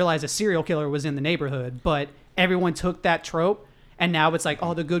they didn't realize a serial killer was in the neighborhood. But everyone took that trope, and now it's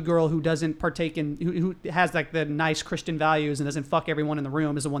the good girl who doesn't partake in, who has the nice Christian values and doesn't fuck everyone in the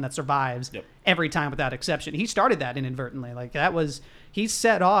room, is the one that survives every time without exception. He started that inadvertently. He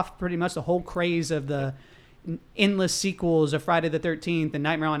set off pretty much the whole craze of the endless sequels of Friday the 13th and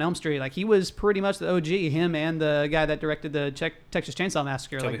Nightmare on Elm Street. Like, he was pretty much the OG, him and the guy that directed the Texas Chainsaw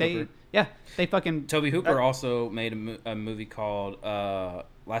Massacre. Toby like, Hooper. they fucking... Toby Hooper also made a movie called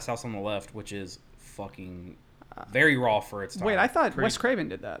Last House on the Left, which is fucking very raw for its time. Wait, I thought Wes Craven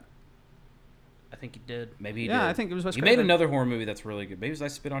did that. I think he did. Maybe he did. Yeah, I think it was Wes He Craven. made another horror movie that's really good. Maybe it was I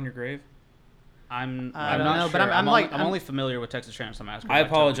Spit on Your Grave? I'm I don't not know, sure. but I'm only familiar with Texas Chainsaw Massacre. I by Toby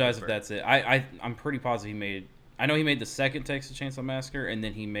apologize if Hooper. that's it. I'm pretty positive he made... I know he made the second Texas Chainsaw Massacre, and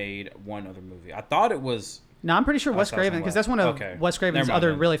then he made one other movie. I thought it was... No, I'm pretty sure Wes Last House on Craven, the because Left. that's one of Okay. Wes Craven's Never mind other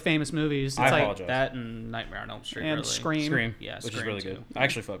then. really famous movies. It's I like, apologize. That and Nightmare on Elm Street. and really. Scream. Scream, Yeah, which is Scream really too. good. I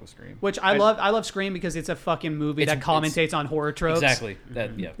actually fuck with Scream. Which I love Scream because it's a fucking movie It's- that commentates on horror tropes. Exactly.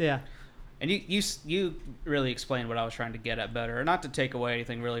 That yeah. Yeah. And you really explained what I was trying to get at better. Not to take away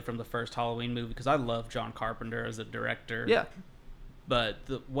anything really from the first Halloween movie, because I love John Carpenter as a director. Yeah. But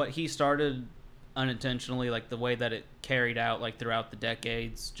what he started unintentionally, like the way that it carried out like throughout the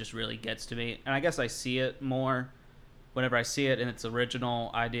decades, just really gets to me. And I guess I see it more whenever I see it in its original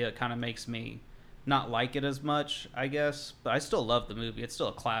idea. It kind of makes me not like it as much, I guess. But I still love the movie. It's still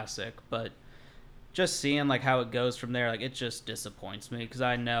a classic. But just seeing like how it goes from there, like it just disappoints me, because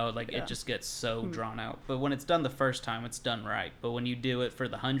I know like it just gets so drawn out. But when it's done the first time, it's done right. But when you do it for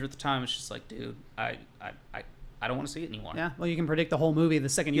the 100th time, it's just like, dude, I don't want to see it anymore. Yeah. Well, you can predict the whole movie the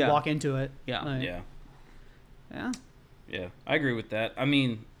second you Yeah. walk into it. Yeah. Like, Yeah. Yeah. Yeah, I agree with that. I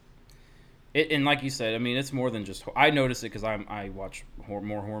mean, and like you said, I mean, it's more than just... I notice it because I watch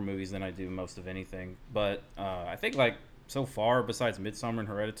more horror movies than I do most of anything. But I think, like, so far, besides Midsommar and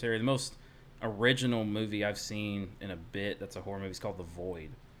Hereditary, the most original movie I've seen in a bit that's a horror movie is called The Void.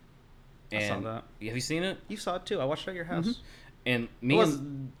 I saw And that. Have you seen it? You saw it too. I watched it at your house. And It me was,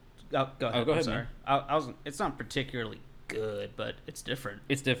 and... go ahead. go I'm ahead, sorry. man. I was. It's not particularly good, but it's different.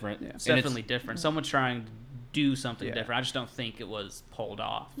 It's different. Yeah. It's And definitely different. Someone trying to do something Yeah. different. I just don't think it was pulled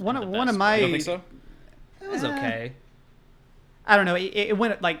off. One in of the one of best my... way. You don't think so? It was okay. I don't know. It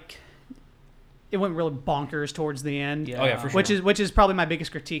went like... It went really bonkers towards the end. Yeah. Oh, yeah, for sure. Which is probably my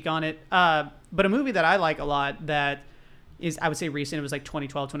biggest critique on it. But a movie that I like a lot that is, I would say, recent. It was like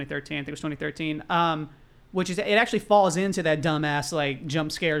 2012, 2013. I think it was 2013. Which is, it actually falls into that dumbass like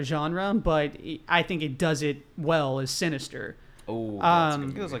jump scare genre, but I think it does it well. Is Sinister. Oh, that's I good.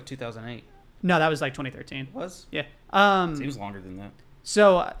 think it was like 2008. No, that was like 2013. Was? Yeah. Seems longer than that.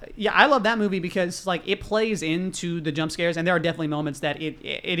 So yeah, I love that movie because like it plays into the jump scares, and there are definitely moments that it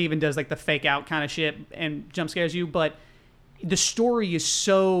even does like the fake out kind of shit and jump scares you, but the story is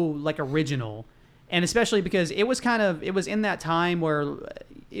so like original, and especially because it was in that time where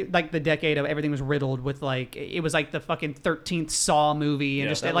like the decade of everything was riddled with like it was like the fucking 13th Saw movie and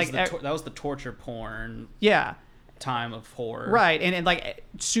Yeah, just That, like that was the torture porn yeah. time of horror. Right, and like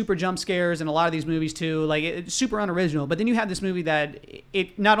super jump scares and a lot of these movies too, like it's super unoriginal. But then you have this movie that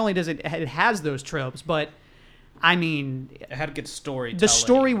it not only does it has those tropes, but I mean, It had a good story. the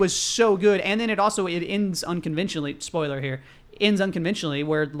story was so good, and then it ends unconventionally. Spoiler here, ends unconventionally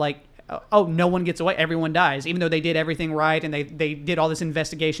where like oh no one gets away, everyone dies, even though they did everything right and they did all this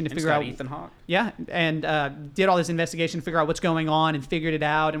investigation to And it's figure got out Ethan Hawke. yeah, and did all this investigation to figure out what's going on and figured it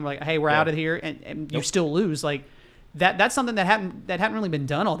out, and we're like, hey, we're out of here, and you still lose. Like that's something that hadn't really been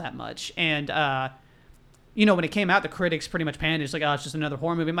done all that much. And you know, when it came out, the critics pretty much panned it. It's like, oh, it's just another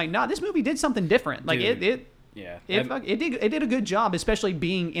horror movie. I'm like, no, this movie did something different. Like Dude. it did a good job, especially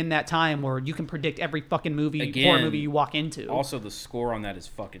being in that time where you can predict every fucking movie, Again, horror movie you walk into. Also, the score on that is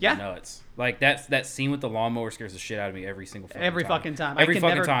fucking Yeah. nuts. Like that scene with the lawnmower scares the shit out of me every single fucking Every time. fucking time. I Every can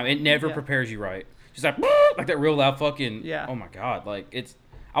fucking never- time. It never yeah. prepares you right. She's like that real loud fucking. Yeah. Oh my god. Like it's.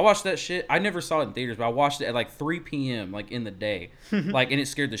 I watched that shit. I never saw it in theaters, but I watched it at like 3 p.m. like in the day, like, and it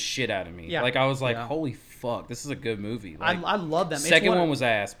scared the shit out of me. Yeah. Like I was like, Yeah. holy fuck, this is a good movie. Like, I love them. It's second one was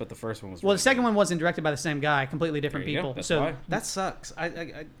ass, but the first one was. well, really the second good. one wasn't directed by the same guy, completely different There you go. people. That's So why. That sucks.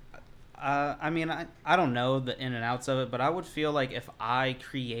 I mean, I don't know the in and outs of it, but I would feel like if I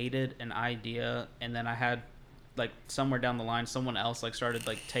created an idea and then I had like somewhere down the line someone else like started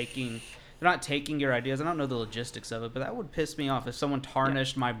like they're not taking your ideas. I don't know the logistics of it, but that would piss me off if someone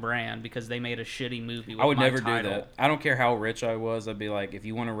tarnished my brand because they made a shitty movie with I would my never title. do that. I don't care how rich I was. I'd be like, if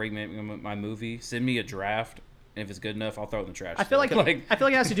you want to remake my movie, send me a draft, and if it's good enough, I'll throw it in the trash. I feel like still. I feel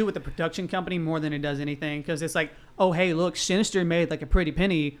like it has to do with the production company more than it does anything, because it's like, oh hey, look, Sinister made like a pretty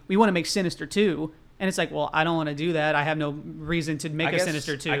penny. We want to make Sinister 2. And it's like, well, I don't want to do that. I have no reason to make a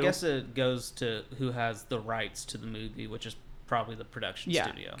Sinister 2. I guess it goes to who has the rights to the movie, which is probably the production Yeah,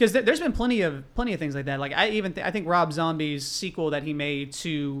 studio. because there's been plenty of things like that. Like I think Rob Zombie's sequel that he made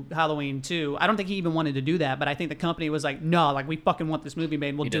to Halloween 2, I don't think he even wanted to do that, but I think the company was like, no, like we fucking want this movie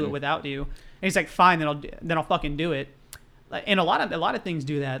made. We'll do it without you. And he's like, fine, then I'll fucking do it. And a lot of things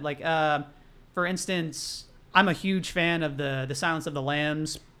do that. Like for instance, I'm a huge fan of the Silence of the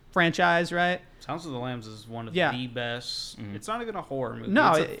Lambs franchise, right? Silence of the Lambs is one of Yeah. the best. It's not even a horror movie.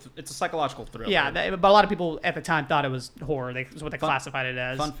 No, it's a psychological thriller. Yeah, but a lot of people at the time thought it was horror. That's what they classified it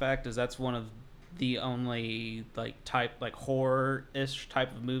as. Fun fact is that's one of the only horror-ish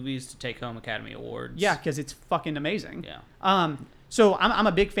type of movies to take home Academy Awards. Yeah, because it's fucking amazing. Yeah. So I'm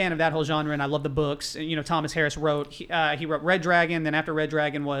a big fan of that whole genre, and I love the books. And, you know, Thomas Harris wrote he wrote Red Dragon. Then after Red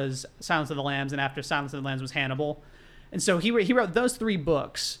Dragon was Silence of the Lambs, and after Silence of the Lambs was Hannibal. And so he wrote those 3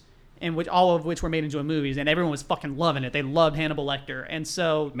 books, and all of which were made into movies, and everyone was fucking loving it. They loved Hannibal Lecter, and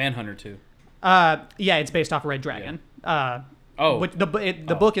so Manhunter too. yeah, it's based off of Red Dragon.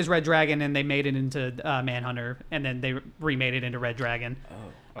 The book is Red Dragon, and they made it into Manhunter, and then they remade it into Red Dragon.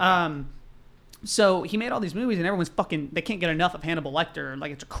 Oh. Okay. So he made all these movies, and everyone's they can't get enough of Hannibal Lecter.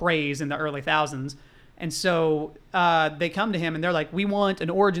 Like, it's a craze in the early thousands. And so they come to him, and they're like, we want an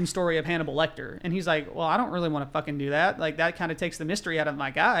origin story of Hannibal Lecter. And he's like, well, I don't really want to fucking do that. Like, that kind of takes the mystery out of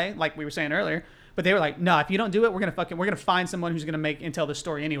my guy, like we were saying earlier. But they were like, no, if you don't do it, we're gonna find someone who's gonna make and tell the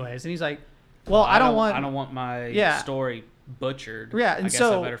story anyways. And he's like, well, I don't want my story butchered. Yeah, and I guess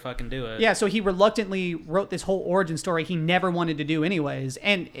so I better fucking do it. Yeah, so he reluctantly wrote this whole origin story he never wanted to do anyways.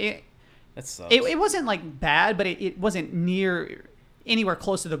 And that sucks. it wasn't like bad, but it wasn't anywhere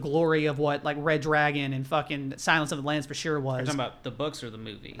close to the glory of what like Red Dragon and fucking Silence of the Lambs for sure was. You're talking about the books or the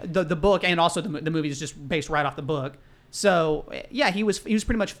movie? The book, and also the movie is just based right off the book. So yeah, he was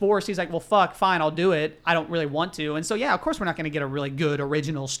pretty much forced. He's like, well, fuck, fine, I'll do it. I don't really want to. And so yeah, of course we're not going to get a really good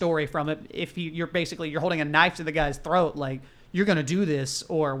original story from it if you're holding a knife to the guy's throat, like, you're going to do this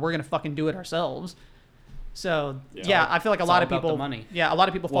or we're going to fucking do it ourselves. So yeah, I feel like a lot of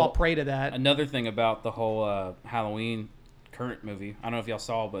people fall prey to that. Another thing about the whole Halloween current movie, I don't know if y'all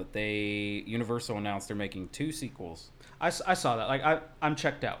saw, but Universal announced they're making 2 sequels. I saw that. Like, I'm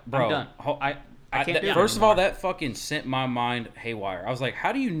checked out. Bro, I'm done. I can't do it First of anymore. all, that fucking sent my mind haywire. I was like,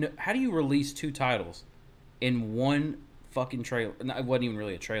 how do you release 2 titles in one fucking trailer? No, it wasn't even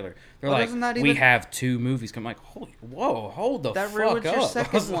really a trailer. They're like, we have 2 movies coming. I'm like, hold the fuck up. Your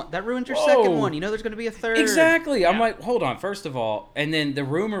second one. That ruins your second one. You know there's going to be a third. Exactly. Yeah. I'm like, hold on. First of all, and then the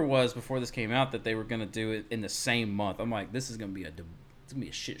rumor was before this came out that they were going to do it in the same month. I'm like, this is going to be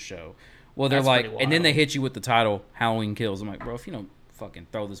a shit show. Well, they're like, and then they hit you with the title Halloween Kills. I'm like, bro, if you don't fucking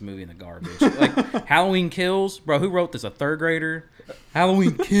throw this movie in the garbage. Like, Halloween Kills, bro. Who wrote this? A 3rd grader?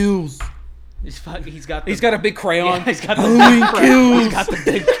 Halloween Kills. He's got a big crayon. Yeah, he's got the Halloween Kills. He's got the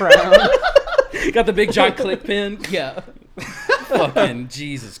big crown. Got the big giant click pen. Yeah. Fucking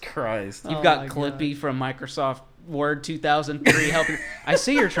Jesus Christ. You've got Clippy from Microsoft Word 2003 helping. I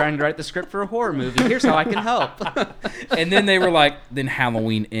see you're trying to write the script for a horror movie. Here's how I can help. And then they were like, then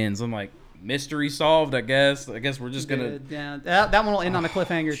Halloween ends. I'm like, mystery solved, I guess. I guess we're just gonna. Yeah, that one will end on a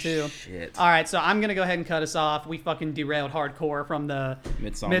cliffhanger too. Shit. All right, so I'm gonna go ahead and cut us off. We fucking derailed hardcore from the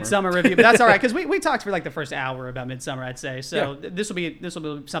Midsommar review, but that's all right because we talked for like the first hour about Midsommar, I'd say. So Yeah. this will be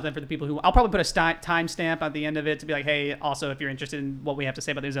something for the people who I'll probably put a timestamp at the end of it to be like, hey, also if you're interested in what we have to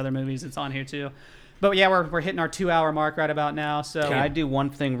say about these other movies, it's on here too. But yeah, we're hitting our 2-hour mark right about now. So Can I do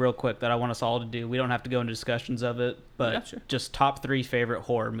one thing real quick that I want us all to do? We don't have to go into discussions of it, but Yeah, sure. just top 3 favorite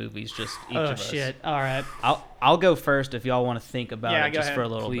horror movies, just each of us. Oh shit! All right. I'll go first if y'all want to think about Yeah, it go just ahead. for a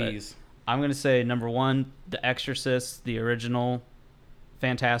little Please. bit. I'm gonna say number 1, The Exorcist, the original,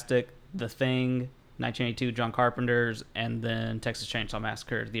 fantastic. The Thing, 1982, John Carpenter's, and then Texas Chainsaw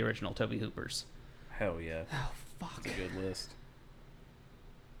Massacre, the original, Tobe Hooper's. Hell yeah. Oh fuck! That's a good list.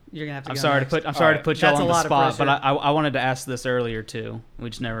 You're gonna have to. I'm go sorry next. to put y'all That's on a the lot of spot, but pressure. I wanted to ask this earlier too. We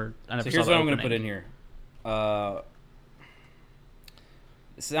just never. I never So saw here's the what I'm going to opening. put in here.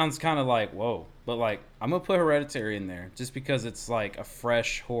 It sounds kind of like, whoa. But, like, I'm going to put Hereditary in there just because it's, like, a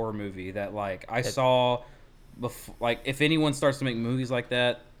fresh horror movie that, like, I saw before. Like, if anyone starts to make movies like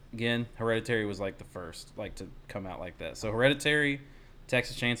that, again, Hereditary was, like, the first, like, to come out like that. So, Hereditary,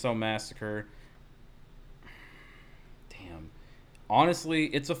 Texas Chainsaw Massacre. Damn. Honestly,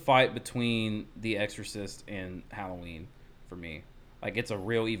 it's a fight between The Exorcist and Halloween for me. Like, it's a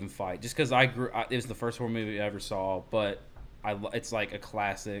real even fight. Just because it was the first horror movie I ever saw, but it's like a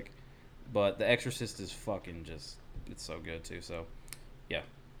classic. But The Exorcist is fucking just, it's so good too. So, yeah,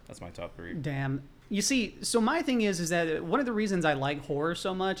 that's my top 3. Damn. You see, so my thing is that one of the reasons I like horror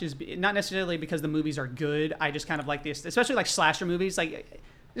so much is not necessarily because the movies are good. I just kind of like this, especially like slasher movies. Like,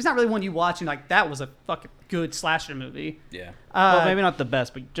 There's not really one you watch and like that was a fucking good slasher movie. Yeah. Well, maybe not the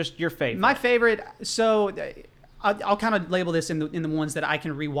best, but just your favorite. My favorite. So I'll kind of label this in the ones that I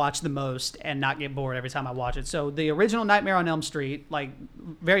can rewatch the most and not get bored every time I watch it. So the original Nightmare on Elm Street, like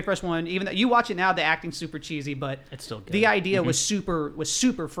very first one, even though you watch it now, the acting's super cheesy, but It's still good. the idea was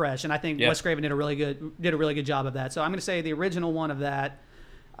super fresh, and I think Yeah. Wes Craven did a really good job of that. So I'm going to say the original one of that.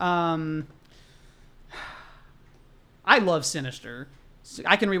 I love Sinister.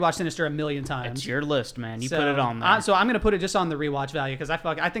 I can rewatch Sinister a million times. It's your list, man. You So, put it on there. so I'm gonna put it just on the rewatch value because I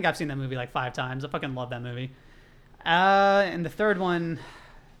think I've seen that movie like 5 times. I fucking love that movie. And the third one,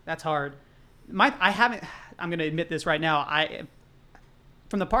 that's hard. I haven't. I'm gonna admit this right now.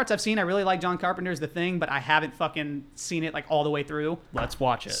 From the parts I've seen, I really like John Carpenter's The Thing, but I haven't fucking seen it like all the way through. Let's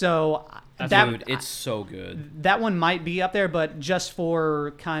watch it. So Dude, it's so good. that one might be up there, but just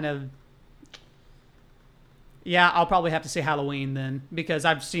for kind of. Yeah, I'll probably have to say Halloween then because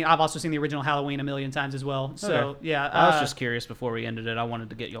I've also seen the original Halloween a million times as well. So Okay. yeah, I was just curious before we ended it. I wanted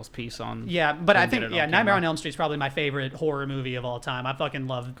to get y'all's piece on. yeah, but I Didn't think get it on Nightmare camera. on Elm Street is probably my favorite horror movie of all time. I fucking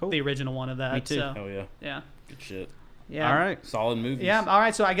love the original one of that. Me too. So, Oh yeah. yeah, Good shit. yeah. All right. Solid movies. Yeah. All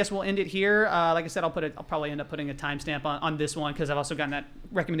right. So I guess we'll end it here. Like I said, I'll probably end up putting a timestamp on this one because I've also gotten that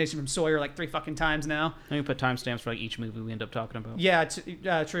recommendation from Sawyer like 3 fucking times now. Let me put timestamps for like each movie we end up talking about. Yeah,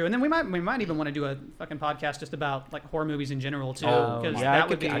 true. And then we might even want to do a fucking podcast just about like horror movies in general too. Oh, Because yeah, that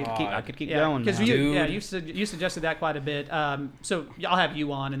would be. I could keep Yeah, going. because now. you suggested that quite a bit. So I'll have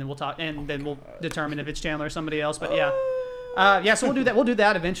you on, and then we'll talk, and then we'll determine if it's Chandler or somebody else. But yeah. So we'll do that. We'll do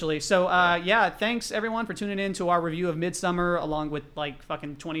that eventually. So thanks everyone for tuning in to our review of Midsommar, along with like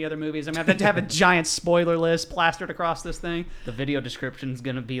fucking 20 other movies. I'm gonna have to have a giant spoiler list plastered across this thing. The video description is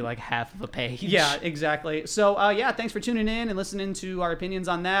gonna be like half of a page. Yeah, exactly. So thanks for tuning in and listening to our opinions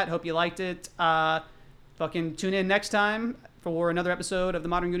on that. Hope you liked it. Fucking tune in next time for another episode of the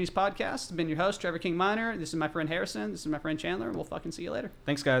Modern Goonies podcast. I've been your host, Trevor King Minor. This is my friend Harrison. This is my friend Chandler. And we'll fucking see you later.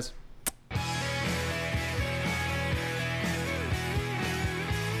 Thanks, guys.